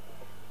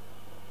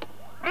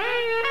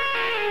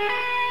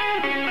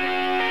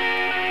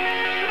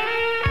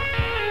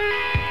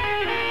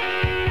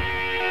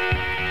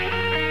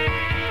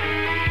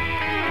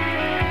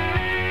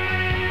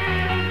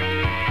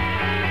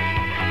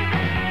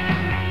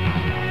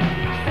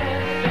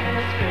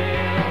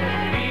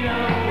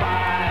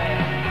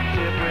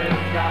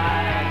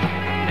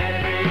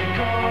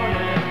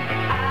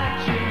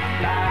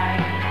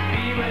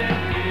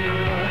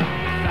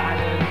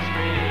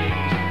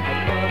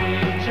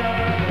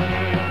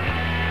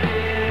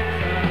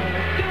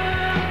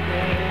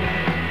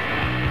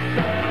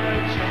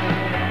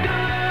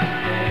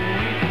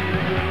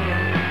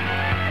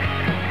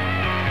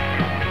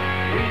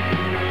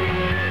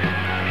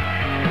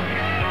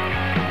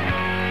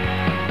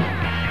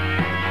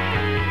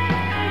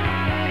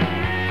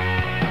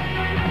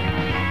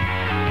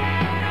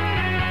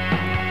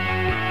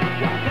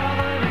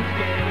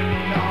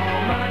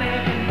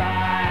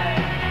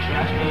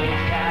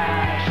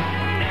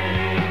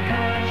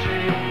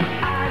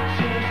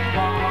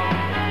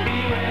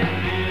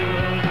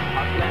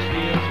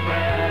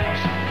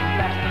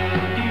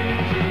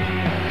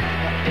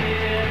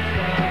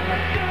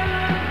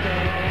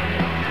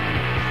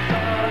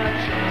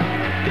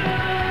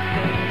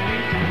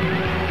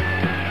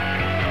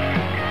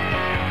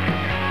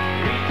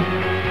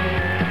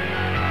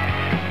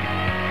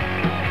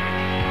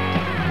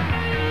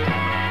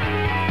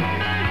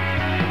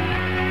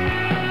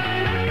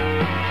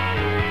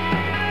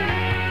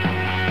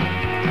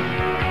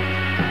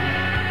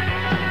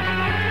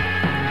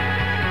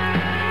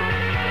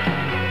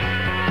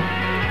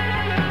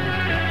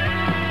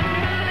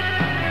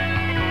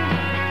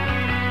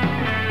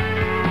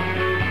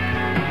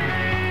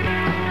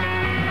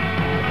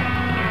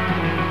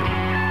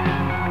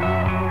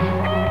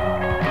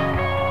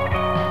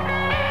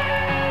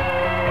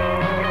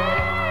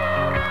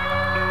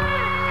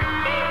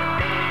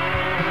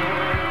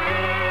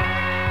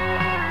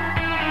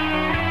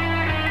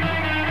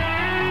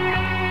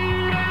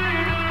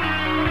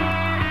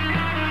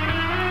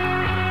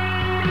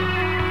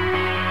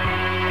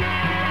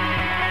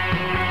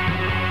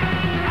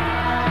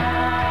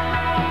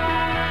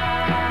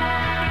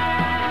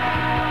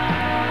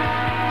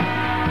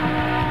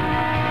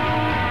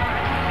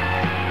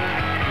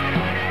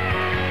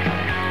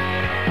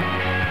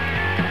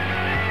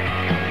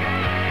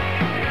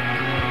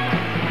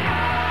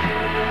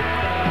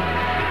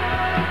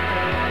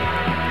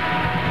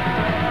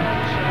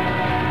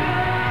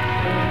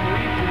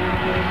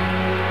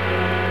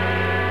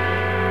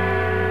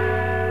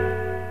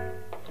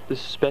 This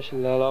is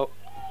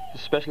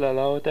special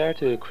hello out there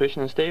to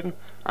Christian and Stephen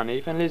and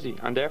Eve and Lizzie,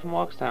 and they're from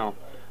Walkstown.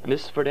 And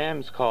this is for them.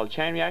 It's called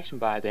Chain Reaction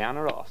by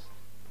Diana Ross.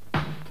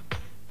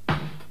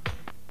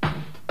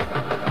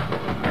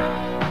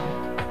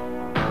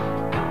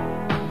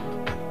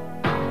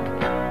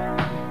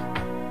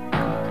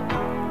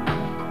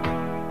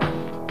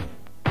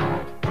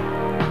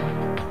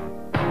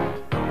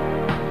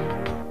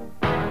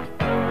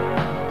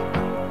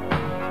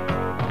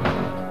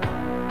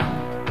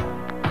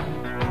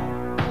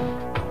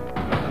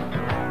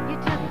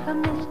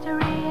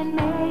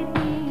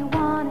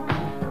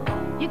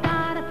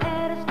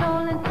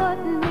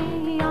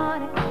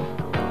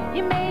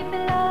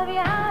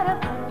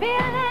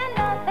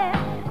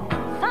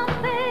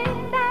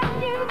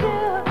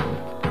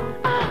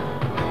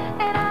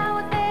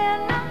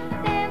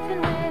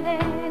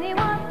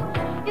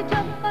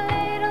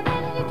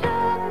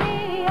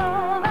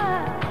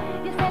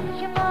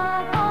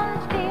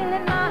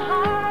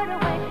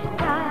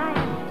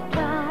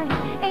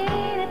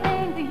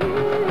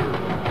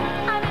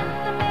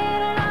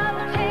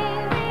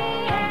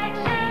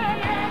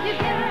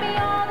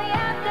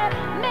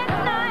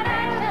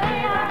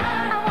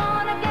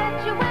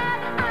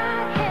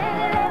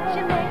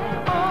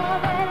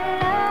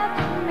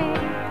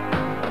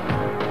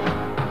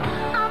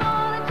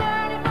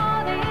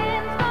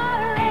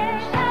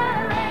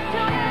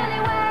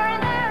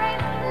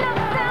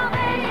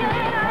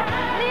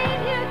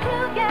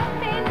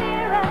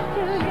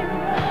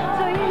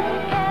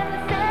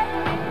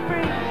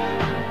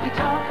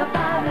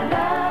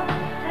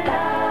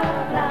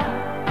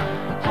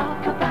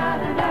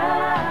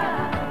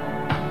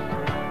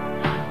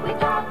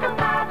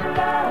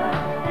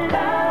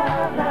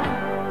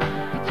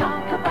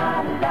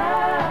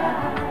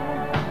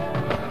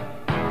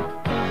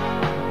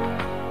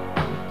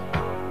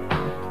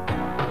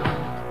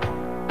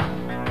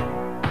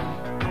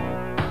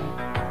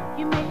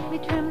 You make me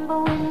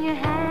tremble when your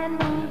hand